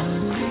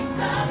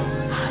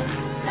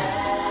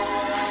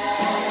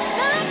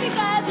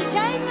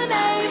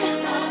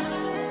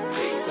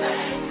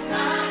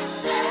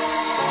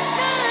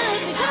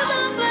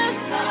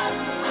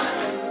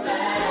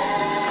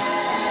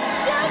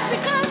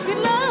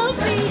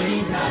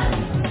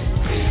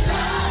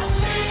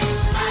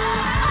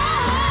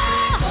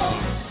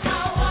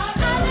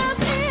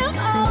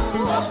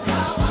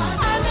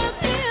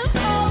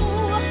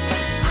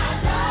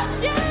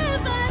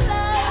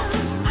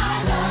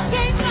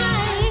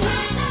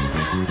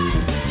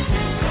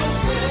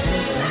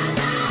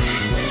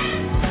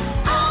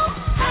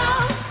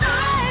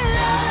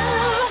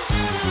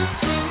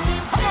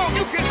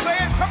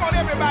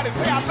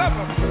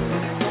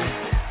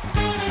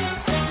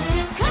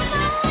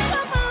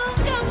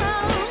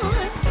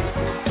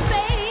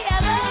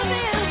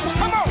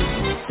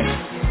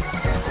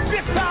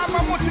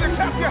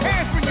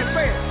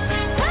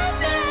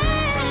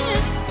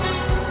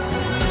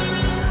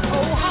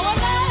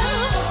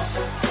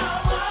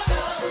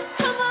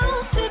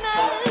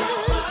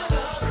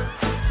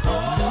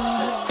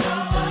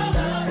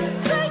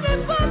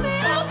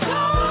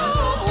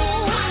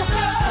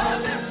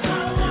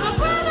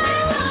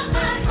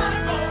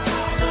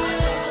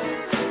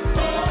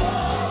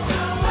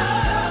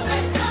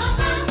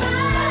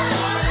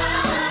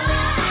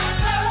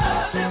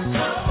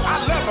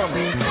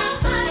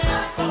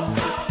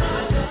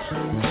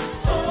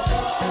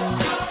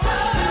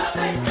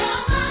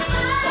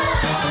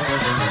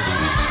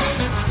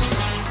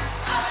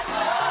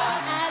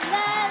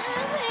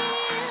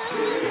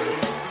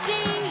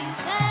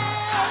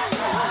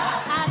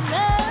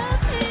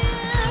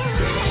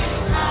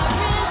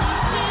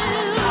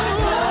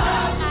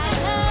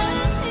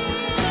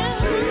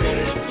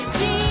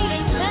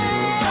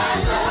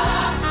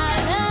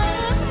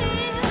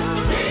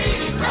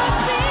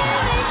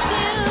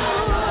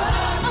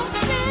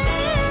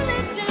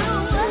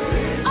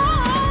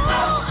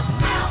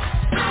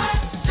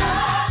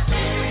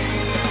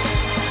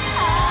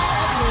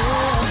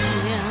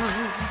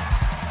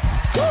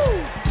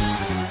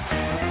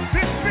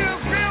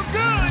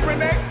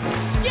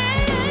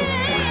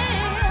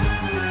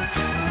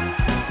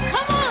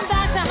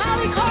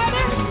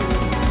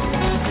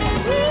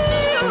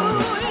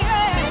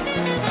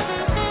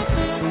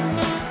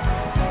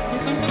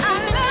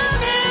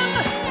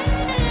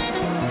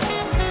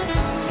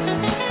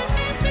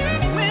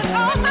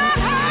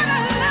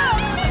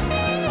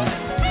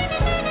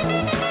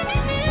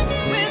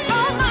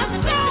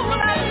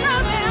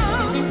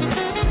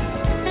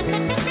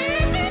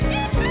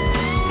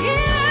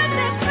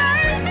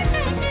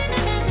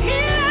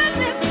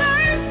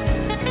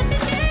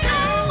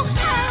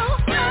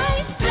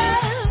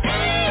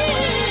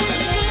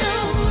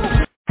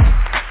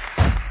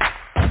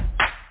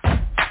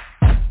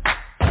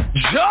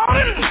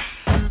Jordan.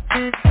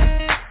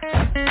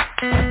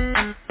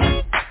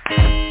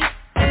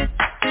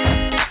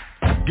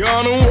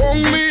 Gonna woke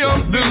me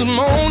up this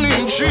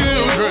morning,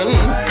 children.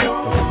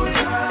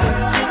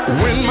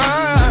 When my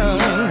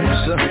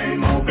eyes,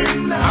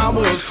 I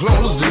was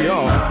closed to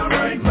y'all.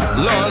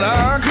 Lord,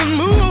 I can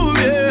move,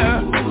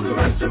 yeah.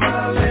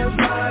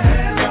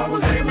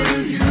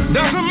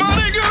 That's a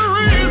mighty good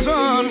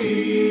reason.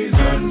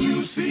 You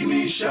see me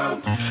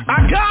shout.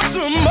 I got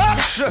so much.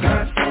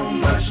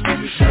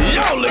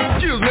 Y'all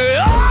excuse me.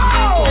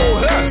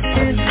 Oh,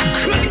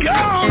 good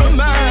God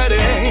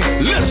Almighty.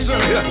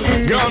 Listen,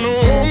 gonna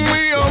woke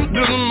me up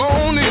this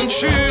morning,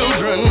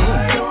 children.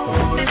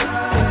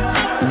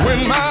 When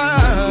my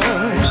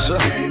eyes,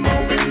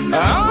 I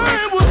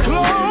was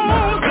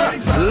closed.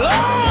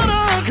 Lord,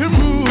 I can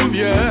move,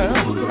 yeah.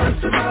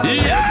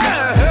 Yeah.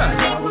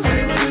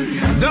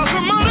 That's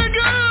a mighty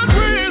good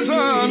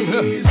reason.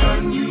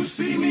 You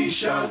see me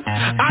shout.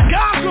 I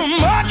got so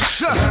much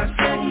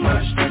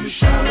to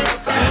shout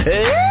about.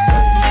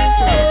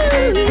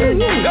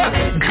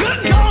 Good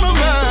God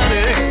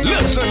Almighty.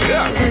 Listen,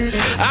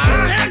 I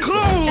had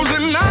clothes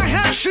and I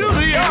had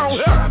shoes, y'all.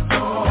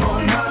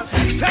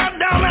 Sat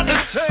down at the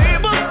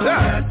table.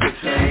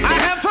 I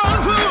had fun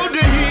food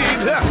to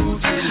eat.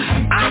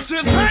 I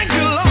said, thank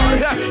you, Lord.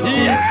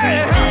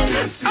 Yeah,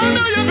 I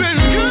know you've been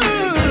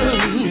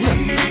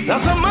good.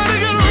 That's a mighty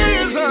good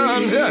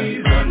reason.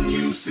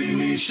 You see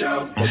me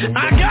shout. I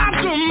got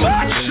so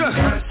much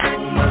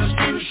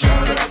to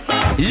shout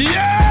about.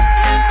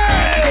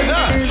 Yeah,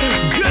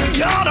 good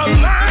God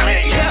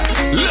Almighty.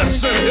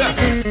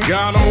 Listen,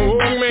 God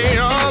woke me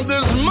up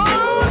this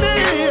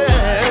morning.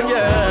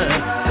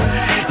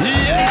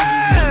 Yeah.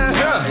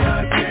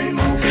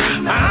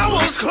 I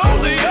was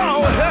close to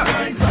y'all.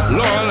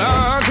 Lord, I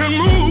can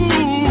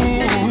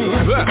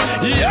move.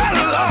 Yeah,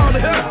 Lord.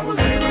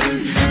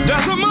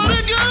 That's a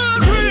mighty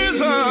good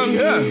reason.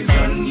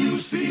 You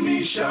see me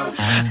shout. I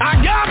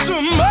got so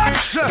much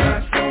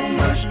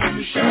to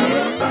shout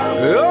about.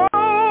 Oh,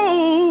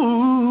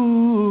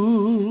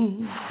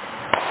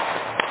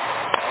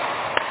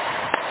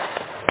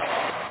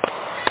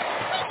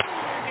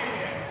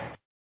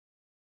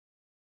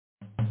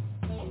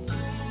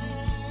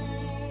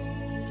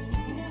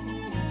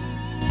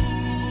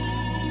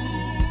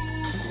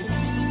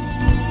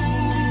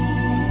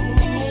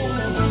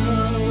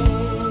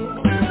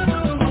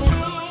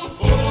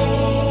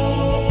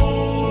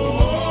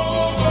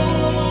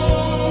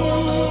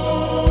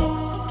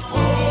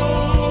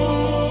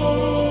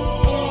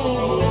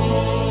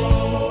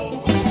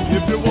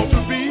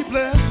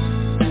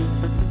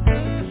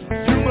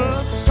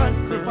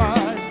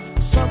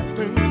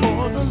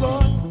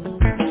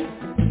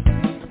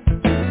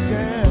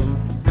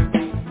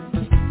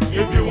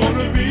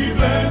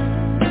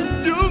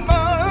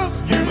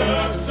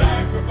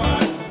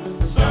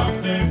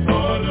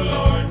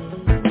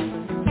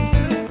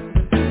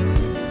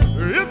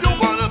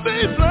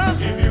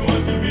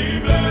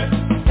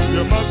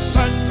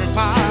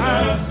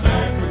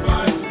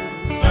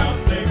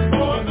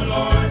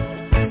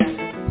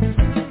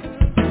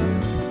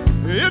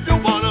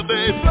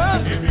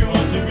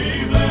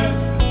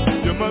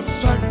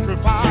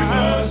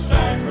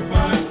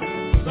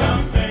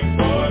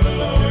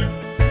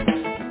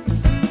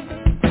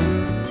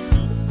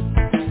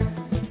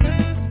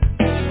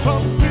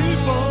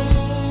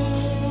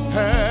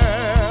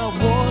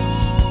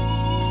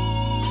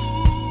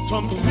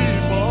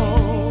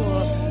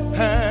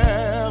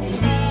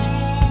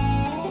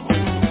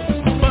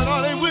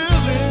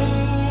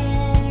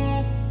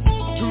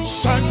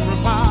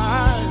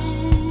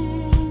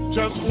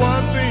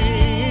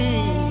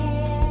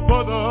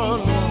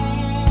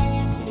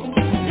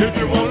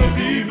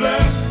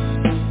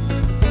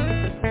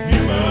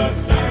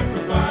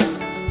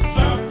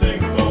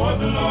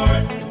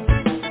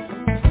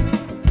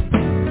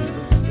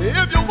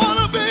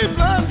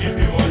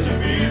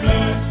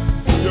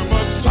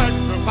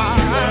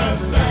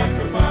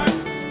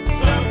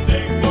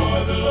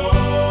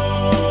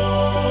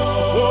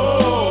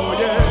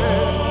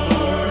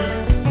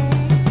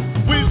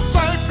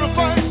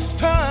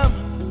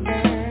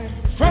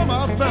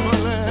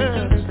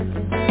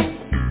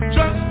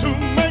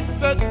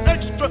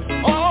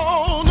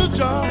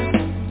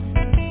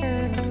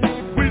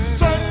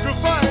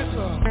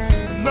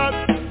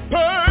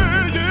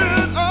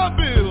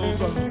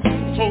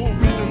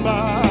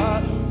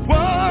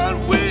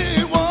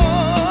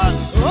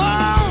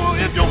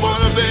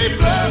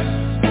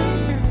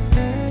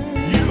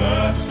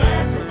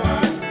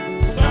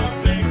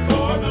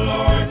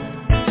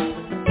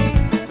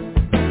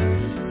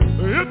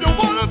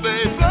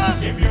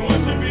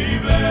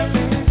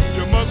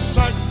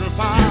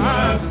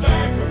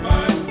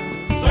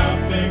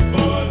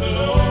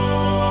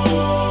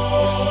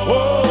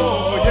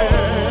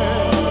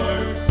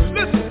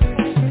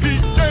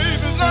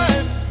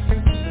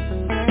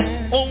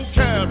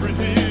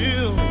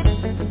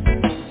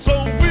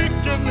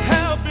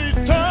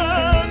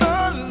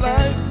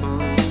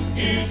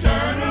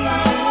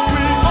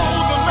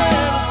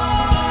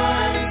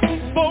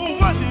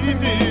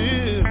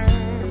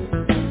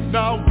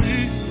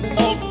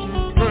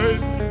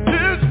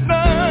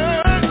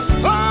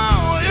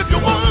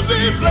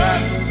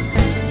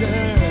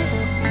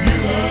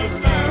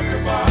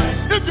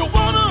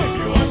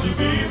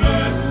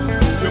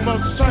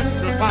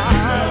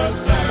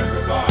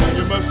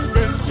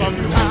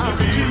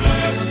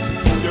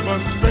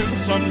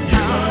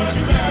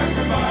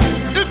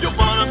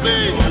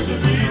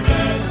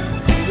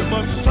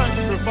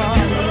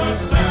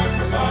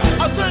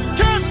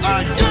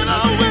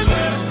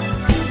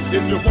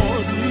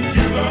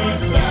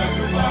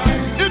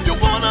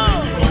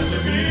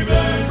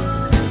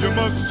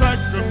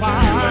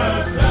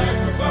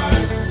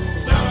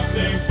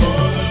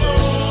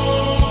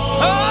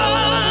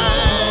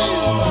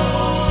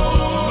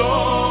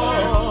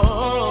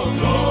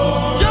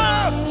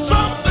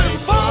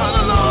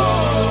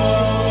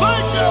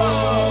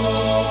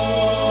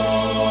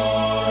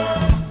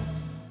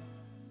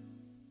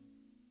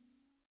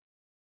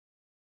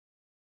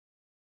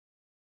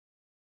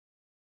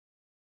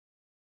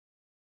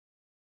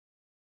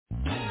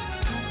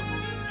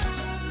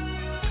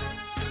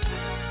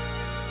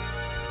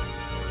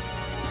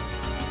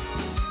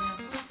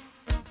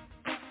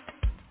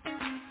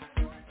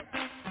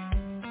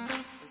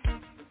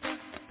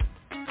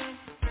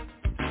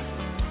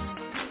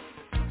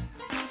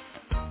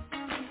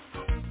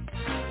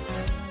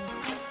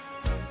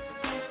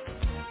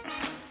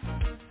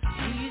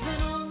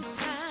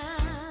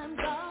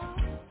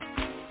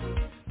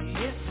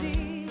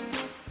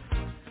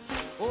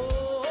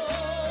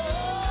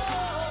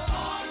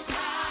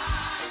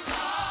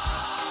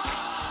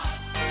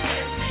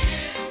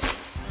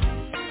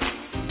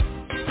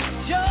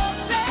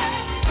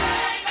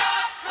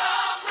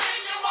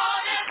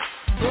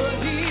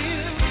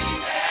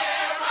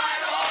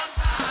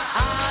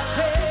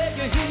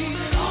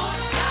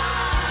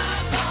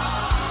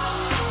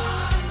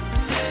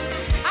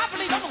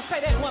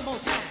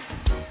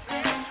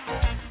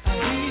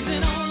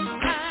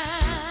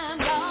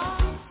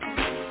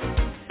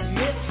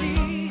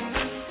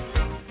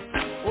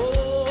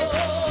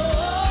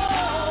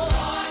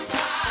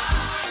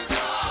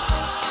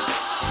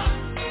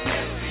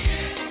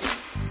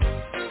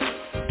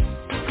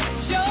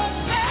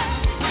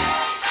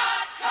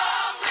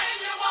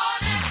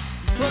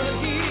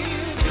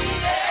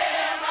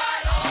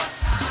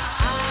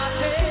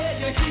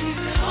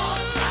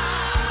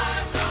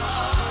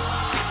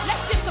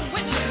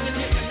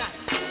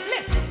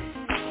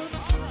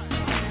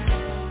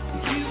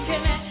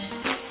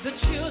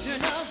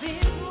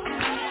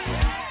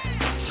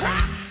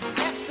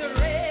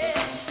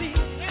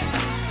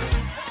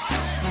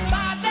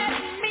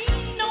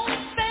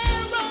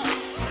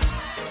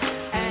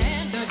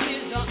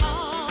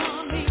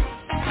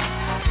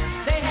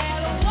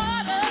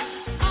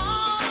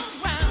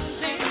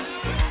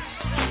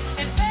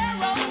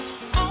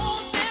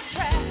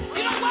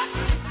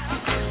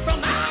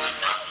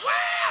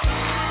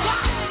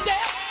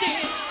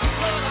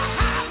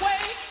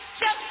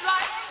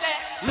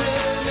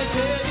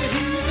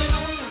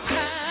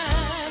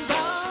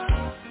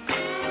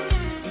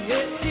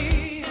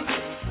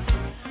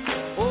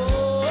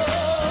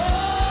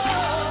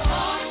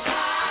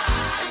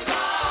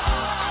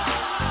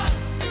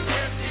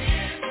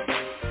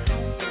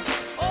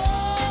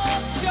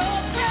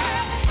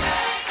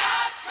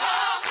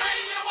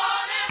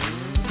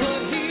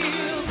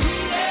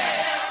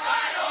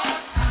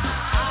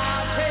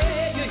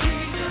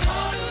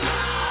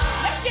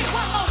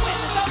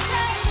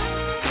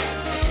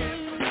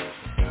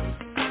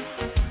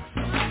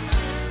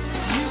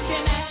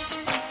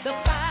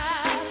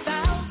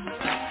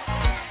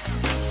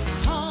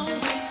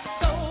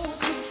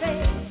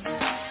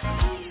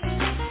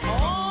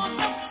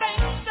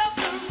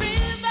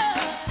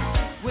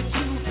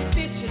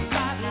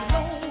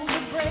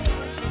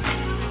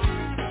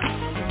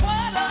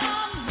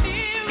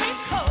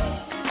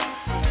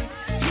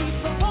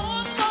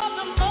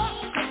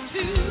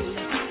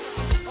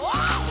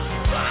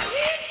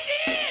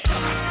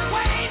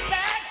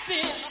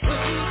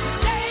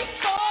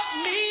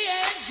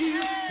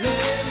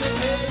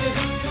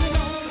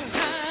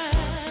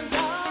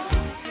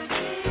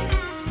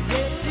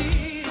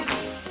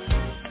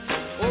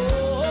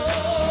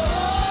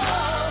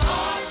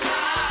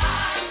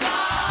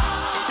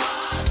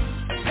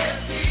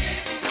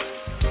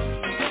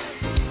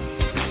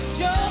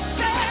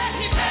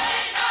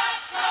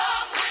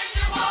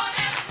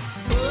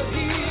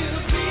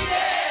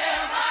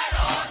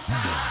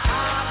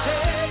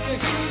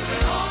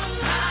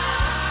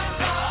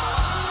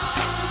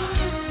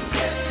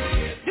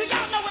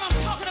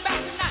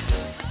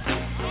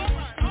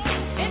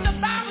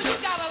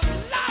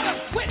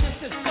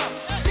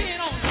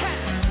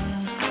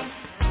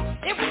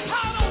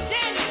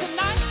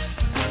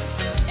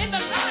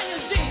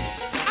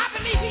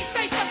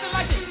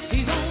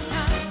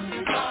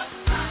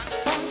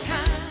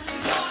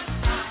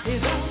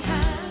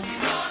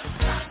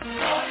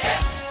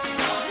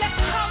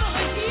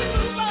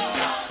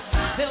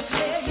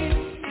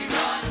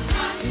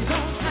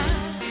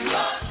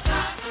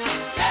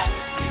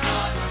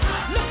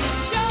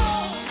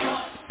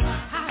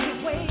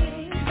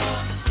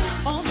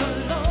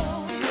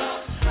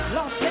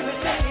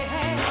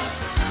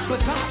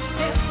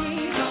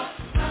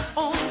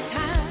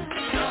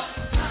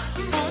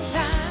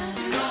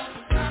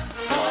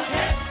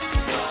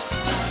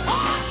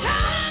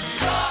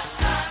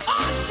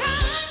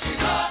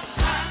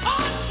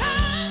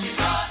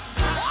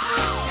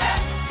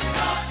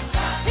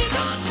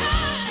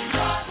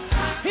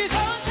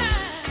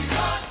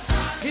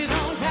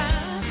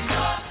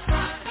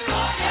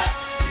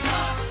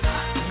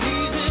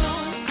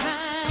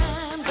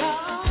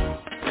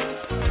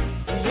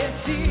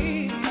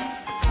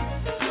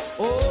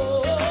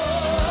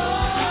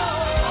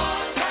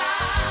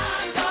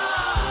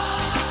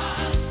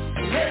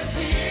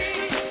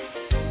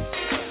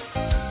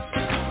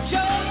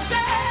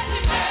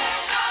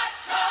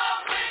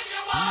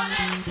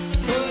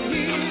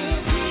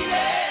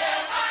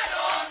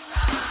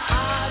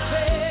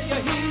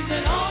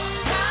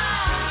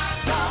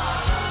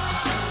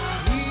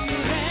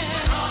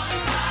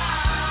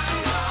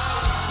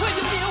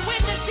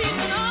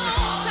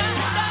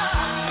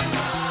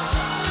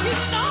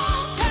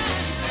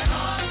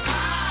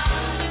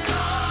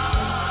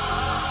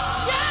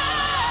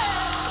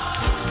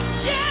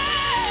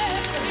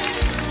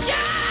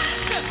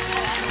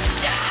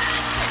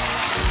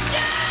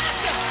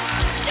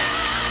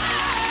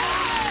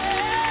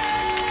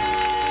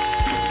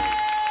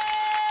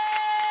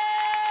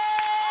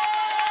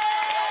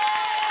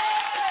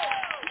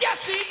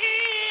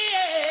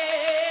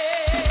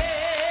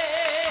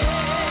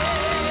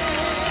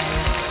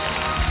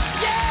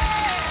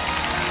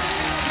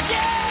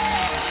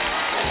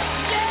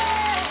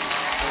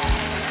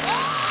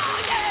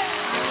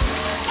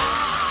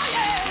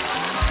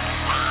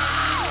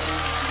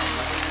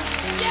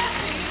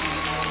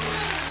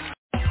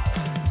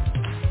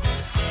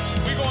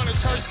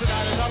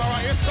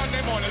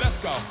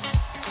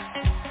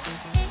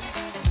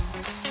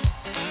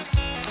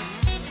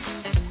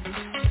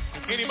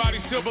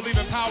 still believe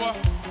in power?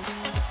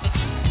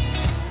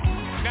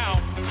 Now,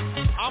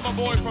 I'm a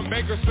boy from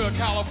Bakersfield,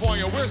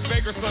 California. Where's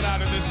Bakersfield out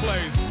in this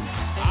place?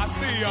 I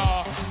see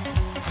y'all.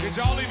 Did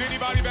y'all leave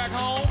anybody back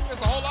home? There's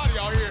a whole lot of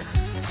y'all here.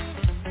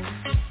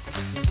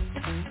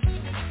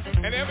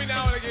 And every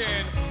now and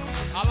again,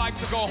 I like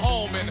to go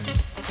home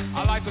and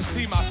I like to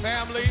see my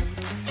family,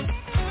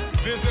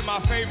 visit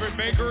my favorite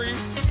bakery,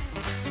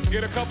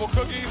 get a couple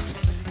cookies,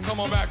 come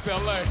on back to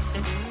LA.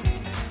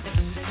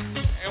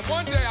 And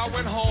one day I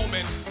went home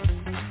and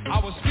I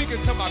was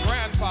speaking to my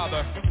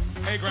grandfather.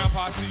 Hey,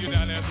 Grandpa, I see you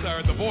down there,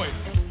 sir, the voice.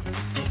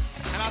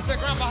 And I said,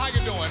 Grandpa, how you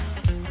doing?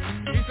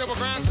 He said, well,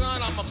 grandson,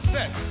 I'm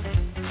upset.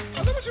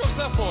 I said, what you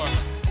upset for?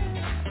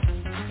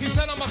 He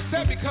said, I'm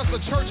upset because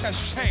the church has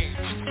changed.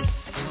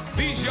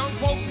 These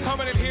young folks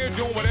coming in here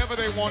doing whatever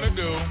they want to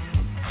do.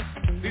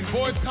 These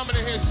boys coming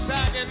in here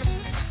sagging.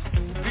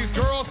 These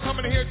girls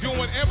coming in here doing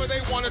whatever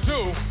they want to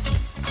do.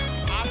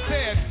 I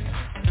said,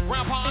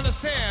 Grandpa, I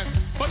understand.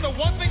 But the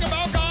one thing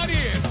about God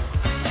is,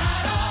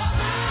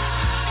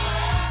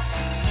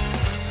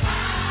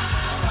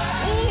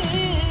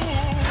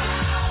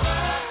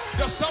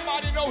 does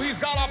somebody know he's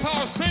got our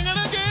power? Sing it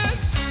again.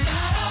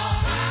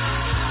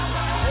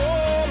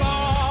 Oh,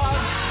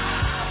 Lord.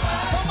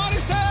 Somebody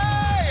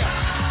say.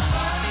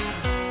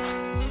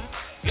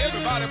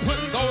 Everybody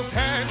put those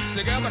hands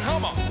together.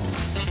 Come on.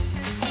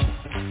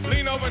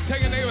 Lean over and tell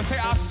your neighbor, say,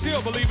 I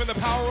still believe in the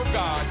power of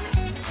God.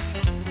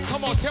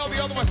 Come on, tell the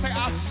other one, say,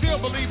 I still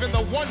believe in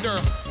the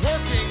wonder,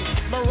 working,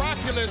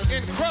 miraculous,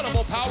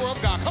 incredible power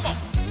of God. Come on.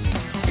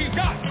 He's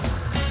got it.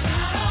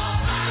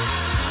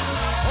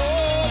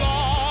 Oh,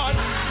 Lord.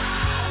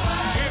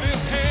 In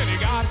his hand, he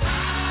got it.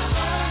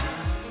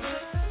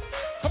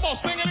 Come on,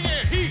 sing it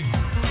again.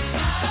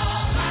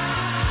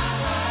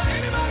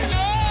 Anybody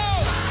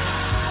know?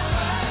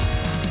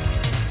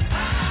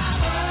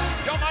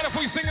 Y'all mind if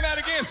we sing that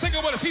again? Sing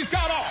it with us. He's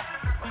got all.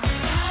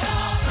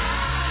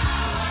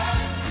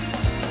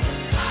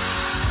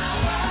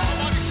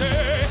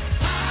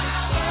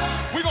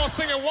 We're going to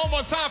sing it one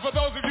more time for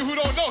those of you who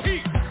don't know.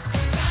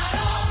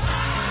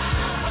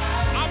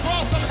 I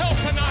brought some help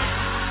tonight.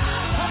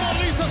 Come on,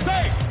 Lisa,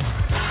 say.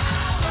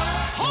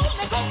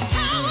 Holy Ghost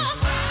power,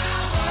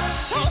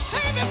 soul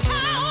saving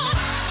power,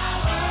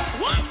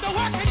 wonder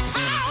working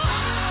power,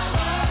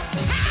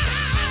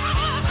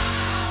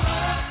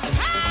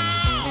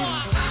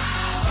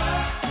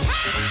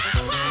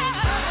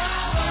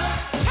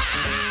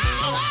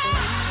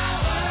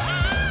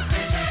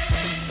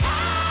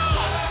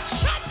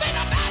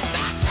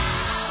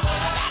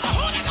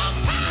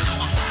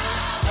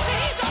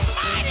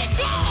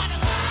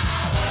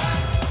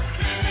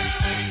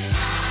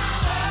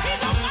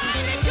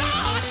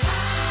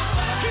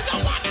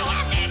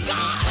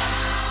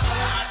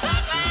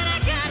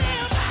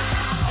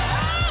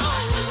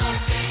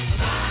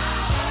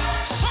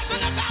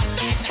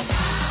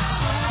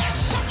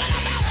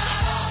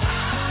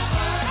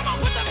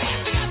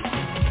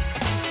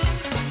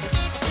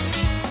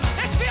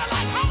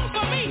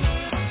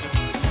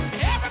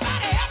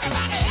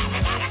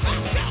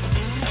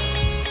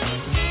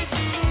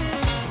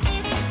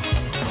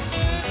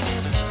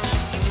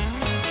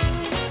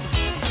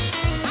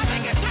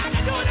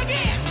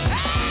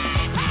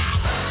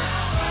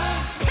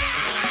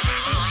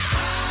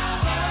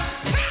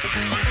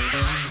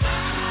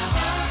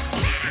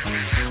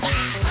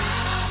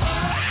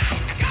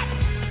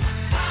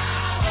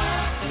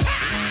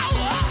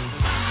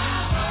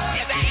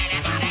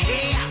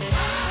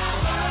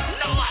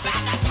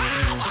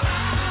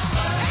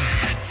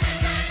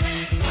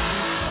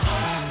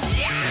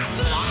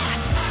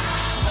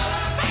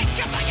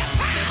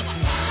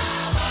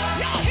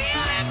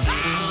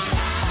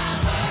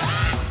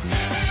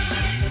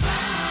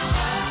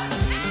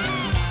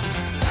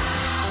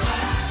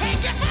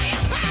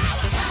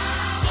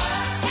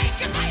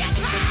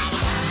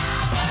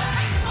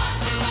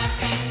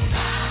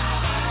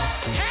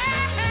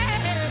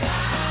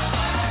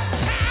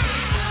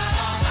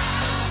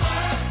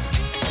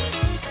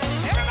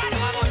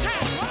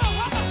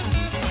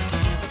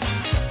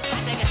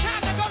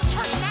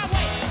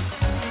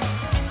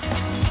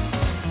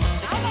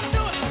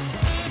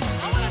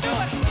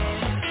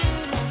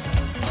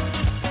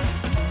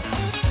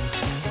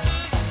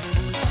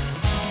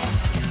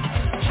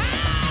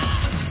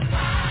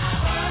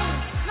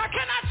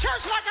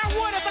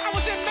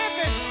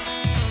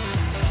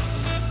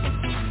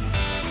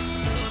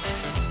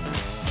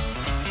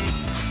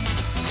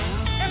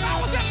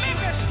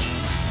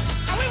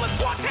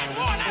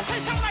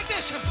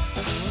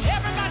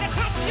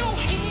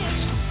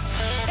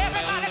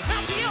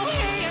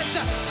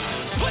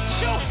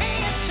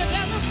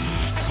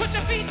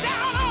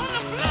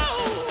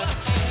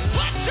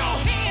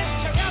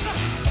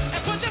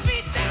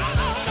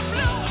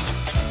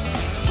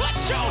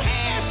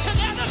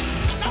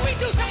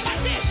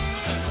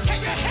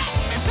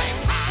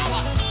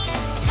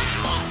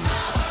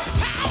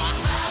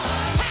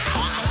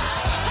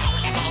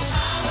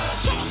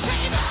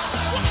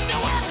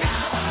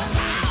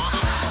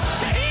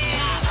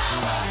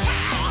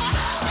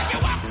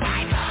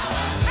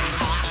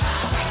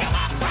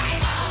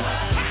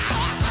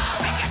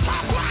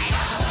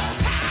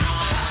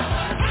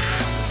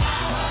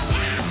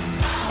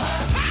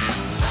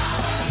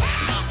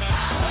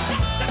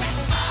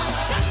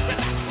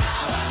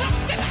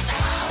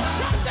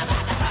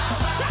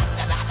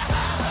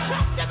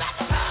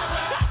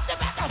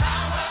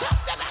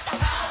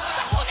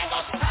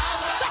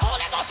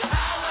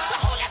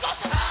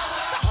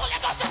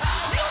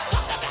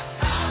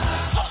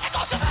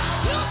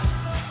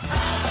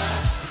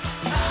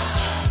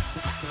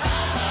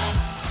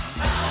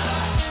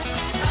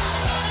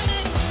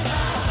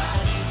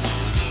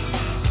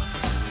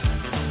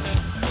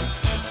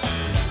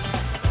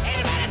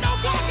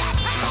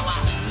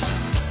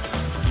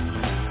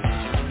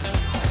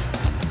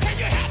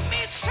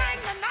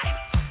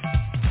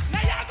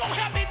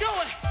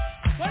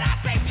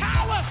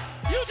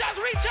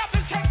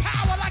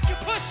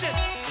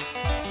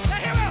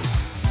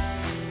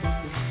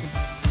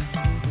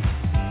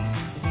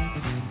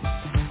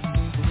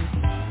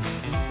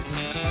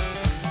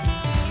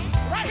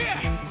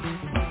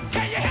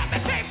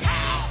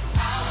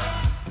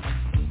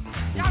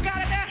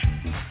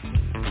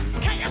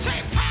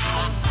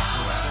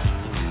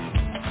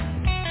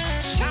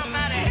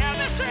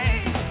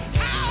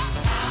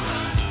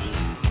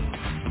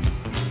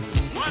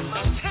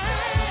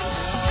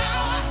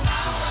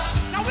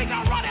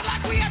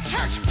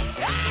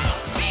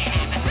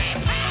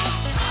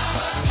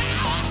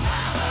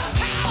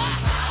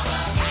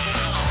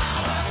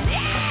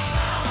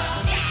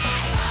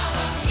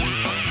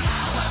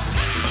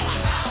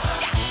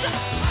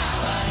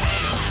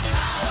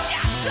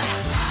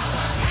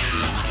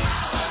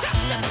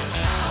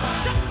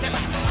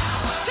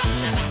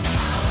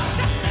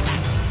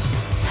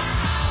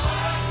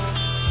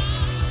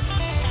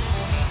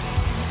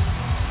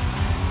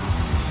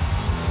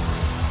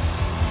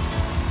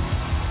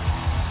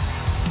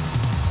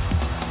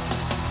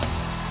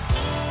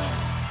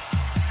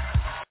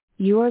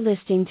 You are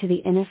listening to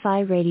the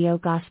NFI Radio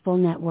Gospel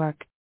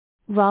Network.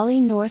 Raleigh,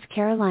 North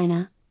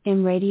Carolina,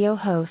 and radio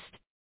host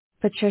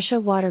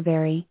Patricia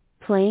Waterbury,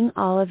 playing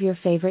all of your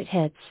favorite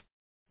hits.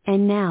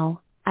 And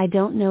now, I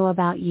don't know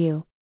about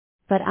you,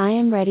 but I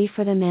am ready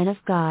for the man of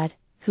God,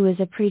 who is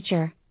a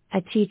preacher,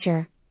 a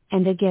teacher,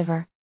 and a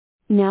giver.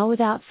 Now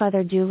without further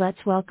ado,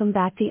 let's welcome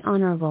back the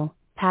Honorable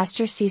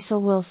Pastor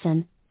Cecil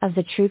Wilson, of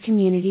the True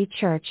Community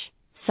Church,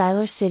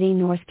 Siler City,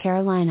 North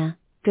Carolina.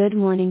 Good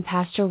morning,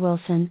 Pastor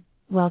Wilson.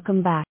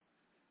 Welcome back.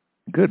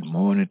 Good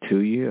morning to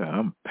you.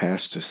 I'm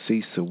Pastor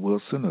Cecil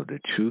Wilson of the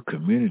True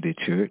Community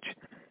Church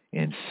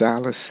in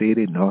Siler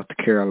City, North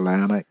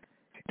Carolina.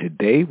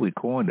 Today we're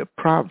going to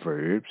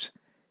Proverbs,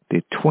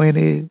 the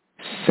 22nd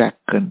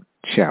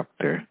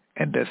chapter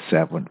and the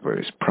 7th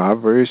verse.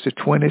 Proverbs, the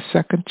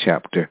 22nd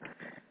chapter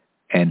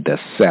and the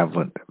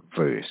 7th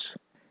verse.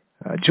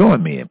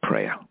 Join me in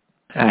prayer.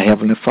 Our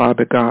Heavenly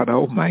Father, God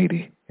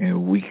Almighty,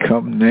 and we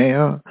come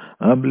now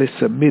humbly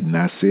submitting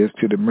ourselves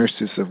to the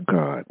mercies of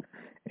God.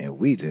 And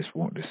we just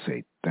want to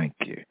say thank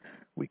you.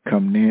 We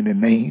come now in the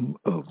name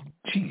of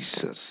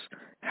Jesus.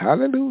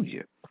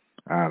 Hallelujah.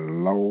 Our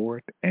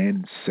Lord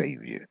and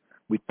Savior.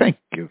 We thank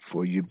you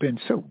for you've been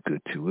so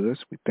good to us.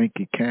 We thank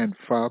you, kind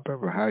Father,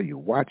 for how you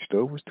watched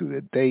over us through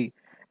the day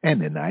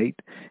and the night.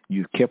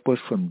 You kept us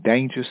from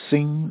danger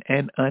seen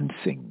and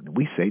unseen.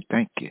 We say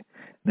thank you.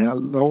 Now,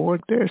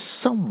 Lord, there's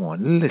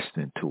someone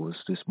listening to us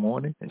this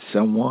morning, and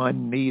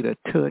someone need a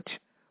touch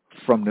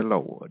from the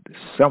Lord.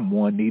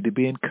 Someone need to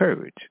be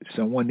encouraged.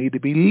 Someone need to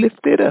be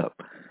lifted up.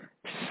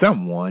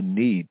 Someone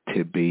need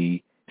to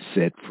be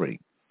set free.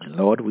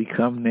 Lord, we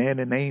come now in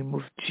the name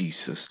of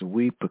Jesus.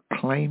 We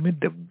proclaiming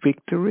the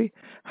victory.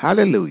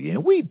 Hallelujah.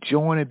 And we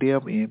join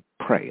them in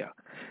prayer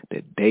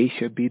that they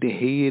shall be the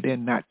head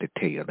and not the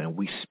tail. And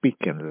we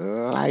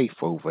speaking life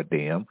over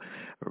them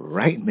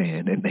right now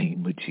in the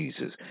name of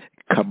Jesus.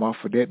 Come off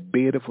of that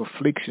bed of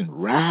affliction,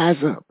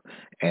 rise up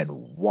and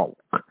walk.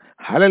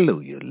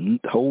 Hallelujah.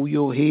 Hold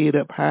your head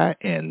up high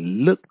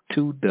and look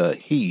to the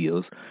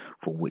hills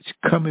from which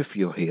cometh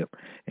your help,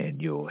 and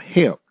your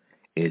help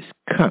is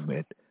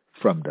coming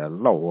from the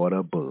Lord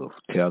above.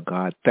 Tell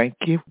God, thank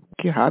you.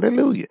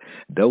 Hallelujah.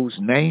 Those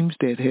names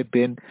that have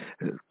been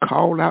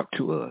called out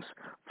to us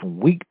from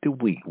week to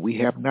week, we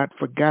have not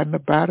forgotten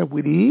about it.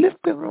 We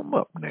lifting them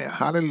up now.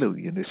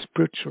 Hallelujah. In the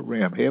spiritual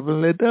realm,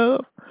 heavenly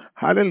dove.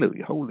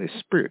 Hallelujah. Holy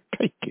Spirit,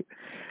 take it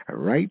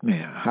right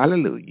now.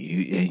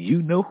 Hallelujah. And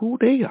you know who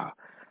they are.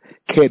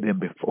 Carry them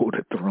before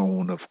the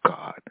throne of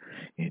God.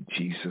 In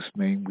Jesus'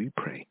 name we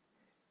pray.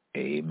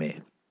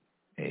 Amen.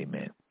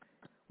 Amen.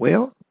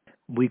 Well,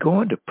 we're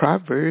going to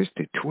Proverbs,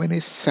 the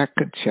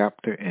 22nd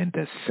chapter and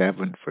the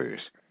 7th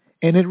verse.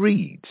 And it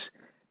reads,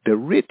 the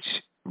rich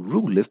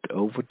ruleth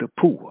over the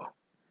poor,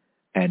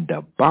 and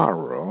the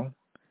borrower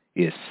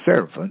is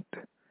servant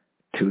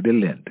to the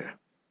lender.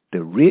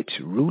 The rich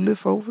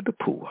ruleth over the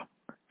poor,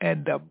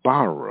 and the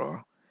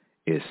borrower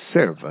is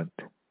servant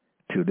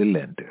to the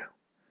lender.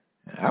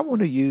 I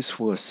want to use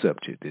for a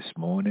subject this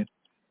morning,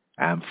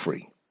 I'm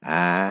free.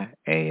 I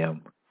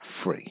am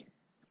free.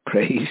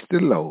 Praise the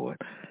Lord.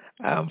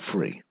 I'm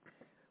free.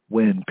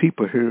 When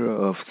people hear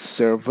of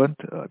servant,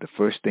 the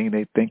first thing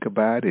they think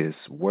about is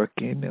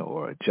working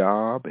or a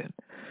job,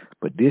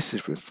 but this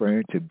is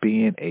referring to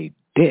being a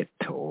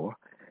debtor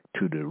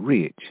to the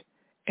rich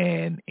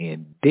and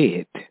in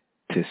debt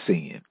to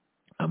sin.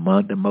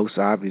 Among the most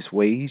obvious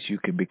ways you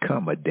can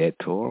become a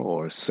debtor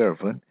or a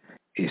servant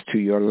is to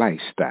your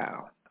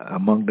lifestyle.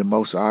 Among the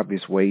most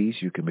obvious ways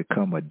you can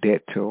become a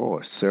debtor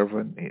or a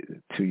servant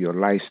to your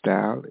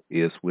lifestyle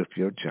is with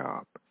your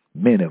job.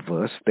 Many of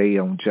us stay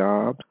on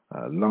jobs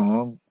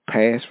long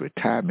past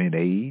retirement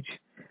age,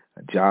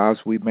 jobs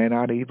we may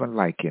not even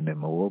like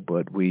anymore,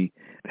 but we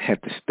have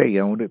to stay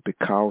on it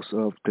because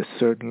of the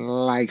certain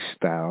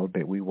lifestyle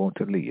that we want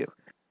to live.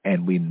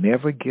 And we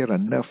never get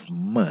enough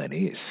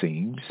money, it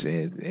seems,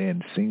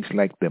 and seems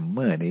like the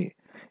money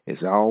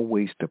is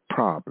always the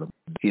problem.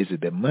 Is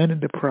it the money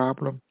the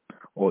problem,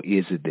 or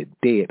is it the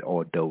debt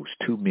or those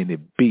too many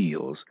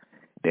bills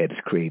that is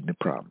creating the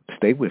problem?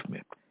 Stay with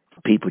me.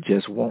 People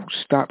just won't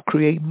stop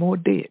creating more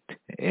debt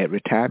at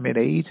retirement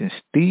age and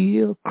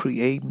still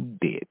creating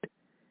debt.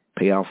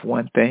 Pay off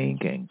one thing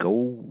and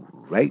go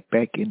right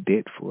back in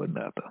debt for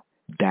another.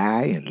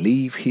 Die and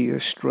leave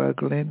here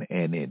struggling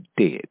and in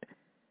debt.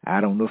 I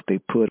don't know if they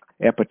put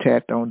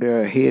epitaph on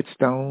their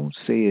headstone,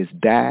 says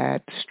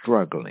died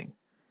struggling.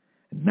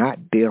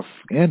 Not death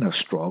in a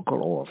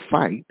struggle or a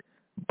fight,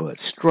 but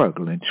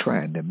struggling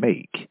trying to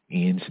make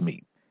ends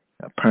meet.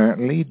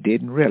 Apparently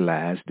didn't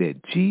realize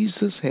that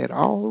Jesus had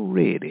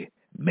already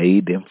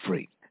made them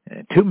free.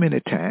 And too many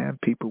times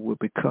people will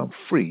become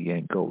free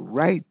and go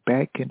right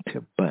back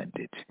into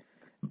bondage.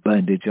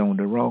 Bondage on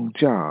the wrong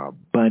job,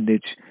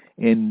 bondage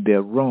in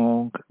the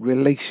wrong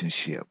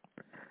relationship,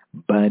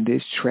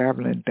 bondage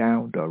traveling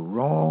down the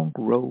wrong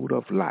road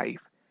of life,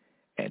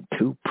 and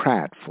too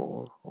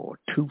prideful or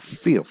too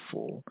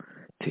fearful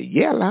to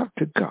yell out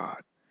to God,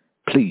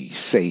 please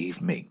save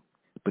me,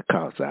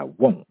 because I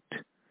want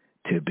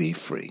to be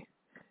free.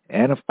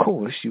 And, of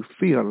course, you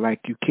feel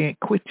like you can't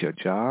quit your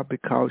job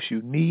because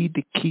you need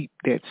to keep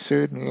that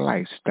certain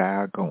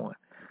lifestyle going.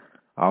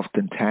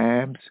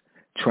 Oftentimes,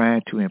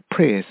 trying to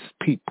impress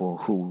people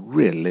who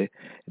really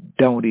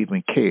don't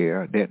even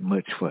care that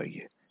much for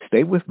you.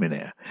 Stay with me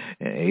now.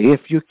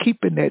 If you're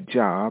keeping that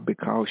job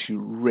because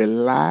you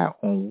rely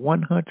on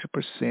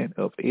 100%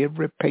 of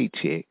every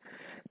paycheck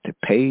to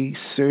pay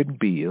certain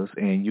bills,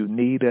 and you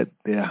need the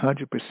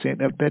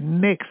 100% of the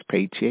next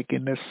paycheck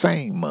in the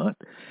same month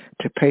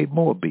to pay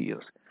more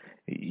bills,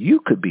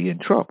 you could be in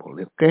trouble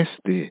if that's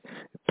the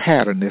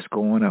pattern that's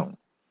going on.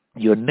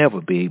 You'll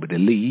never be able to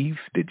leave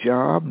the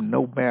job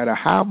no matter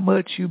how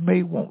much you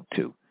may want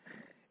to.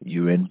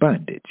 You're in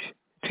bondage.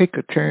 Take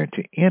a turn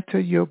to enter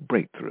your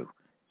breakthrough.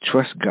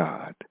 Trust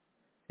God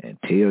and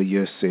tell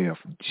yourself,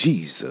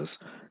 Jesus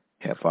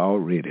have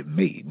already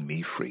made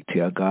me free.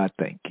 Tell God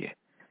thank you.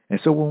 And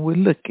so when we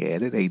look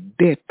at it, a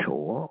debtor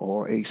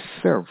or a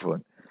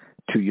servant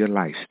to your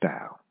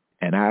lifestyle,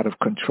 an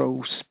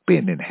out-of-control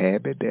spending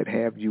habit that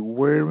have you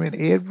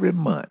worrying every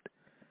month,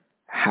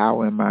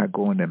 how am I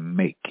going to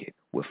make it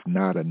with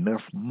not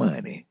enough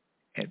money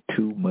and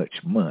too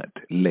much month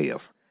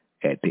left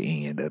at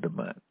the end of the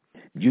month?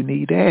 You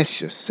need to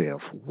ask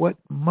yourself, what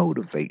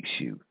motivates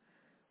you?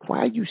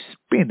 Why are you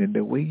spending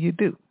the way you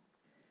do?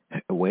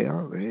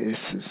 Well,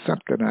 it's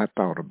something I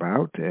thought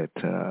about that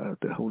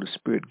the Holy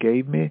Spirit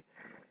gave me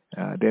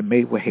that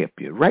may will help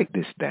you. Write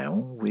this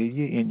down, will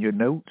you, in your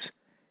notes?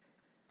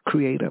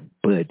 Create a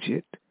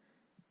budget.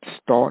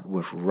 Start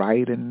with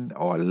writing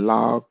or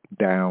log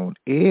down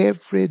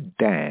every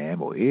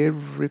dime or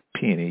every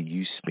penny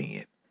you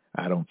spend.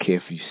 I don't care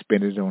if you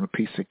spend it on a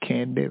piece of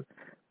candy.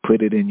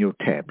 Put it in your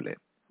tablet.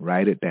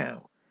 Write it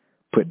down.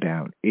 Put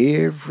down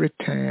every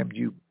time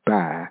you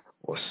buy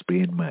or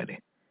spend money,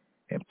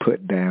 and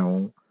put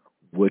down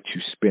what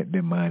you spent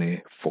the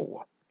money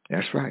for.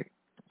 That's right.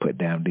 Put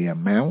down the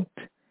amount,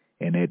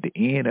 and at the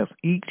end of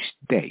each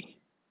day,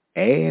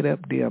 add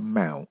up the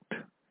amount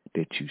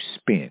that you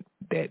spent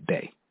that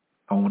day.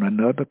 On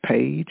another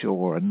page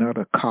or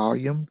another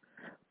column,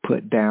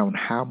 put down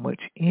how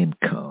much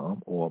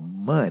income or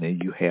money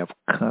you have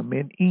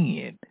coming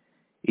in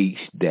each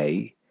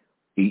day,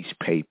 each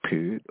pay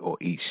period, or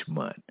each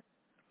month.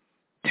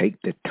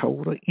 Take the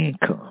total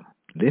income.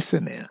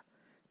 Listen now.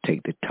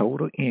 Take the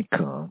total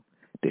income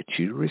that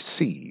you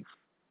receive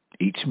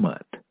each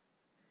month,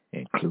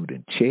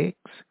 including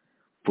checks,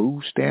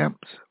 food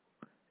stamps,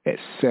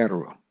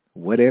 etc.,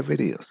 whatever it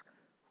is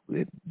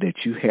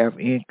that you have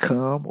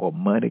income or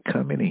money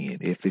coming in.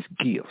 If it's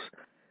gifts,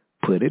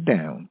 put it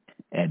down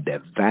and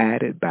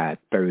divide it by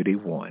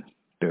 31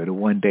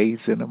 days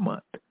in a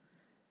month.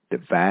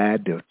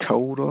 Divide the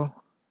total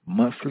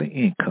monthly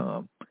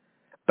income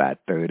by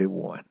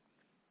 31.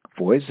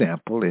 For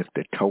example, if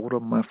the total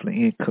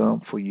monthly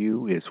income for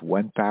you is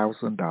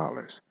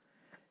 $1,000,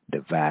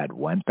 divide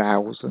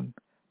 1,000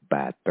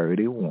 by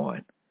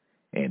 31,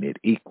 and it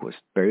equals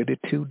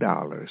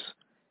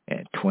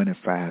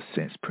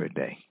 $32.25 per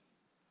day.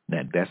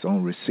 Now, that's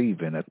on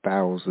receiving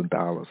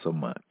 $1,000 a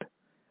month.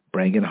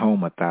 Bringing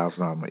home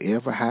 $1,000,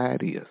 whatever high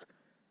it is,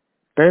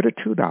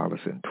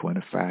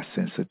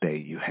 $32.25 a day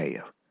you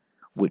have,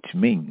 which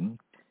means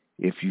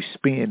if you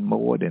spend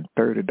more than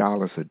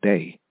 $30 a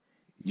day,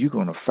 you're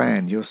going to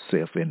find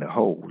yourself in the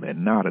hole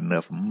and not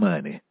enough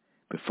money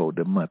before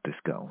the month is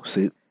gone.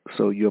 See,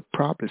 so you're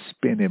probably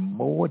spending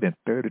more than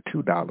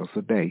 $32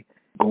 a day.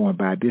 Going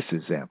by this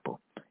example,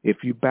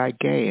 if you buy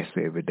gas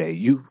every day,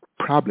 you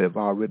probably have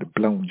already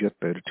blown your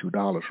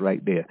 $32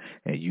 right there,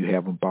 and you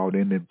haven't bought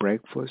any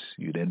breakfast,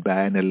 you didn't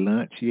buy any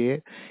lunch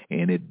yet,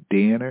 any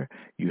dinner,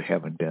 you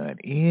haven't done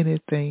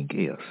anything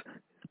else.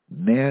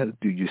 Now,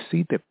 do you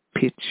see the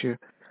picture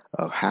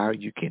of how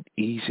you can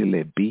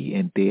easily be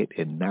in debt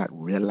and not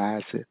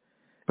realize it?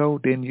 So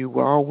then you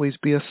will always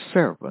be a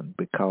servant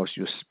because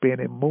you're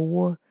spending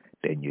more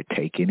than you're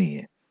taking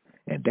in.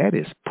 And that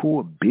is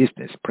poor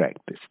business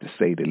practice, to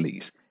say the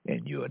least.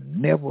 And you'll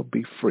never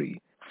be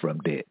free from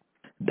debt.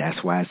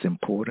 That's why it's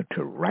important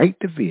to write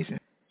the vision.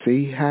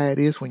 See how it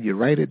is when you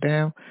write it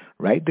down?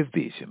 Write the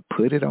vision.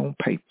 Put it on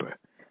paper,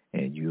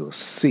 and you'll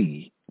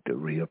see the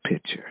real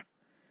picture.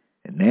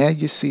 And now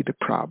you see the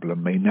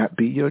problem may not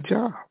be your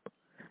job.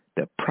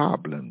 The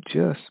problem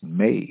just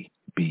may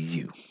be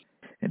you.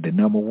 And the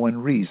number one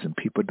reason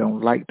people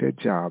don't like their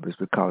job is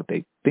because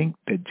they think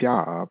the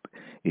job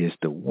is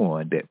the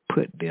one that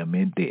put them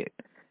in debt.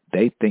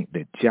 They think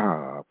the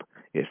job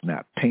is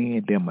not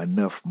paying them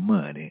enough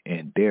money,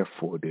 and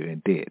therefore they're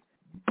in debt.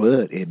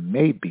 But it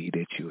may be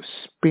that you're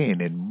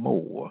spending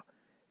more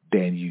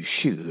than you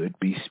should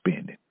be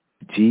spending.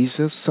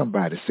 Jesus,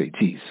 somebody say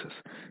Jesus.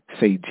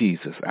 Say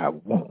Jesus, I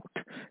want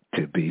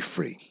to be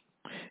free.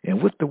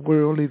 And with the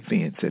world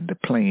events and the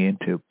plan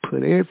to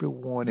put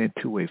everyone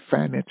into a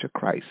financial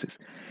crisis,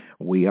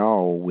 we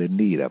all will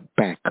need a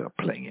backup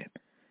plan.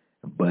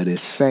 But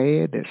it's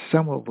sad that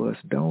some of us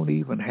don't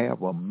even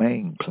have a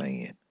main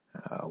plan.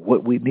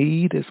 What we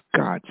need is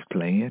God's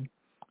plan,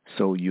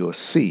 so you'll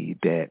see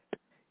that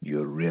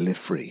you're really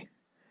free.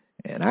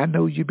 And I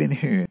know you've been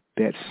hearing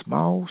that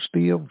small,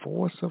 still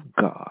voice of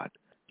God,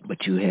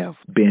 but you have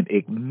been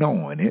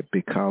ignoring it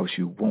because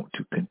you want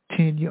to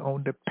continue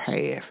on the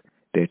path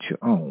that you're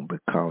on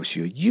because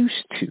you're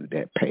used to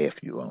that path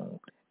you're on.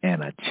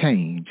 And a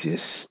change is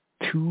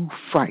too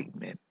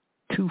frightening,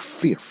 too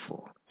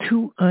fearful,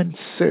 too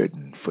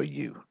uncertain for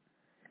you.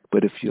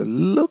 But if you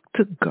look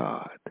to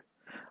God,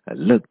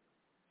 look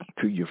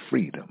to your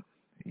freedom,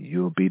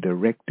 you'll be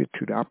directed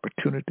to the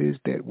opportunities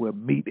that will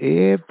meet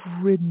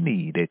every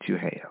need that you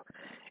have,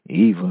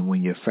 even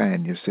when you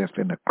find yourself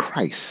in a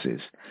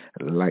crisis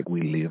like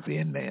we live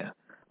in now,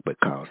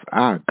 because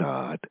our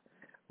God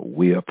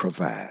will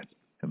provide.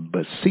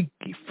 But seek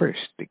ye first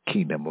the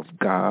kingdom of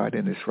God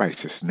and his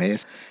righteousness,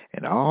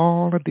 and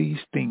all of these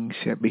things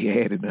shall be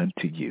added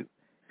unto you.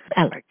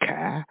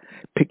 Malachi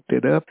picked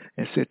it up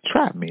and said,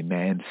 try me now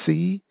and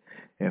see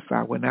if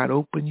I will not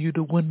open you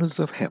the windows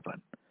of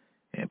heaven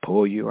and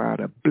pour you out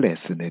a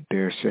blessing that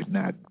there should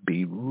not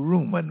be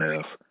room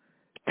enough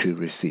to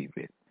receive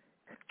it.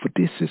 For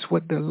this is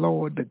what the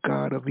Lord, the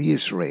God of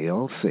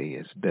Israel,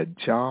 says, the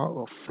jar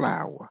of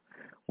flour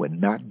will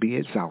not be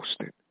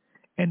exhausted,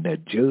 and the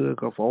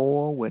jug of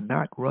oil will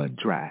not run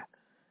dry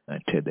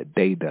until the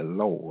day the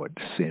Lord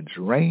sends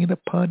rain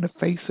upon the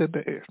face of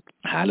the earth.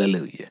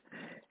 Hallelujah.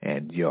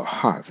 And your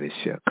harvest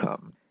shall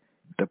come.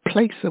 The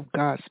place of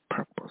God's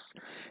purpose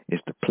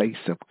is the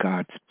place of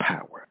God's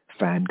power.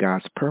 Find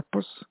God's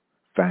purpose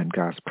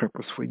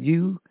for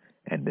you,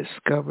 and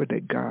discover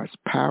that God's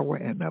power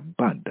and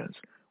abundance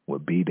will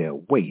be there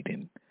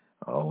waiting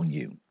on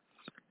you.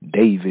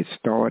 David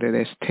started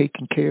as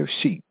taking care of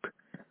sheep,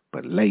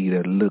 but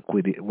later look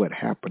what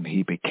happened.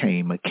 He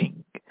became a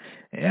king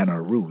and a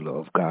ruler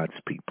of God's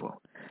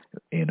people.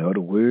 In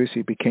other words,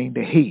 he became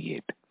the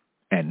head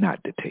and not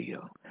the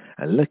tail.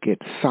 And look at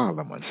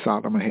Solomon.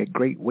 Solomon had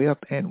great wealth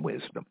and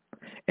wisdom,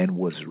 and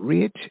was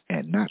rich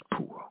and not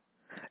poor,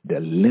 the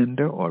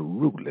lender or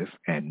ruleth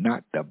and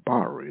not the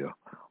borrower,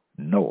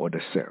 nor the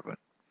servant.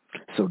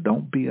 So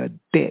don't be a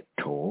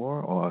debtor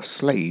or a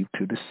slave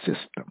to the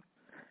system.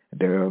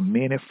 There are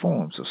many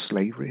forms of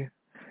slavery.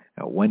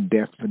 One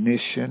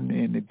definition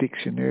in the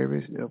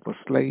dictionary of a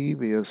slave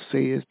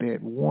says that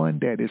one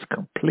that is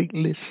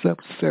completely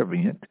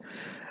subservient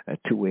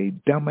to a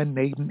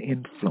dominating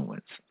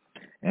influence.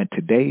 And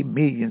today,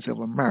 millions of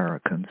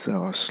Americans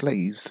are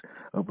slaves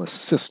of a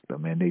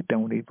system, and they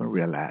don't even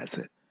realize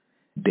it.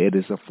 That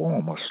is a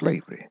form of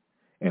slavery.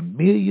 And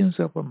millions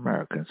of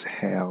Americans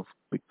have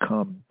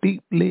become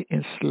deeply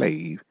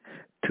enslaved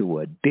to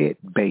a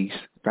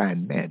debt-based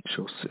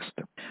financial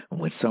system.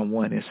 When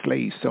someone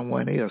enslaves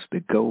someone else, the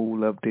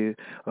goal of the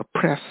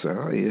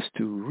oppressor is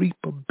to reap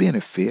a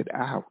benefit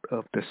out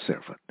of the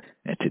servant.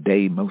 And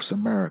today, most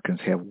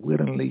Americans have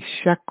willingly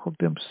shackled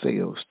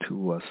themselves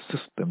to a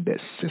system that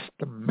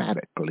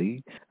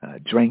systematically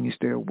drains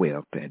their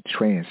wealth and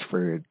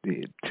transfers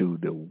it to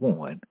the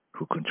one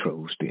who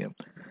controls them.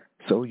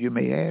 So you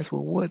may ask,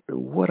 well,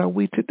 what are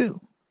we to do?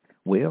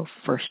 Well,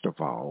 first of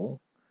all,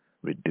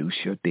 reduce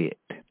your debt.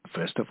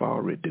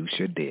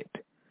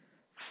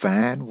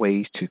 Find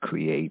ways to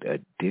create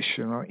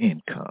additional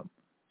income.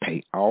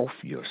 Pay off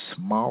your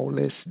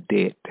smallest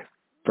debt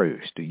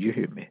first. Do you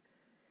hear me?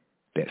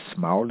 That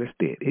smallest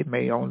debt. It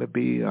may only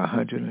be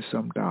 $100 and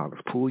some.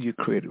 Pull your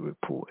credit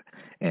report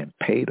and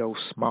pay those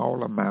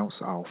small amounts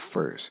off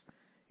first.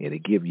 It'll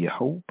give you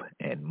hope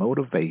and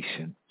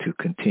motivation to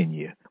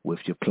continue with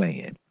your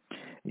plan.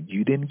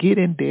 You didn't get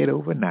in debt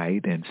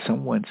overnight, and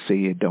someone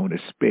said don't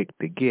expect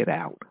to get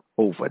out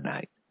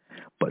overnight.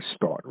 But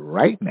start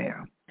right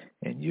now,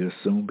 and you'll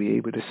soon be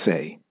able to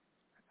say,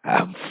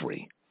 I'm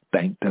free.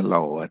 Thank the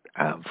Lord,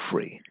 I'm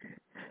free.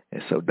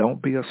 And so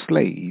don't be a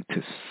slave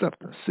to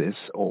substances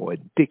or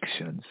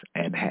addictions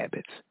and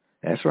habits.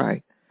 That's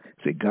right.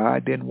 See,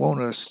 God didn't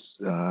want us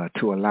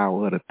to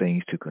allow other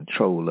things to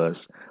control us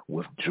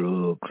with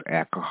drugs,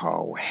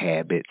 alcohol,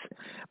 habits.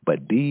 But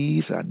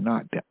these are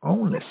not the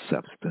only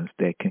substance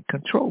that can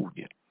control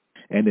you.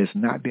 And it's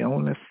not the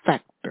only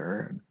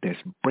factor that's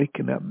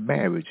breaking up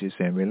marriages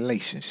and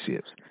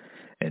relationships.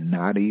 And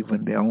not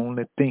even the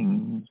only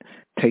thing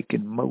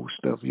taking most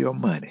of your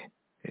money.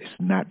 It's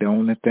not the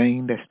only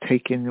thing that's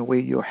taking away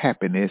your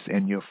happiness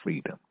and your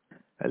freedom.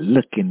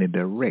 Look in the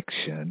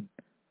direction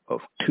of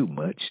too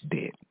much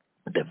debt.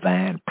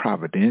 Divine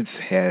providence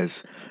has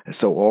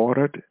so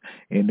ordered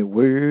in the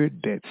word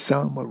that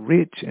some are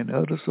rich and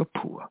others are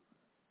poor,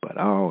 but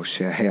all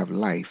shall have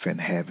life and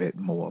have it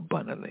more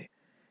abundantly.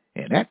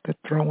 And at the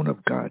throne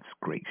of God's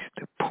grace,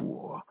 the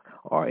poor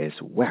are as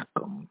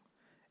welcome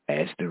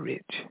as the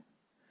rich.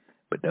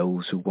 But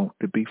those who want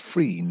to be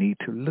free need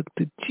to look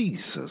to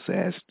Jesus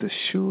as the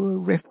sure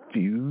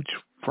refuge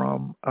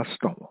from a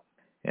storm.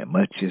 And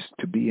much is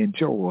to be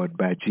enjoyed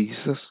by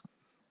Jesus.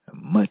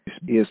 Much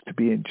is to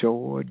be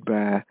enjoyed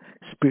by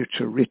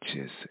spiritual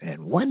riches.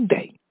 And one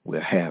day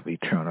we'll have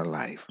eternal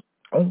life.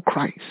 On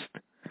Christ,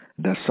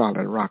 the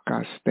solid rock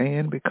I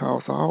stand,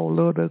 because all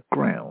other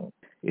ground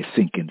is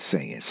sinking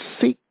sand.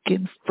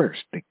 Seeking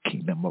first the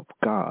kingdom of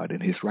God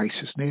and his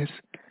righteousness,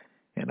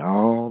 and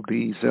all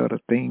these other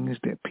things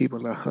that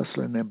people are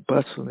hustling and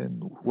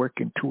bustling,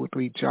 working 2 or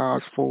 3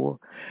 jobs for,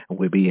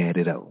 will be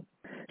added on.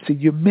 See,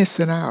 you're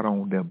missing out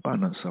on the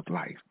abundance of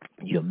life.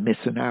 You're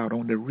missing out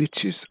on the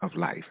riches of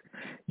life.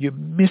 You're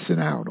missing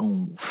out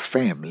on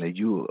family.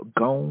 You're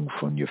gone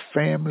from your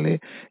family.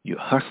 You're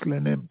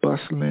hustling and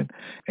bustling,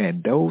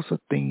 and those are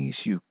things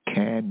you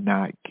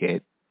cannot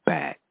get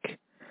back.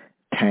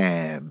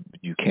 Time,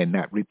 you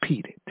cannot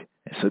repeat it.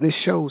 And so this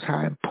shows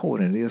how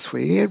important it is for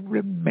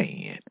every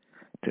man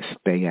to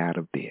stay out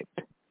of debt.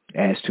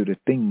 As to the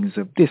things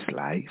of this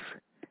life,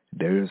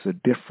 there is a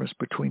difference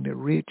between the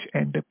rich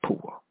and the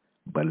poor.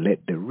 But let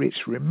the rich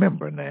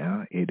remember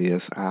now, it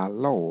is our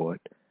Lord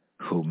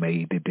who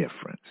made the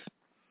difference.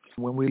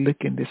 When we look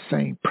in the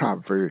same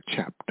proverb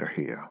chapter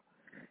here,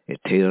 it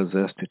tells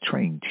us to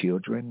train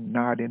children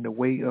not in the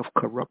way of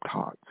corrupt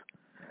hearts,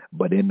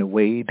 but in the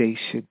way they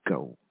should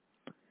go.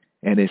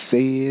 And it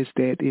says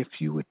that if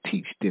you would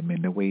teach them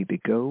in the way to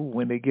go,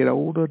 when they get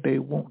older, they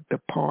won't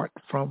depart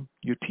from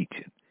your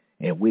teaching,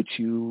 in which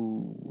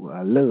you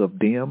love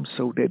them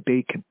so that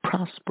they can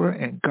prosper,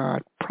 and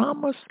God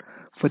promised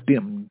for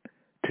them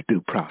to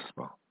do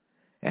prosper.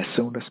 As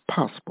soon as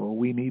possible,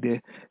 we need to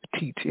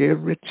teach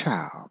every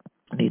child,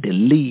 need to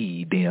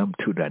lead them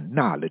to the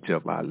knowledge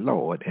of our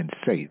Lord and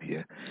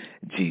Savior,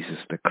 Jesus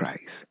the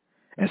Christ.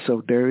 And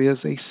so there is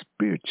a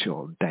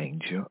spiritual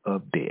danger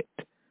of debt.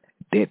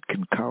 Debt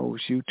can cause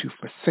you to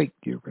forsake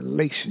your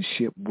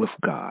relationship with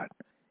God.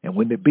 And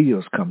when the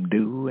bills come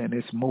due and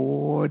it's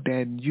more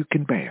than you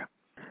can bear,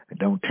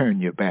 don't turn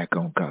your back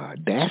on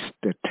God. That's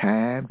the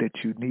time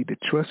that you need to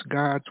trust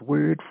God's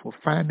word for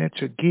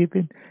financial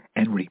giving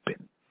and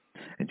reaping.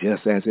 And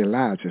just as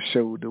Elijah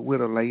showed the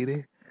widow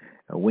lady,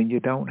 when you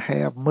don't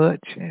have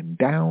much and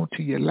down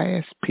to your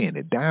last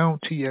penny, down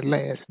to your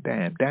last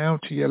dime, down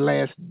to your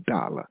last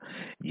dollar,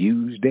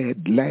 use that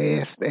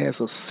last as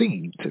a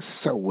seed to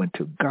sow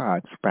into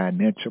God's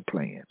financial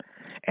plan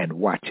and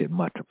watch it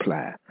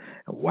multiply.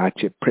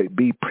 Watch it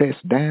be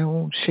pressed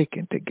down,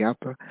 shaken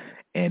together,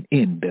 and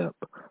end up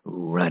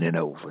running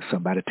over.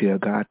 Somebody tell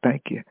God,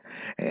 thank you.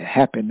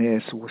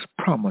 Happiness was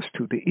promised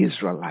to the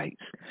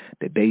Israelites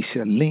that they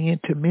shall lend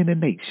to many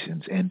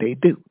nations, and they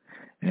do,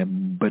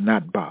 but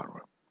not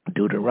borrow.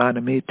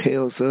 Deuteronomy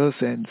tells us,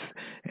 and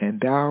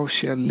thou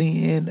shalt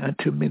lend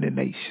unto many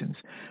nations,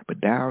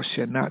 but thou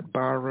shalt not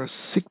borrow,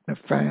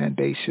 signifying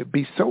they shall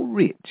be so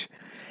rich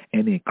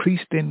and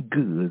increased in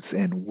goods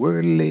and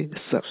worldly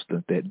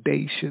substance that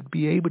they should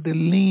be able to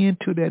lend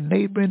to their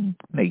neighboring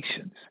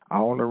nations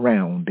all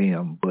around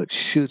them, but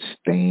should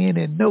stand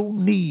in no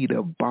need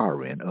of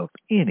borrowing of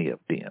any of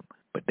them.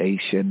 But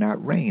they shall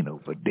not reign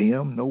over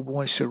them. No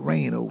one shall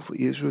reign over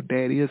Israel.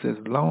 That is,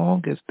 as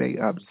long as they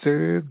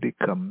observe the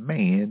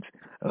commands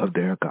of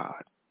their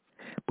God.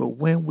 But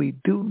when we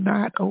do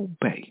not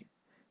obey,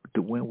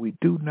 when we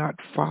do not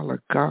follow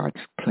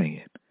God's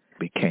plan,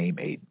 became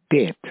a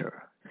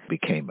debtor,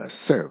 became a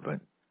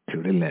servant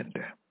to the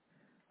lender.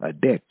 A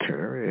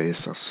debtor is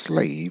a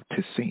slave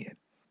to sin.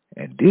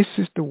 And this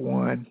is the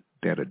one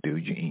that'll do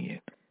you in,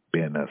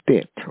 being a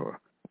debtor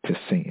to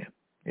sin.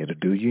 It'll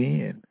do you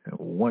in.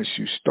 Once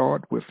you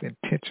start with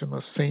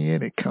intentional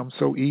sin, it comes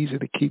so easy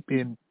to keep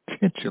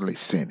intentionally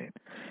sinning.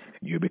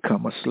 You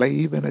become a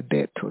slave and a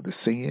debtor to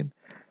sin.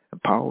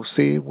 And Paul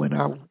said, when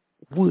I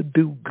would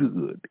do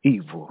good,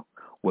 evil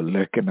were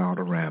lurking all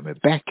around me.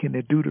 Back in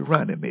the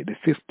Deuteronomy, the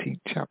 15th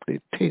chapter,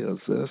 it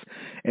tells us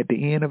at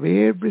the end of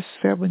every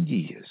 7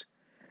 years,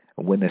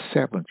 when the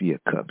 7th year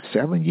comes,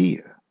 7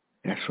 years,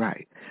 that's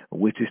right,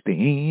 which is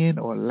the end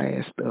or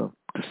last of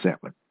the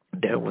 7th.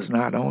 There was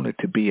not only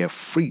to be a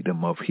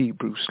freedom of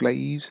Hebrew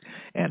slaves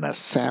and a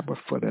Sabbath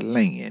for the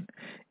land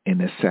in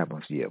the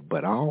 7th year,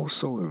 but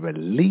also a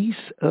release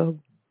of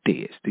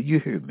debts. Do you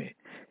hear me?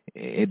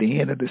 At the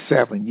end of the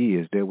 7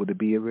 years, there would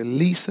be a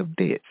release of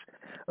debts,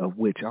 of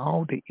which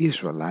all the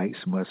Israelites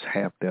must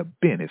have the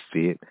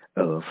benefit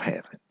of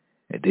having.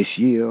 And this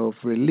year of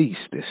release,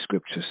 the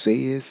scripture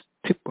says,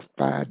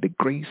 typified the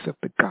grace of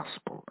the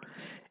gospel,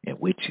 in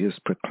which is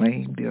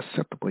proclaimed the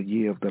acceptable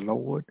year of the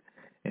Lord,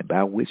 and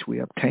by which we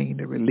obtain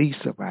the release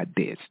of our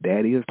debts,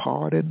 that is,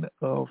 pardon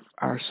of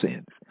our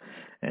sins.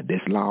 And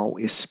this law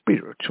is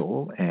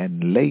spiritual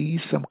and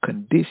lays some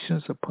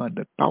conditions upon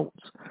the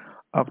thoughts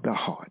of the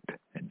heart.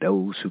 And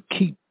those who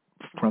keep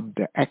from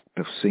the act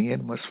of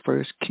sin must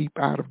first keep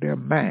out of their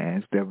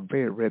minds the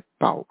very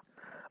thought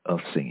of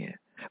sin.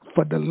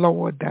 For the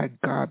Lord thy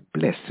God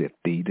blesseth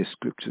thee, the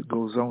scripture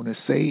goes on to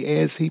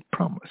say, as he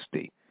promised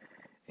thee.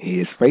 He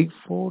is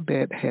faithful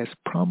that has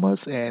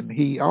promised, and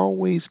he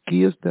always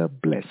gives the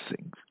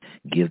blessings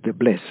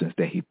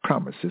that he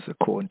promises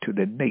according to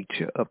the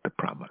nature of the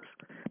promise.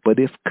 But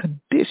if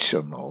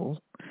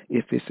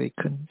it's a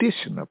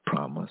conditional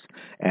promise,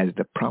 as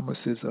the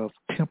promises of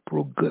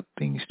temporal good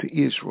things to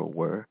Israel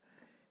were,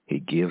 he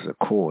gives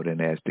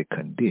according as the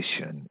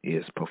condition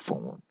is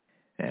performed.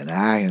 And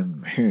I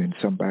am hearing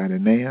somebody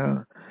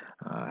now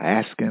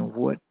asking,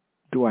 what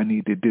do I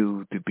need to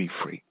do to be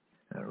free?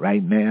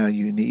 Right now,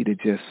 you need to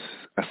just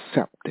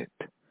accept it.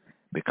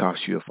 because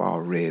you've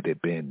already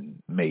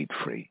been made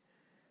free.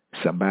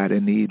 Somebody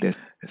need to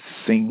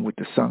sing with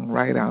the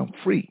songwriter, I'm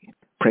free.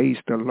 Praise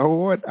the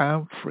Lord,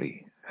 I'm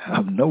free.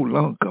 I'm no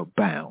longer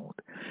bound.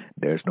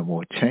 There's no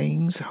more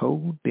chains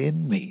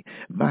holding me.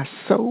 My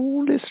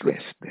soul is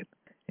rested,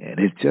 and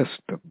it's just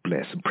a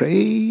blessing.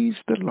 Praise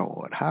the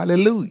Lord.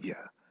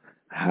 Hallelujah.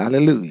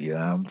 Hallelujah,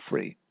 I'm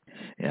free.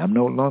 And I'm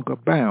no longer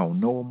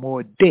bound, no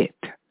more debt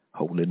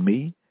holding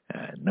me.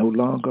 No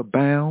longer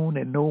bound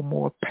and no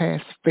more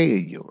past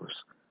failures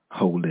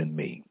holding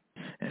me.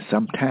 And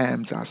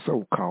sometimes our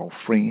so-called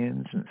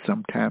friends and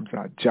sometimes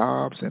our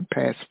jobs and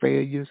past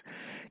failures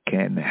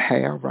can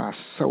have our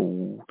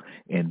soul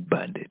in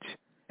bondage.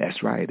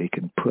 That's right. It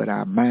can put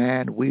our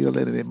mind, will,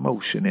 and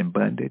emotion in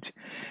bondage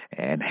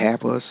and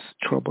have us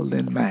troubled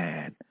in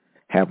mind,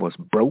 have us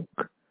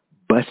broke,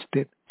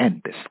 busted,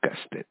 and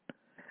disgusted.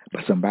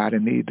 But somebody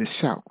need to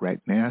shout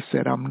right now,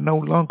 said, I'm no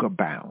longer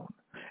bound.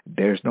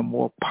 There's no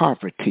more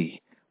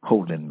poverty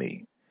holding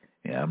me.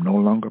 I'm no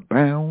longer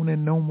bound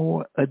and no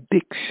more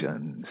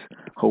addictions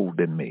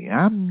holding me.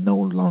 I'm no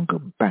longer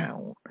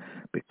bound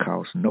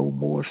because no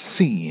more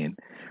sin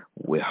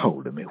will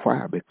hold me.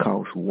 Why?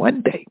 Because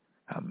one day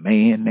a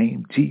man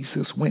named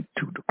Jesus went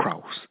to the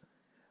cross,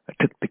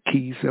 took the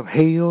keys of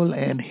hell,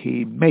 and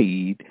he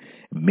made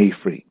me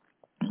free.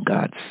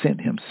 God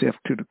sent himself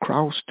to the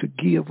cross to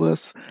give us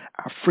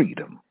our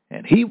freedom.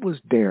 And he was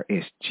there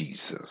as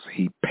Jesus.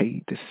 He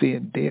paid the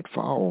sin debt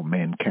for all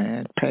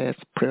mankind, past,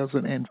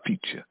 present, and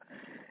future.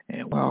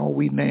 And all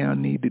we now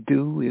need to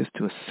do is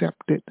to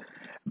accept it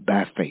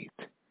by faith.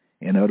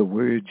 In other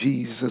words,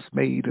 Jesus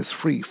made us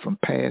free from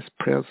past,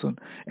 present,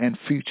 and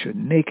future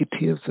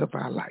negatives of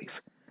our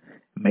life.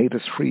 Made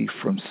us free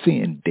from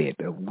sin debt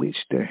of which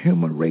the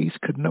human race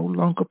could no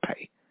longer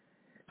pay.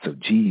 So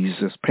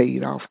Jesus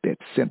paid off that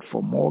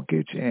sinful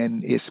mortgage,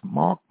 and it's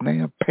marked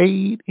now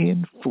paid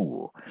in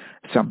full.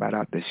 Somebody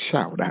out there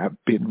shout, I've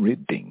been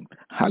redeemed.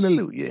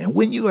 Hallelujah. And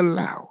when you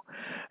allow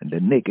the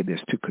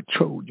negatives to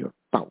control your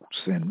thoughts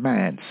and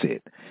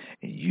mindset,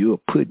 you're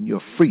putting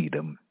your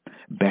freedom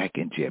back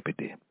in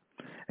jeopardy.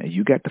 And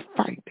you got to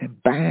fight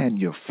and bind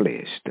your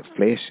flesh. The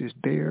flesh is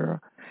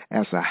there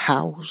as a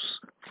house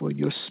for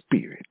your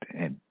spirit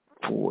and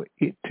for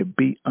it to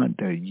be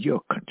under your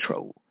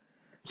control.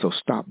 So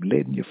stop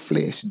letting your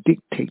flesh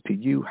dictate to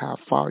you how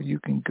far you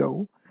can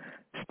go.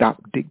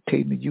 Stop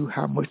dictating to you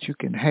how much you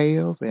can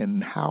have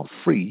and how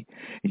free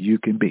you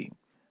can be.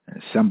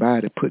 And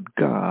somebody put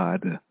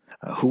God,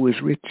 who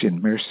is rich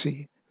in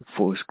mercy,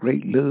 for his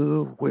great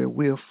love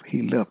wherewith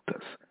he loved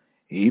us,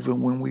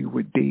 even when we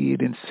were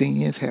dead in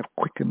sins, have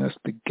quickened us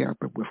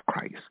together with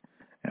Christ.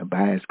 And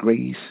by his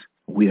grace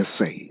we are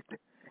saved,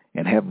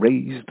 and have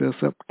raised us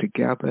up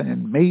together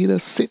and made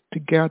us sit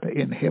together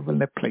in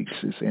heavenly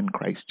places in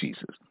Christ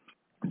Jesus,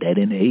 that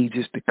in the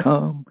ages to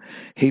come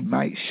he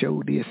might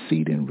show the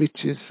exceeding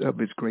riches of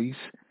his grace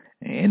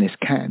and his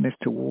kindness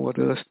toward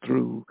us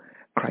through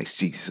Christ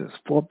Jesus.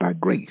 For by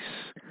grace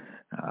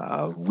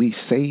we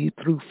saved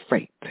through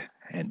faith,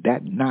 and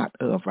that not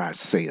of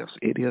ourselves.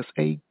 It is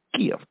a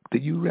gift. Do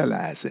you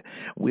realize it?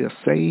 We are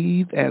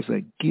saved as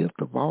a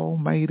gift of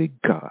Almighty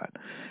God,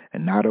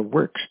 and not of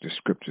works, the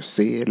scripture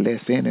said,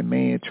 lest any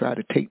man try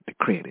to take the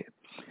credit.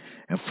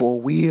 And for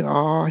we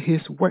are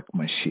his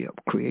workmanship,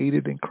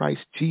 created in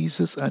Christ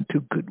Jesus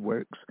unto good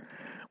works,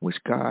 which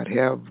God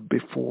have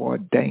before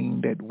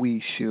ordained that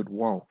we should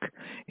walk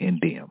in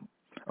them.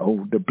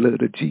 Oh, the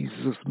blood of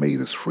Jesus made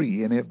us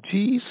free, and if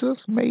Jesus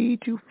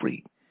made you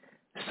free,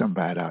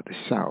 somebody out to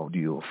shout,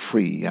 you're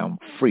free. I'm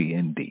free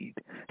indeed.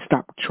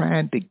 Stop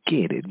trying to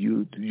get it.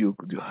 You're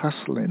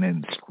hustling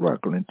and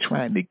struggling,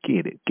 trying to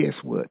get it. Guess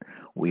what?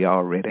 We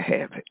already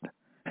have it.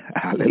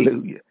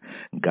 Hallelujah.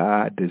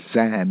 God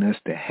designed us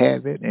to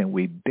have it, and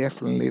we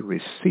definitely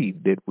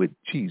received it with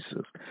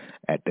Jesus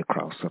at the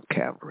cross of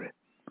Calvary.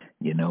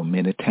 You know,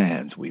 many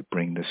times we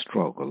bring the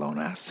struggle on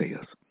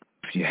ourselves.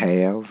 If you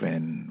have,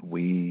 and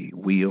we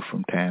will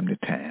from time to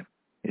time,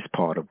 it's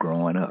part of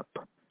growing up.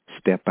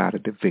 Step out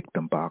of the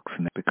victim box,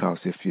 because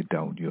if you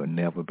don't, you'll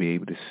never be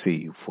able to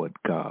see what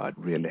God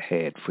really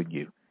had for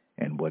you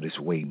and what is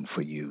waiting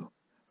for you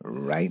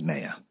right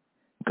now.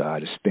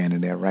 God is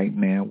standing there right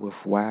now with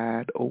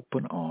wide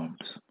open arms.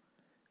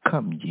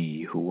 Come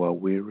ye who are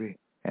weary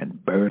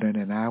and burdened,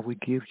 and I will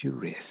give you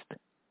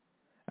rest.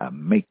 I'll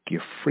make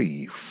you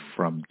free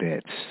from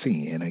that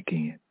sin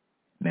again.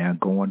 Now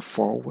going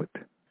forward,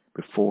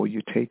 before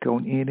you take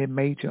on any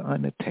major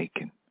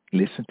undertaking,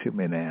 listen to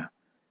me now.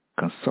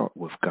 Consult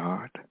with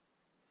God.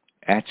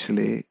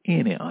 Actually,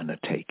 any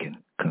undertaking,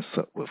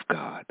 consult with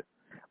God.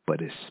 But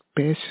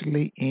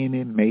especially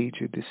any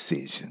major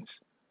decisions.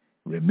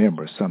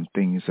 Remember, some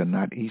things are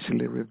not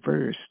easily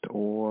reversed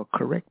or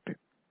corrected.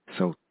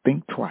 So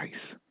think twice.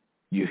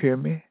 You hear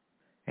me?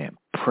 And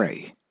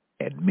pray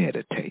and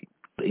meditate.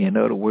 In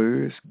other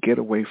words, get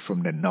away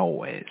from the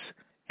noise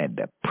and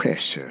the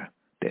pressure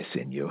that's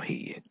in your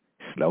head.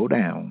 Slow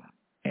down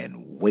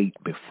and wait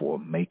before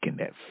making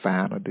that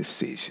final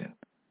decision.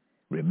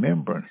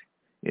 Remember,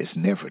 it's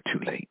never too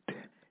late.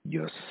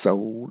 Your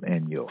soul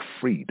and your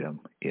freedom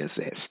is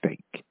at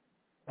stake.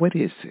 What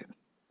is it?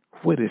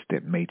 What is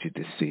that major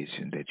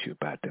decision that you're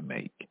about to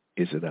make?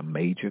 Is it a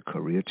major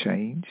career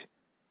change?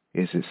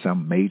 Is it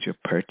some major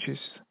purchase?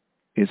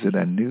 Is it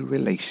a new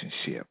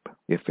relationship?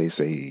 If it's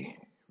a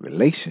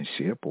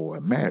relationship or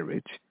a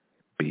marriage,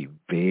 be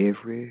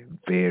very,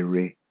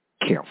 very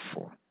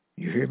careful.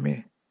 You hear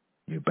me?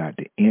 You're about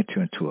to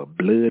enter into a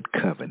blood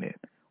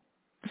covenant.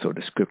 So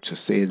the scripture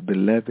says,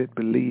 beloved,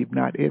 believe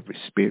not every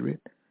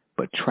spirit,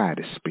 but try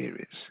the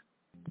spirits.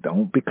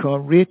 Don't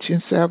become rich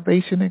in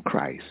salvation in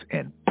Christ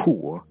and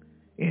poor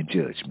in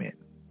judgment.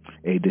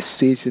 A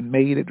decision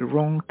made at the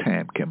wrong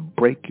time can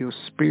break your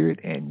spirit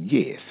and,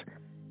 yes,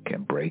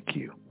 can break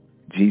you.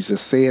 Jesus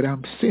said,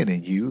 I'm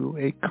sending you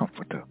a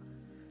comforter.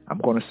 I'm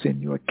going to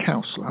send you a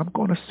counselor. I'm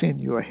going to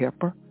send you a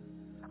helper.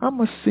 I'm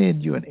going to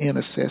send you an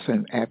intercessor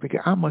and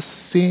advocate. I'm going to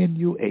send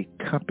you a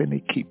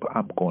company keeper.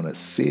 I'm going to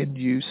send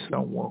you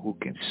someone who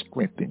can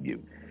strengthen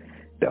you,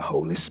 the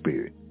Holy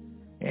Spirit,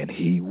 and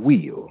he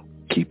will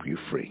keep you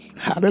free.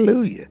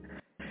 Hallelujah.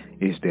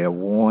 Is there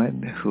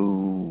one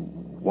who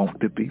wants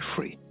to be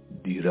free?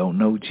 You don't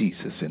know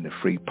Jesus and the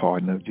free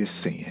pardon of your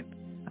sin.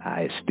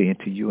 I extend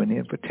to you an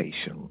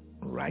invitation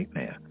right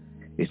now.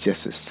 It's just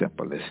as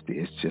simple as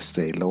this. Just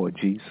say, Lord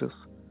Jesus,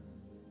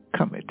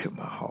 come into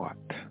my heart.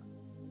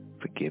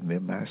 Forgive me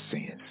my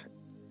sins.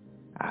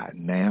 I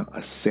now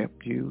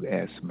accept you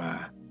as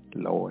my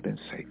Lord and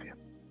Savior.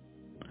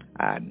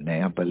 I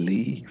now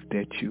believe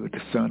that you are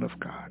the Son of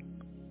God.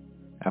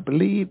 I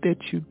believe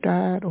that you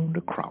died on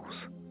the cross.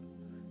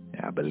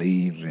 I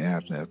believe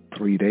that after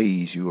 3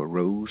 days you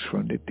arose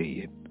from the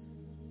dead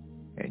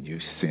and you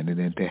ascended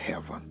into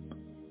heaven.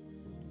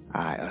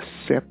 I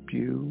accept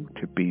you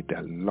to be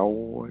the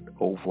Lord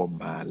over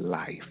my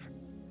life,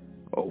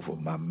 over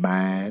my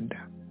mind,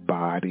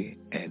 body,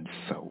 and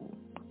soul.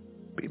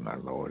 Be my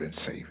Lord and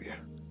Savior.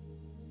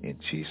 In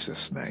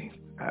Jesus' name,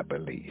 I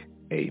believe.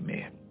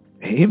 Amen.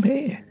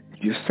 Amen.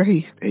 You're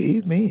saved.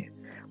 Amen.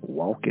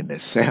 Walk in the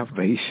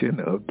salvation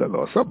of the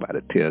Lord. Somebody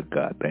tell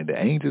God, thank the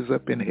angels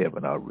up in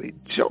heaven are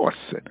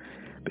rejoicing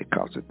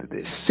because of the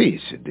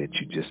decision that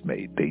you just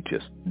made. They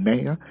just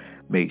now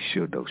made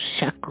sure those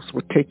shackles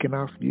were taken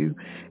off you,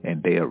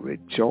 and they are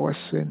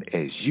rejoicing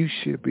as you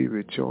should be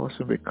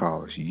rejoicing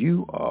because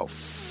you are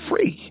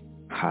free.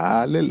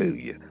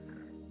 Hallelujah.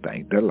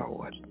 Thank the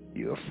Lord.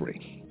 You're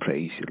free.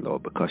 Praise you,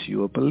 Lord, because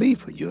you're a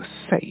believer. You're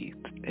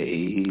saved.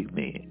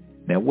 Amen.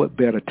 Now, what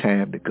better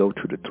time to go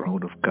to the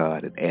throne of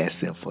God and ask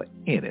him for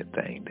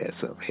anything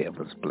that's of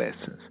heaven's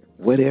blessings?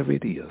 Whatever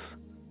it is,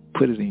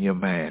 put it in your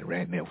mind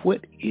right now.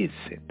 What is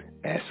it?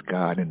 Ask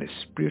God in the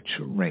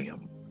spiritual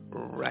realm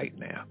right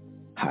now.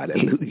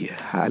 Hallelujah.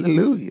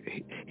 Hallelujah.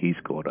 He's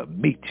going to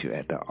meet you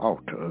at the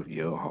altar of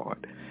your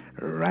heart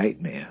right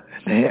now.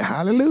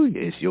 Hallelujah.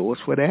 It's yours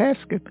for the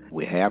asking.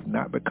 We have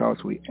not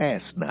because we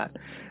ask not.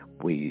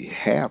 We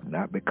have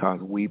not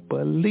because we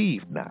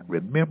believe not.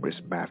 Remember,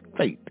 it's by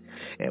faith.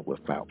 And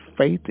without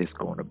faith, it's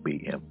going to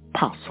be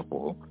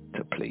impossible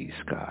to please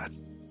God.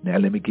 Now,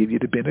 let me give you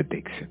the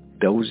benediction.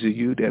 Those of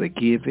you that are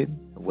giving,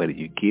 whether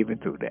you're giving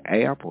through the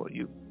app or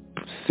you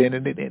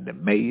sending it in the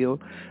mail,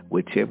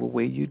 whichever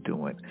way you're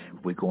doing,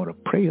 we're going to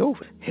pray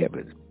over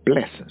heaven's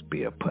blessings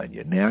be upon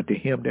you. Now to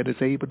him that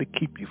is able to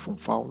keep you from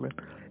falling,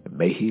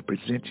 may he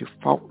present you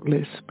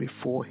faultless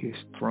before his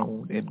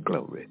throne in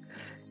glory.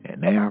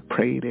 And now I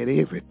pray that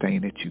everything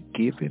that you're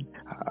giving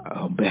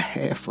on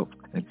behalf of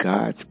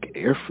God's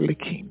earthly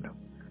kingdom,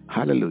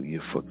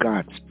 hallelujah, for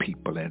God's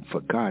people and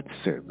for God's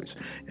service.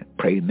 And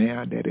pray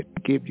now that it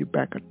give you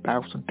back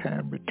 1,000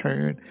 times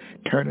return,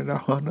 turn it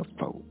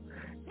 100-fold.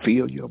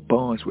 Fill your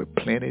barns with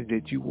plenty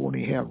that you won't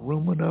even have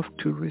room enough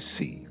to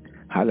receive.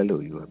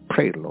 Hallelujah.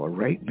 Pray, Lord,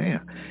 right now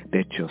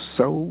that your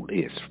soul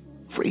is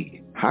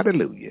free.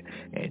 Hallelujah.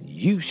 And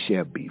you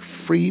shall be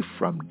free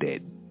from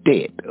that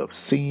debt of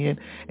sin,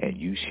 and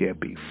you shall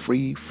be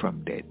free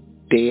from that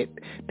debt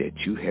that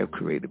you have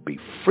created. Be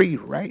free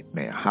right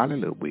now.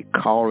 Hallelujah. We're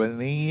calling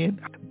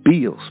in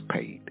bills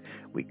paid.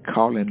 We're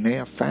calling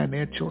now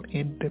financial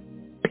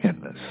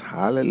independence.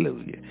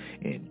 Hallelujah.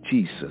 In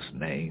Jesus'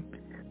 name,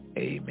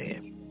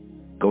 amen.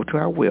 Go to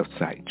our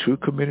website,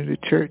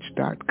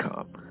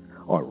 truecommunitychurch.com,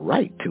 or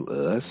write to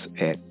us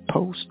at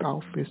Post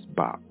Office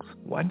Box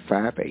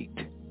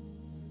 158,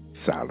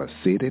 Siler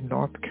City,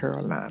 North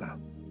Carolina.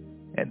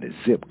 And the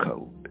zip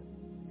code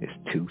is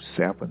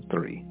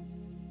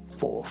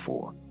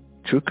 27344.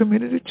 True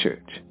Community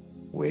Church,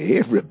 where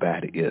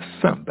everybody is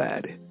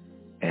somebody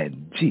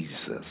and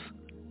Jesus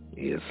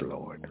is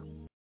Lord.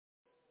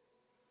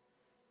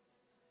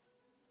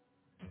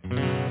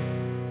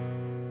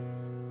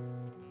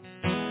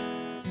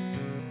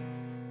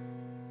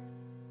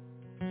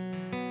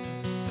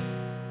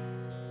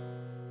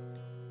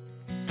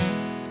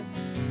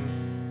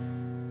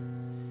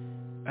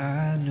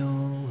 I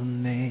know a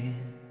man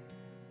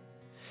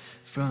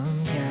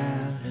from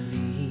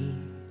Galilee,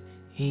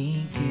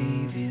 he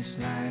gave his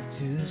life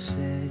to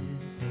set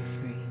me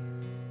free,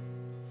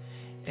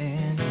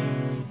 and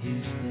in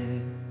his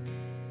death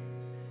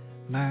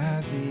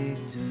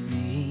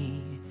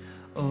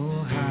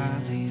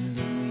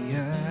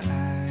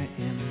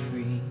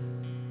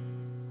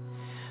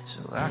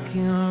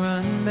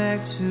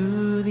back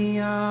to the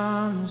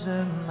arms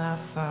of my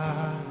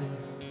Father.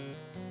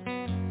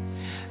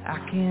 I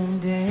can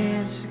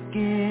dance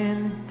again,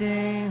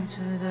 dance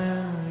to the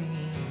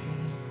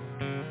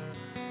evening.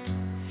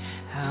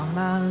 How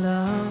my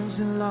lungs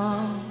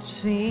long to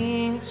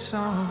sing a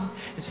song.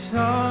 It's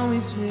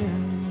always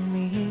in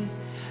me.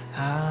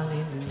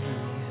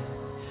 Hallelujah.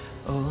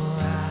 Oh,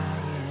 I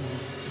am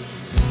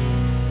free.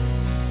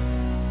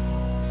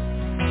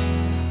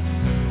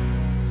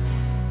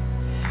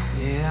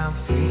 Yeah, I'm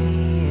free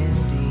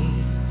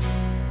indeed.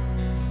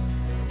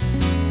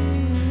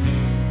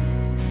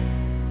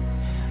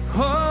 Oh,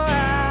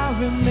 I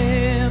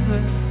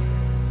remember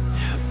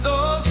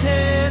those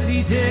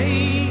heavy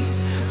days.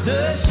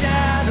 The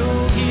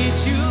shadow hit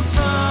you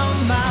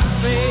from my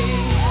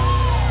face,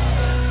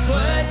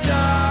 but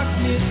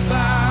darkness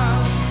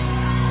bowed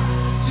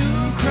to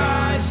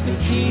Christ the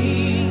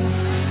King.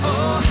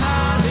 Oh,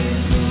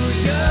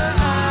 hallelujah,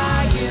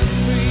 I am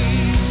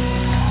free.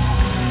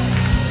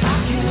 I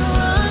can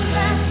run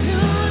back to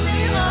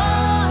the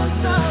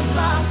arms of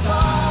my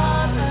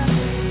Father.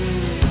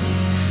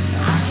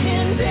 I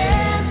can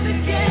dance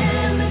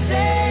again the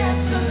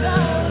dance of the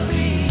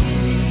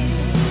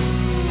redeemed.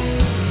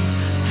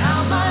 How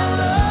my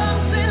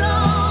lungs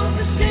belong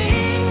to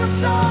sing a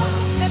song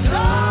that's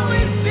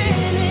always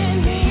been in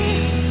me.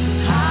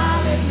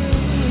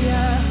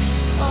 Hallelujah,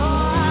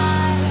 oh,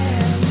 I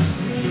am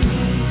free.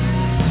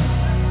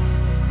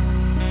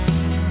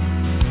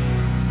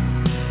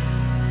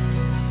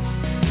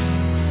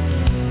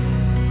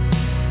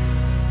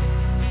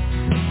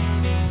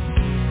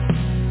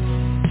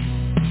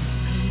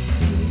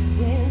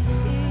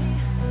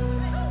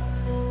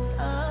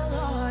 The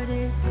Lord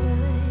is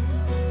good.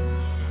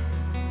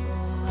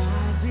 Oh,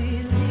 I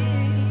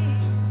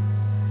believe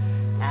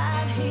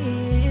that He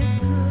is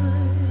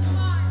good.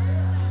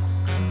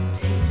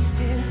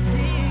 Taste and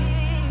see,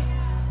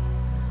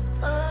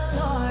 the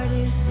Lord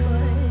is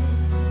good.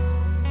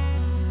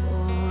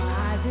 Oh,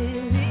 I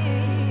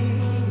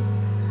believe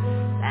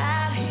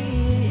that He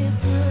is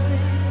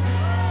good.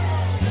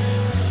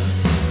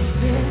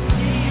 Taste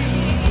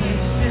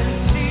and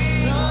see,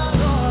 the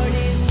Lord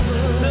is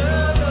good. The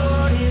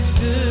Lord is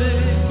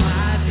good.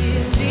 I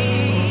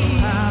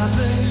believe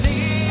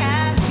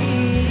that He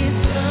is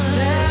good.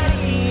 That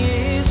He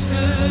is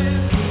good.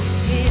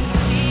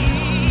 Taste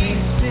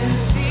and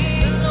see,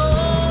 the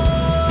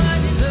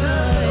Lord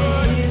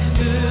is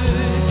good.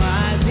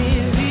 I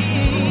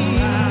believe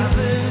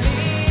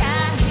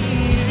that He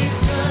is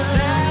good.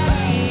 That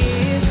He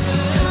is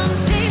good. Come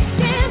taste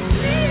and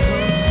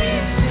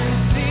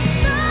see,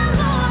 the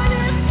Lord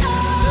is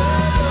good.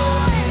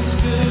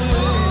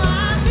 Oh,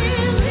 I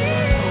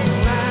believe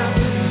that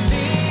He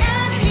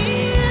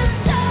is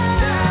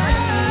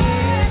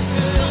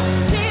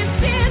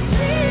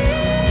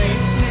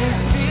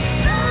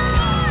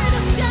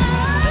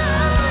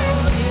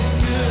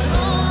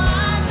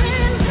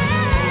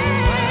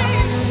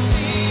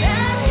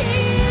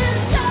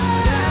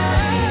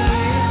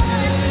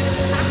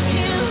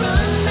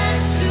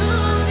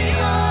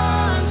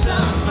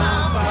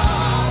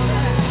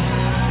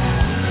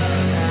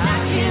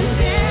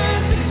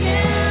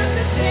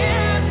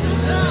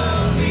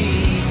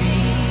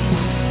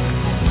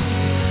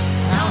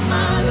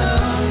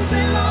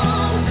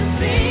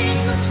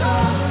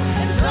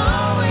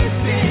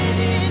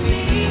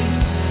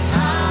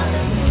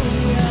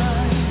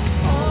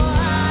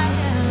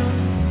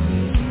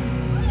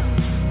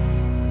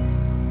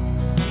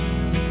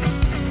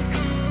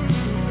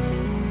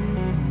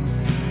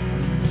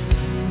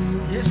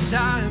Yes,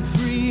 I am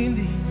free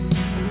indeed.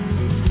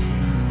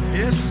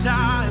 Yes,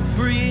 I am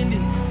free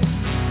indeed.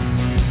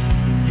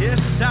 Yes,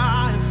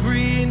 I am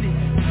free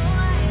indeed.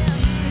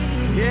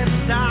 Yes,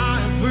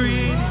 I am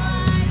free indeed.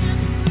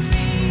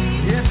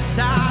 Yes,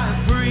 I am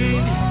free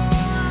indeed.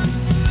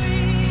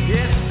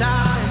 Yes,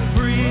 I am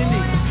free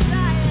indeed.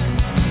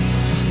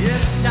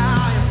 Yes, I am free indeed. Yes,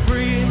 I am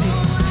free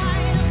indeed.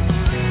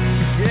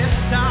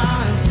 Yes, I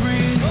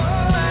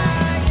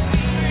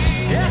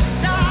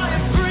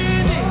am free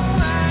indeed.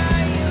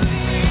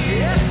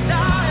 Yes,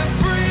 I am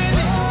free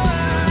indeed.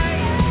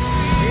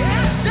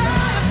 Yes, I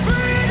am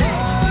free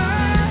indeed.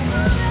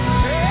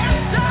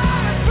 Yes,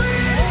 I am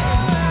free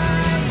indeed.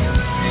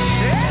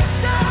 Yes,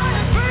 I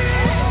am free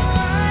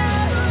indeed.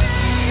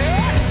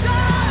 Yes, I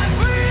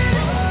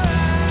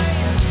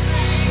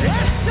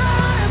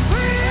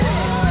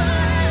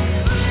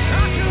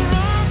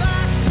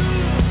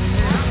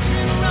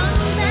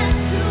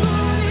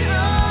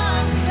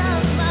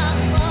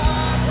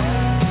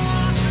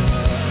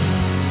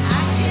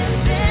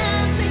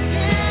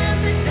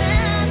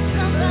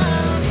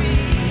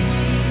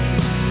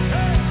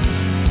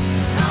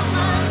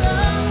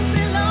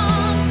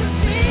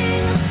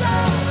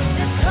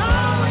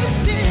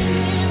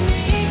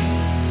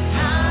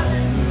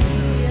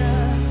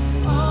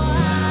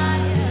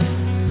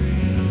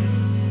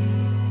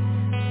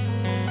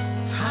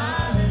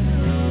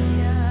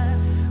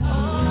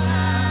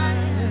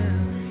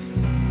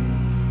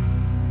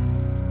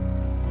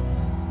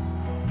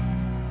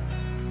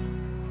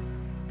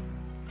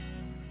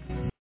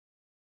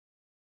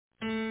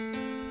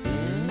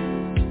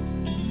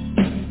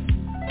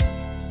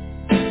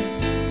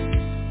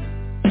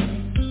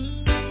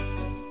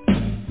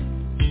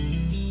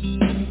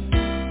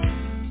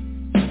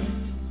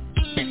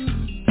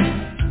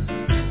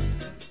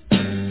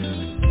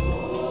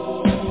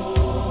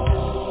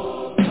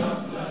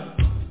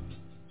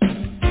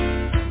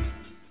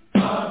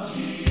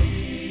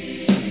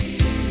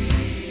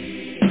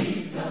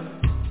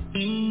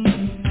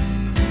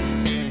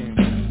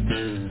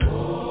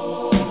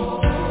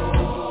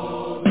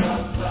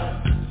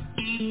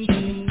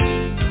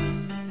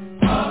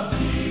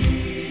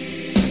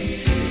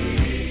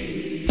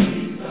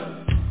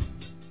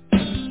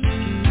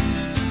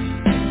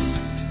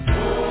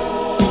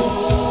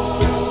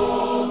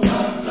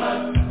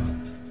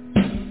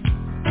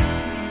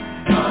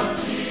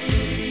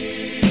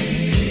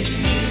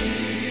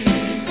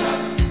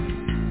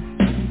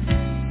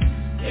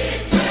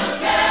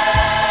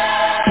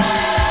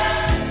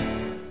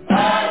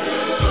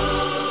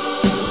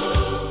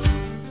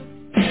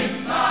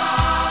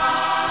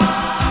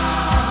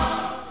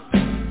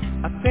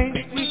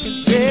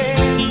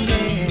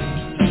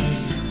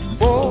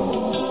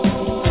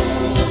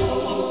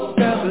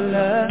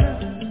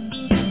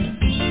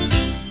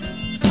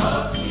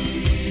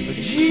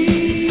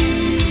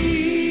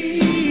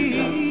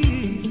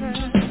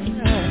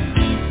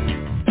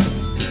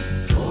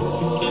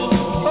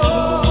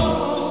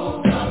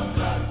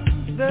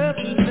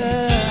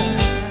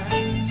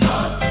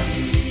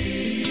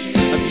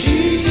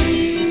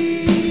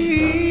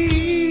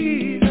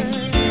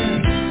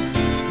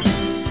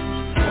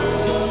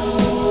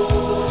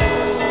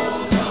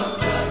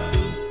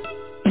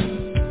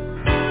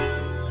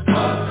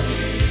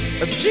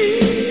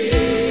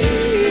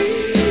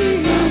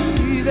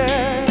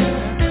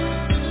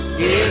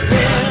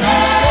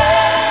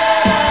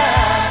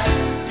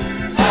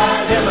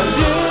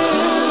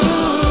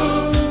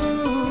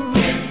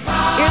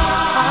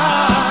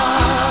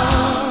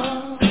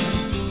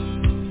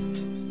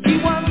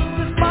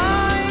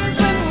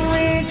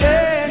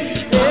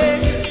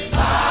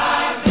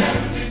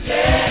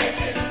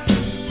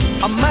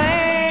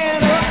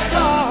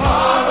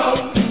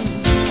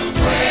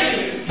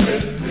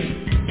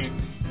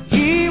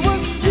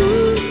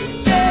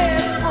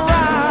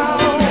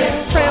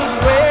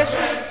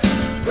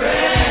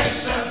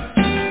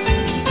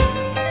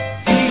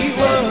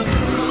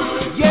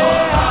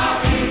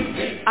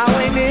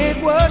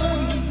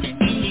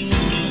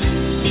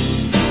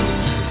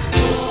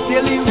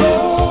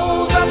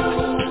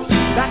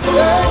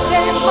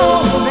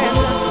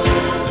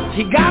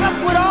He got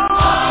up with all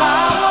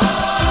power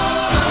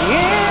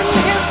in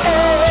his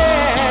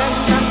hand.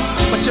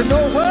 But you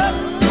know what?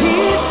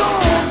 He's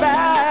going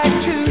back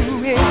to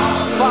his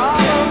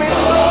Father in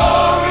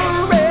glory.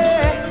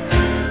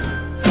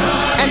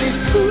 And he's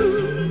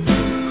soon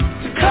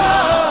to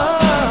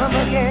come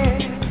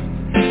again.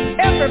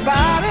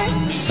 Everybody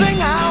sing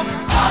out.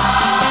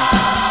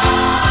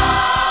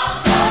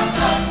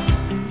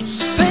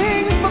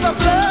 Sing for the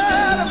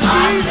blood of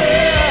Jesus.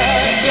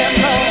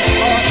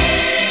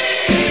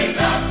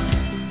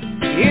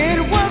 It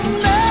was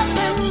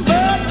nothing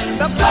but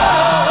the blood.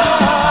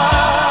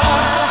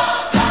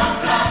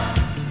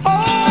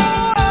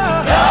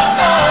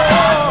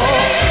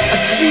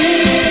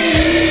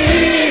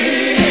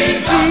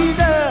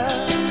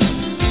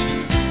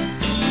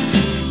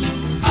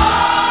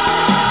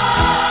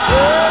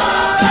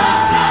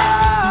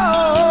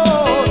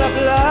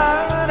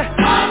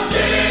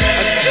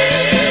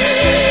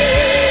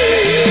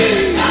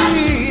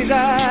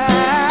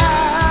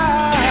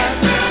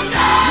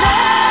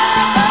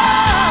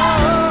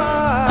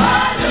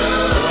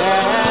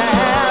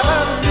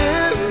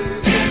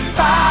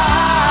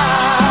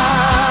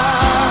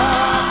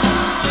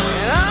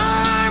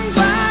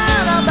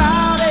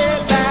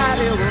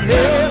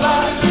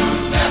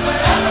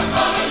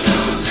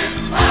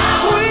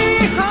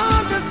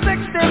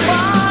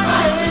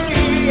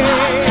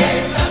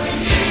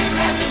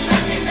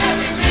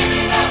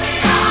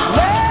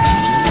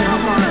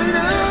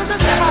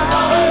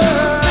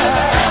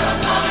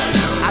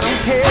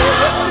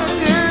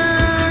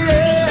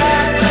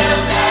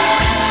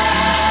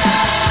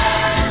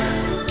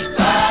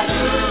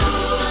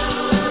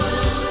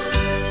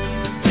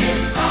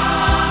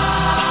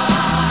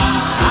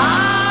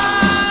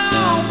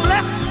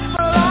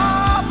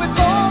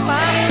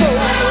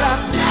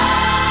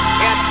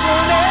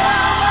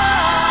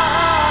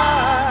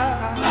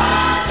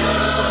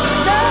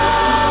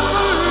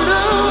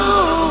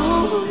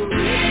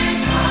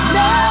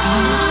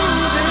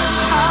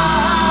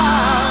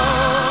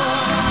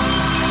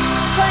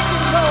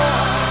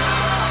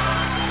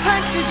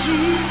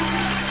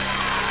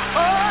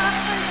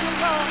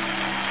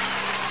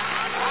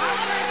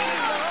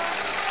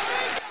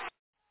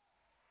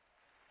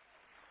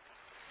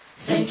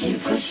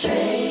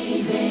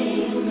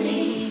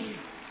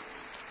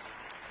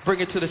 Bring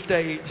it to the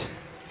stage.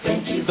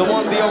 The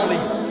one, the only,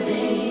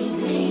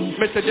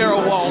 Mr.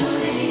 Darryl Walsh.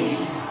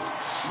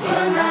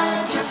 You're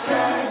not just a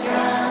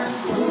God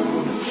who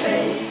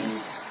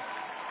saves,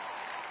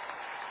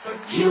 but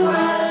you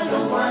are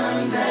the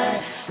one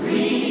that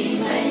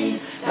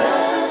remains the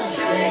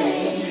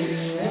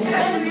same. And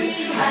every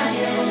high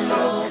and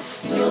low,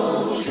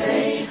 you'll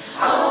stay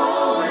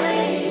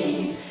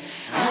always.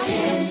 I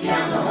can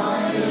count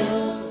on you.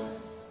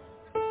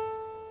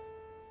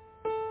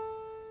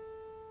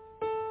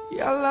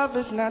 Your love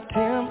is not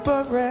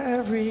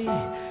temporary,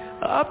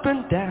 up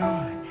and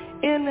down,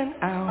 in and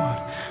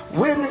out.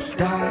 When it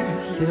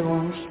starts, it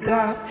won't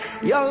stop.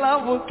 Your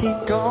love will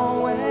keep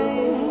going,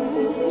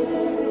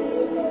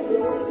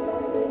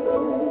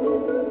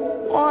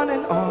 on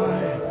and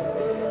on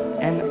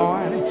and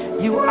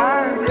on. You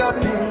are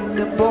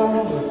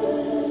dependable,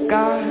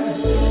 God.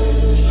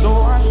 So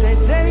I say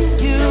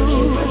thank you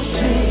for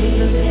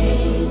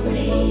saving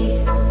me.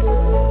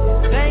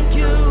 Thank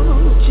you,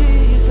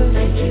 Jesus.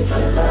 Thank you for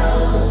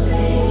loving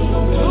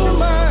too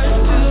much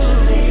to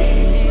me.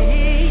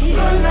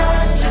 You're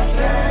not just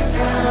a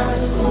God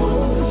who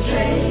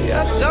saves.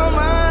 You're so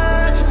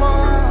much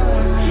more.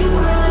 You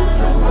are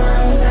the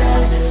one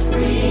that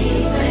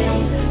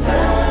remains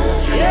the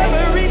same.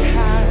 Every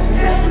high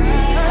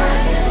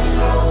and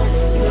low,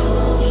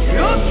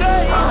 you'll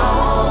stay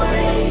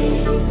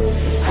always.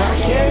 I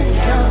can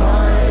count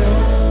on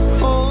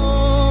you.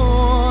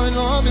 Oh,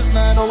 love is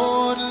not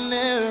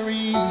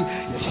ordinary.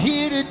 You're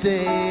here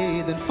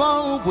today, then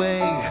far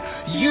away.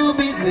 You'll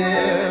be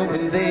there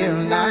when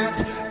they're not.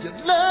 Your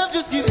love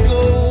just keeps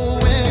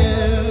going.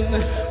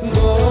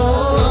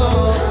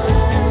 Oh,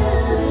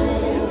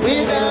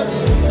 without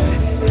you,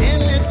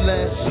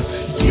 limitless.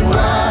 You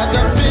are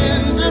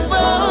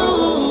dependable,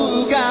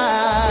 God.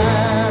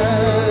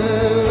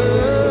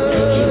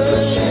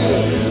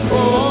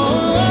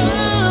 Oh,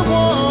 I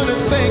wanna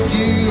thank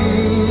you,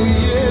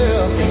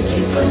 yeah. Thank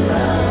you for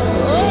love.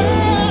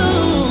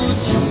 Oh,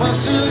 you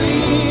must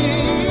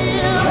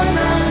believe I'm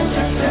not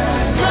just a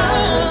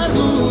God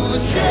who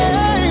would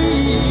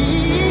save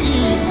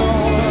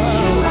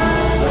more.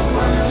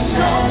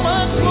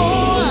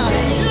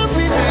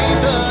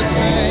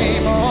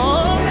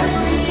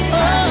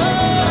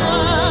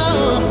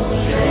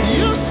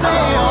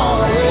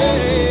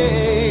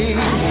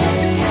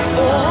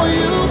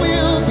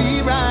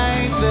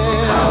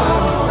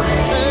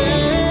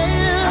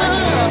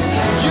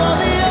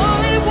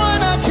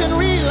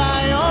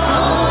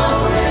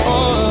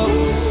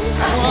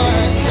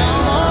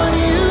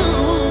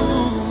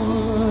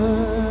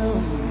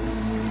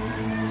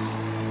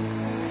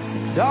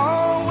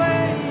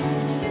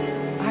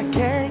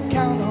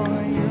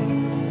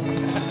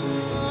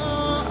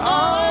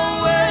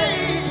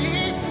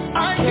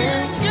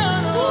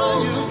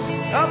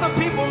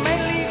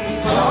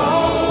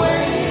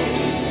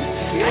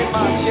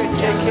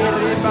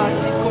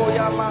 Never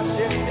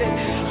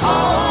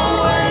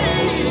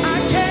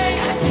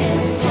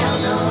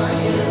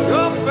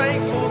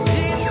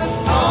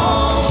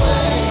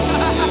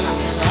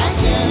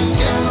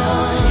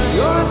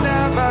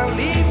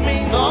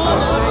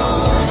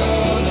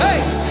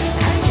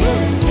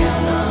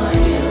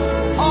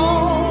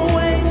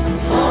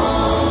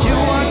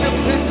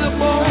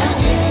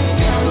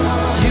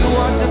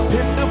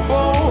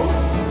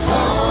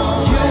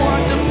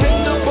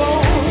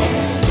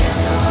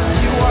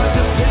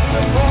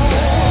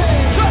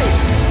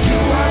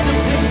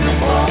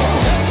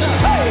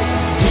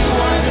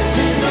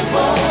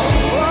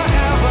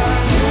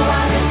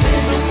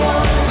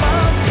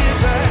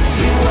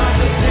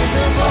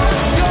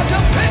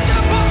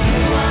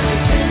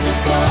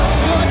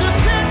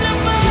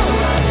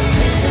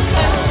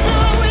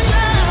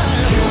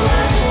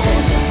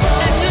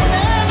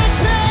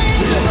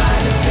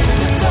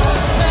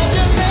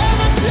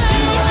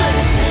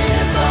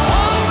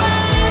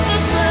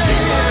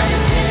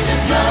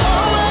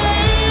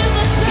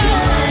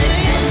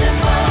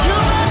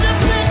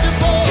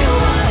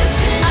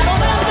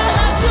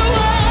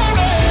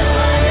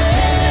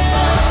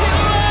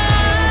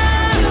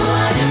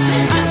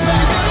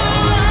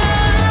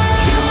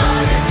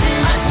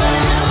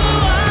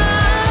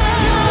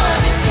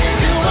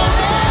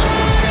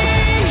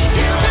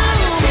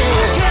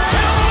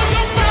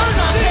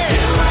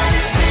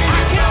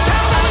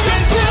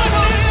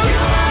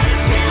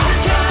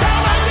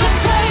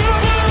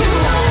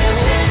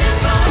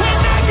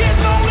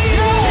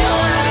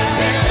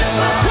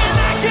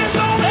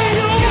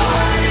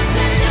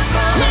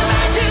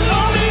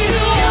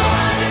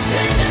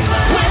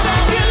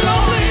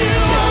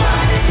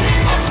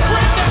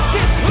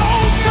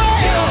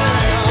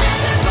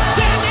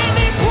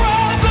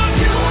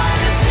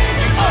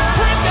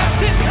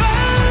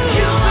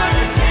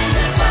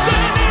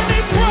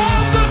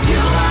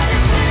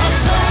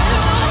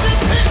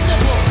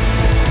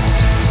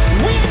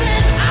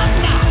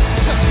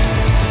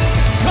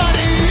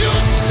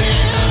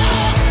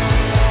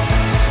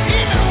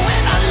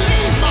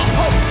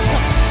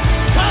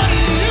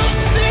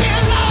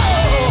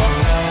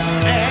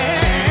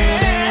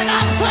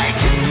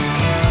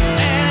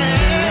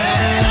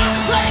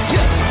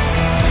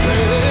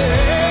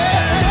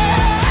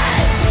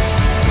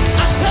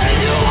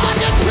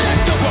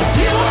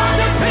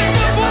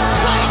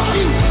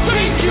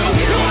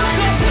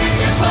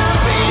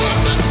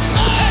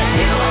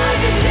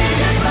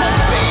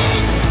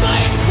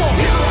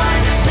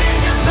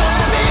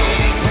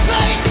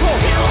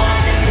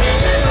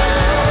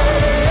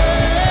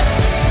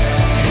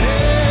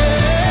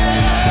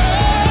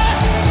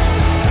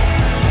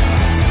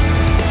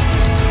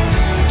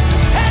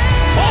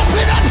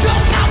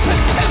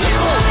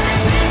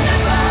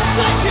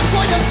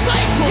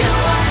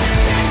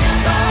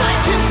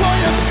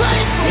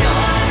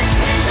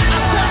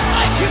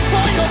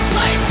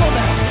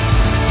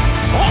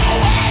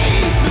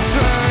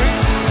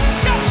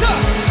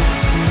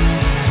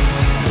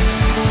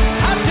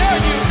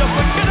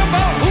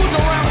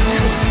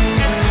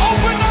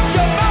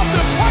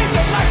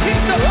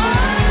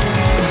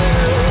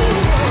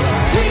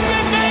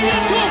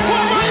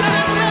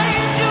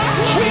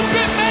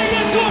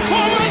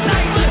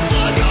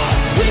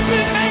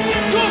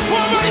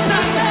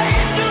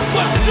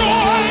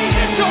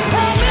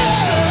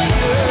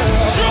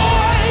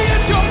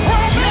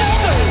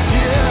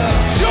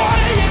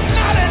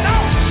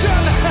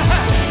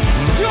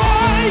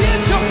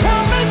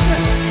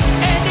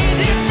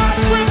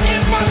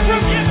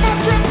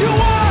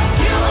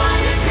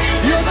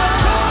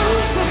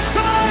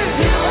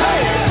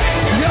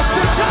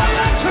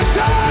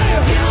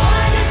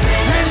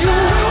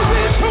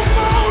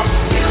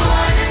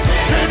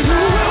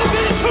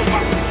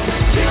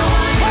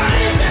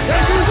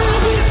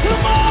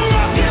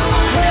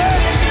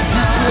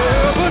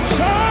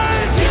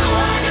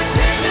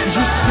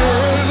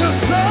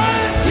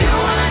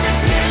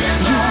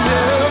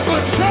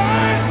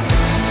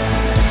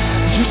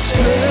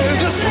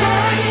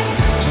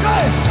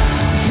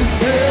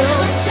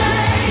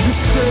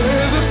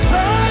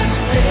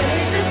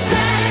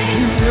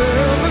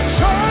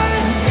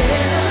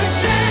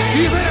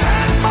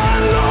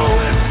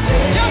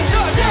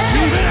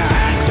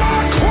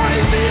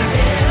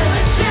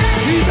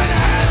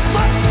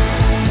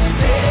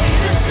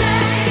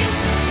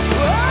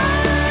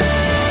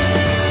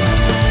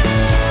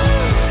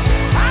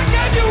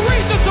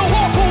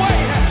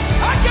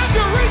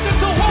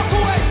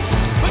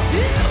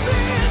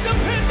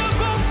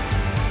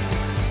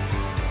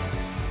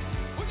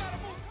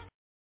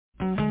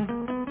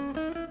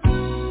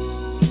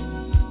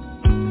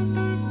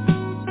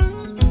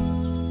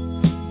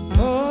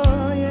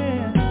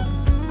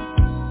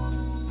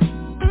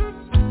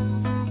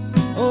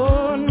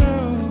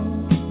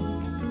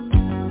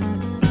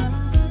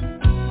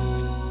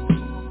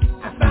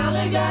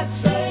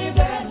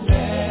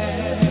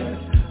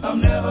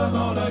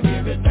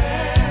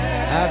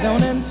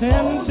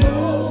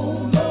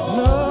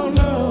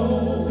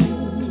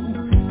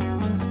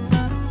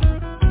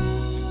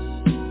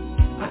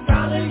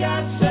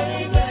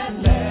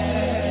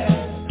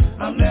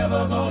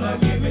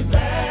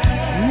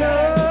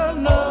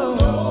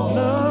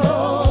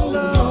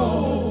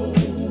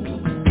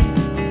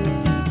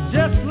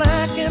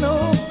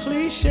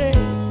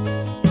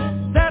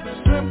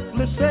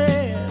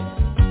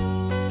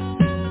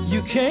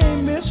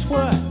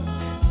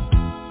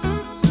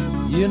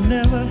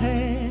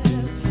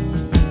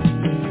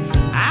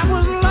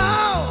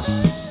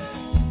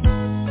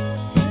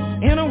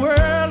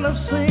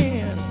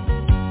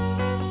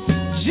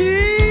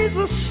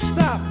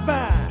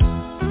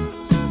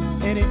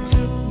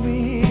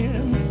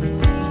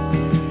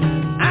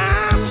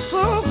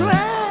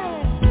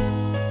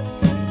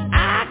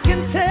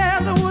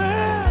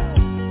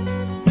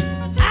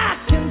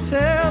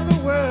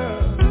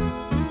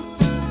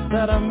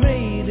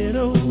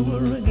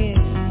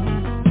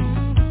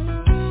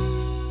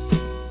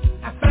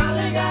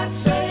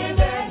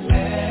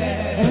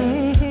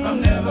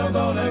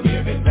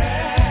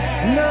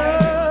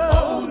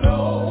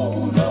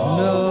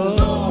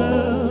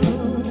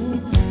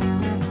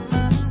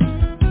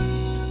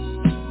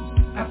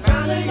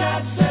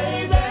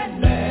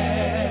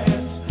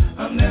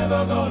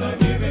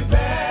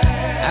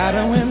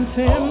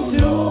intend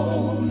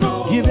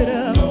to give it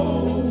up,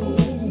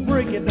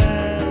 break it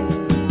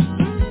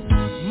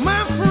down.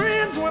 My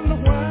friends wonder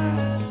why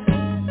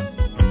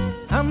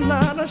I'm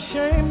not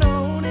ashamed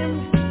on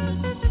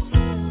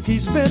him.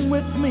 He's been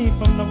with me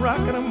from the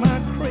rocking of my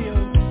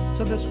cradle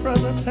to this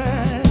present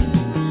time.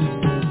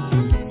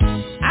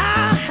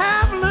 I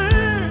have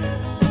learned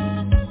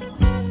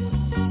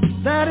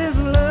that is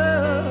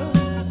love,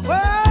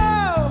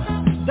 oh,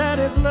 that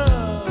is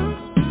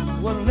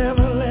love, will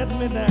never let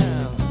me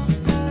down.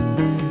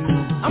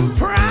 I'm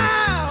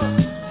proud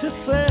to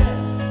say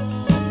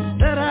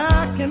that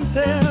I can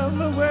tell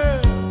the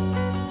world,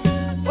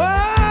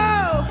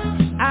 oh,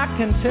 I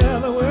can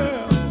tell the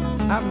world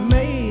I've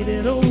made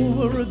it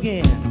over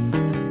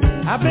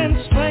again. I've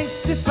been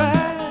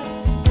sanctified,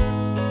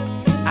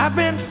 I've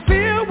been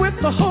filled with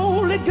the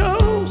Holy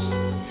Ghost.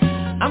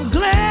 I'm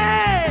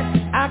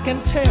glad I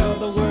can tell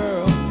the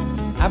world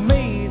I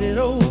made it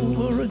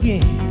over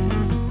again.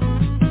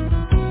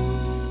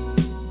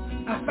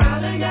 I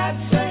finally got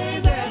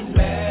saved and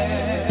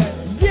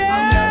blessed. Yeah.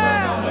 I'm never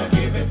gonna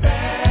give it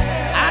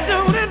back. I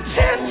don't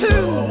intend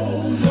to.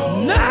 No,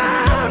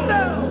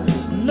 no,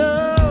 no,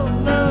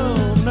 no,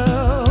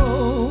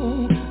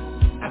 no.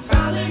 I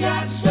finally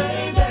got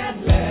saved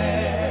and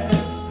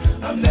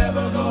blessed. I'm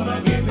never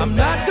gonna give it back. I'm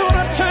not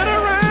gonna turn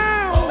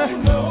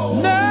around.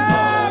 No, no,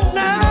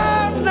 no,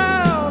 no,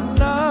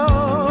 no,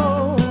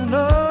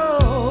 no,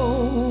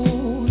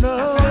 no. I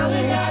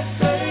finally got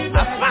saved. I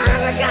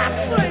finally got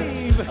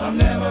saved. I'm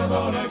never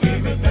gonna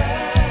give it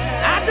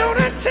back. I don't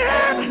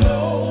intend.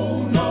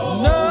 No,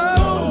 no,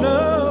 no,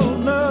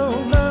 no,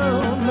 no,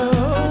 no, no,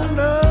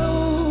 no,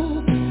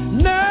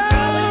 no. I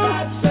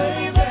got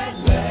saved and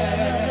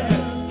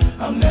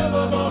blessed. I'm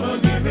never gonna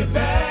give it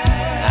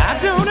back. I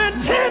don't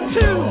intend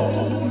to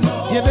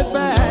give it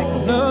back.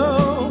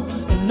 No,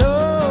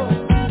 no,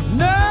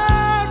 no,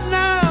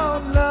 no,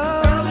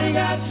 no. Finally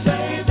got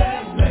saved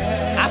and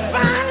blessed. I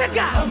finally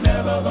got. I'm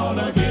never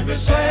gonna give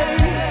it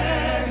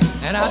back.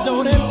 And I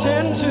don't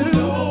intend to.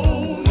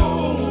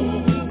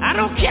 I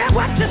don't care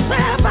what you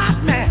say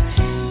about me.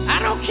 I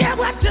don't care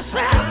what you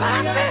say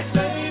about me.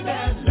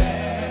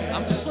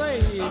 I'm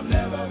saved. I'm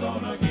never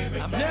gonna give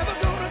it. I'm never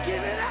gonna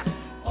give it up.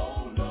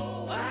 Oh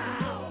no.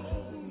 Wow.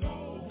 No,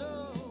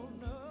 no,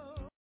 no.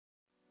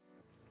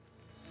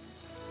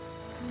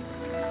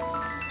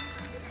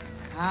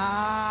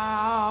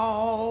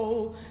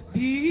 I'll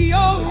be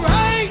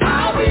alright.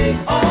 I'll be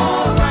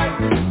alright.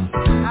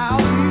 I'll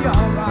be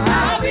alright.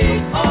 I'll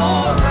be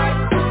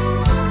alright.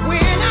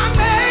 When I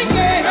make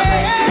it, I'll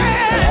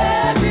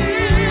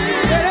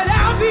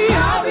be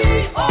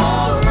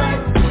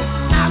alright.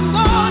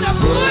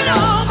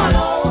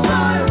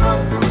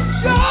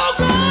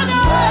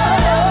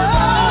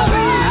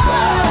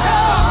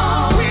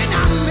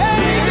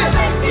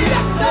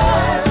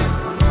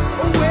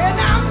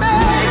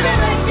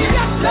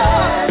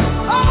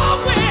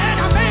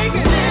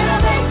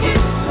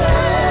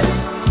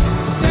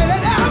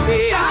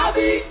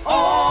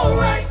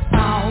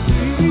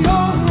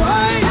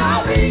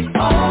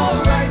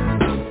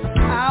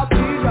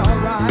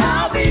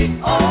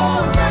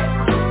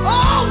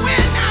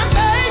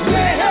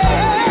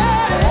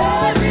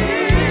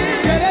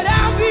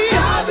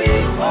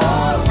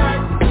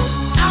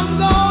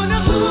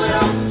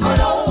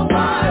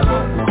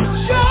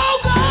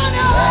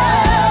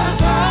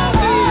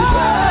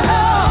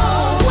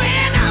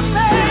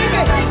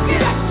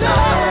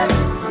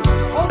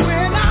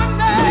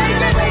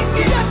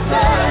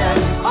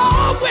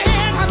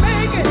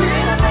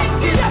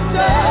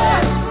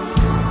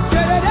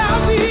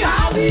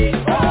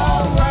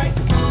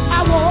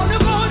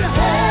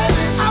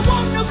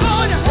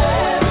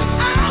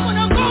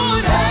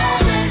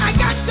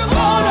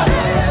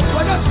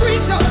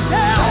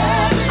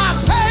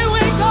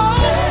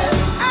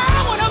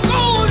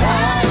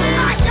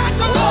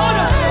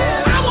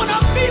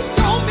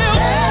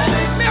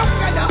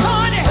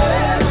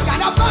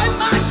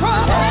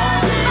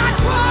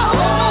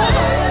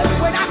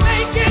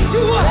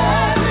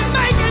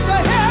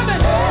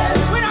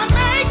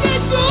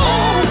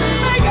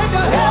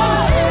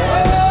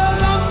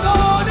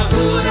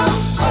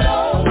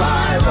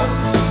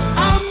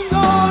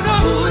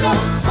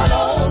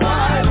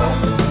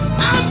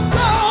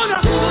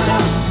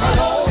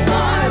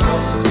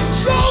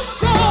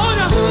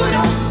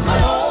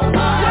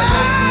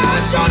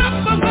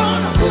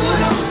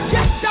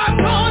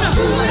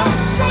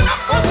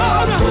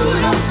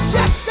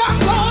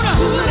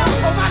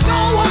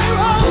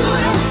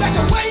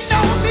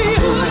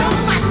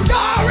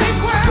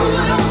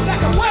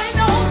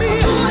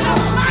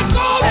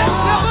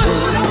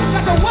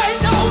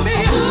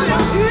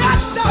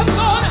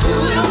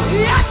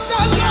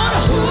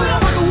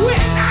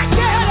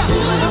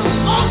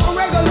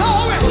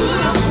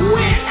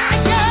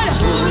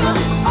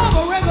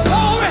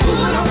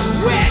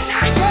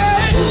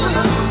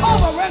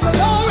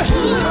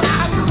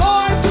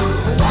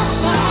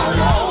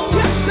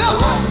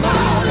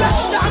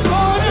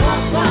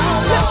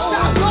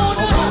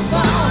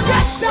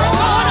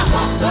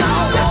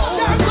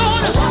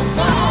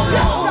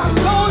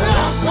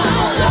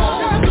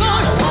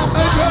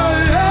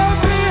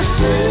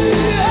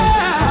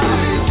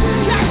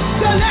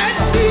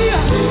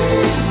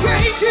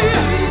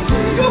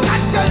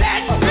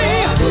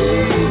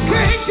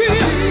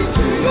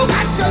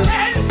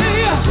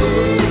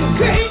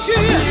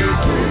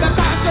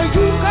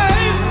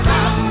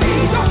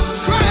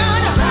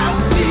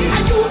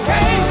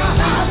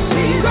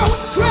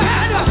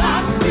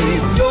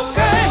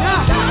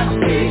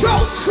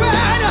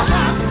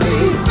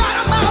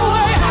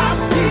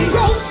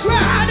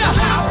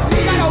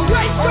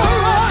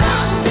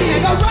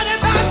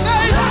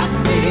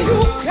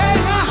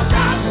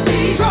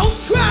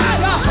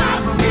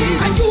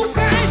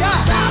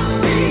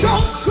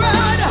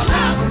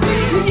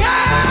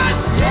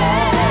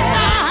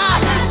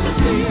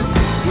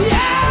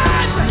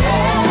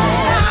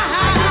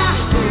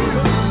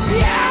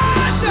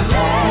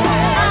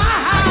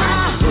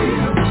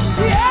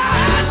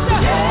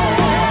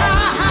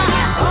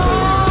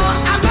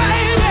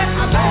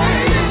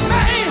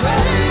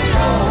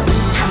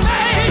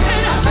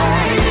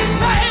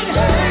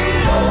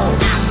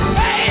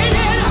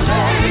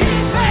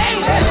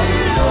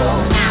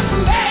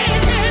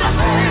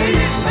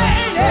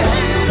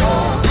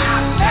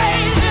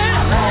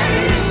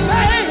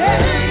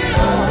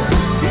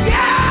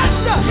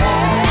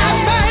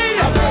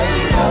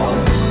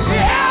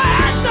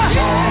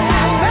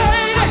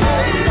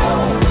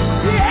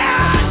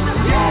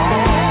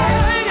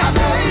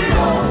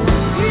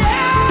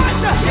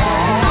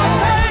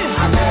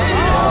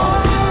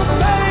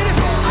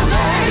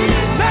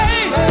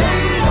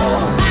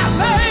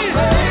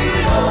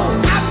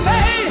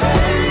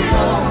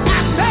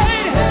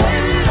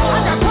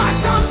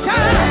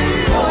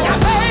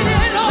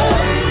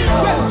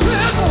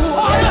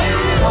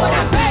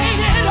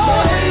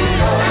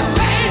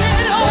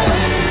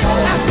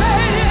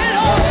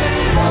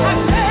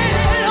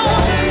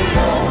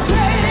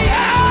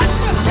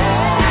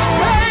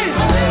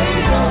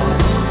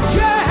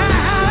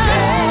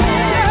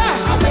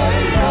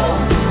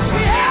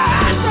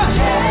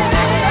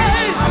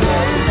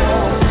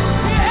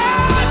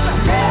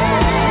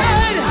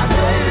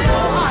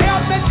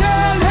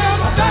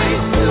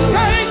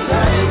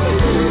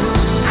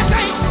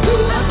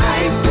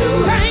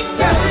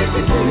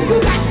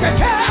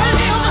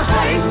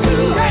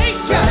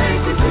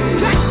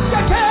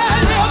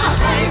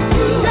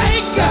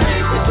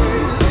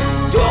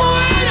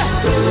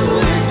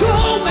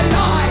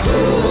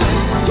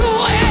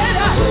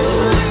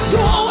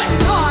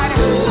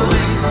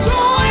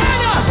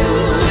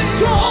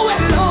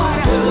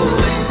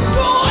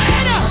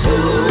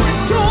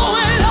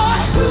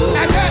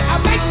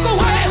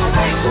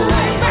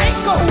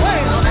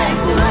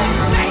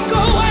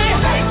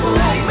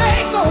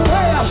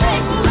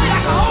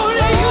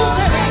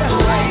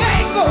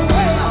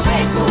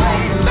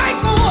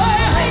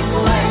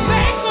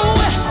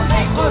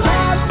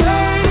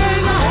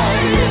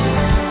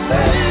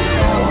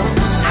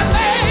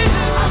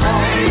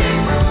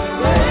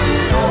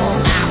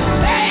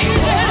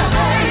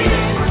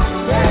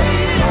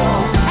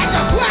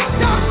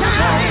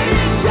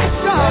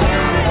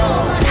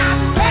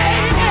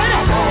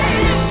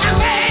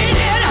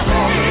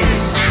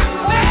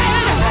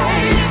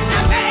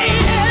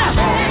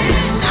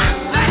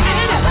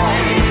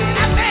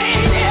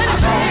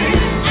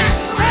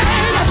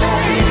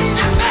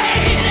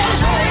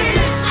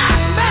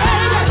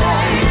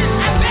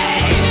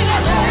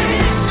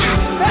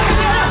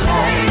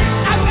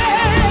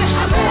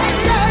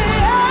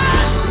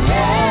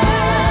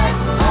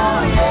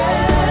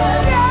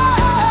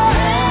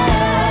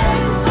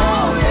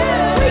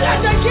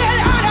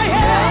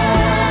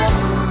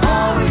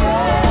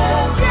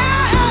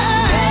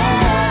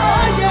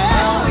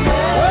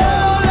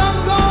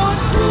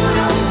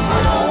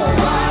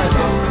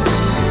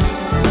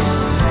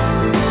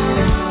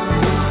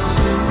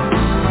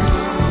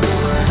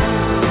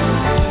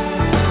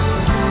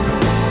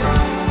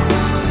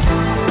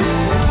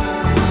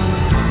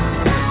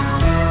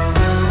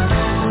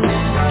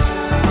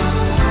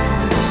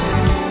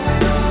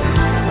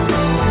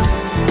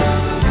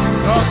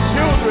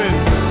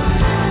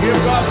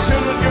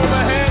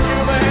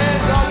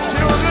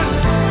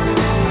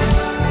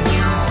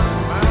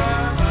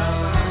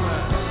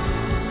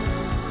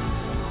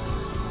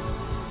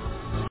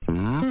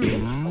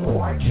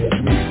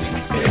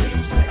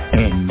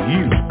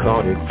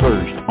 started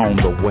first on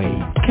the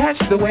wave. Catch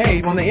the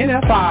wave on the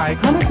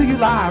NFI, coming to you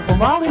live from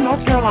Raleigh,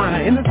 North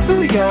Carolina, in the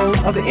studios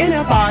of the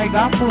NFI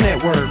Gospel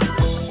Network.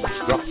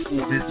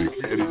 Gospel music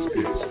at its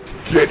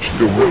best. Catch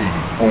the wave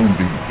on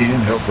the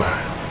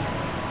NFI.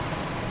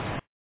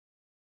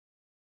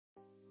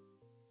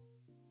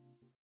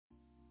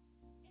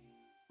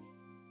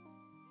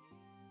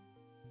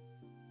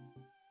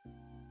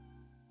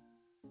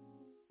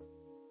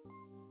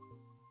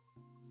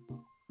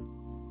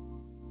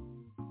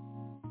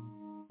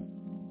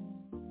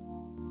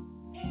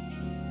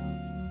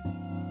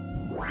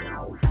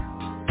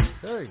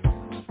 Hey.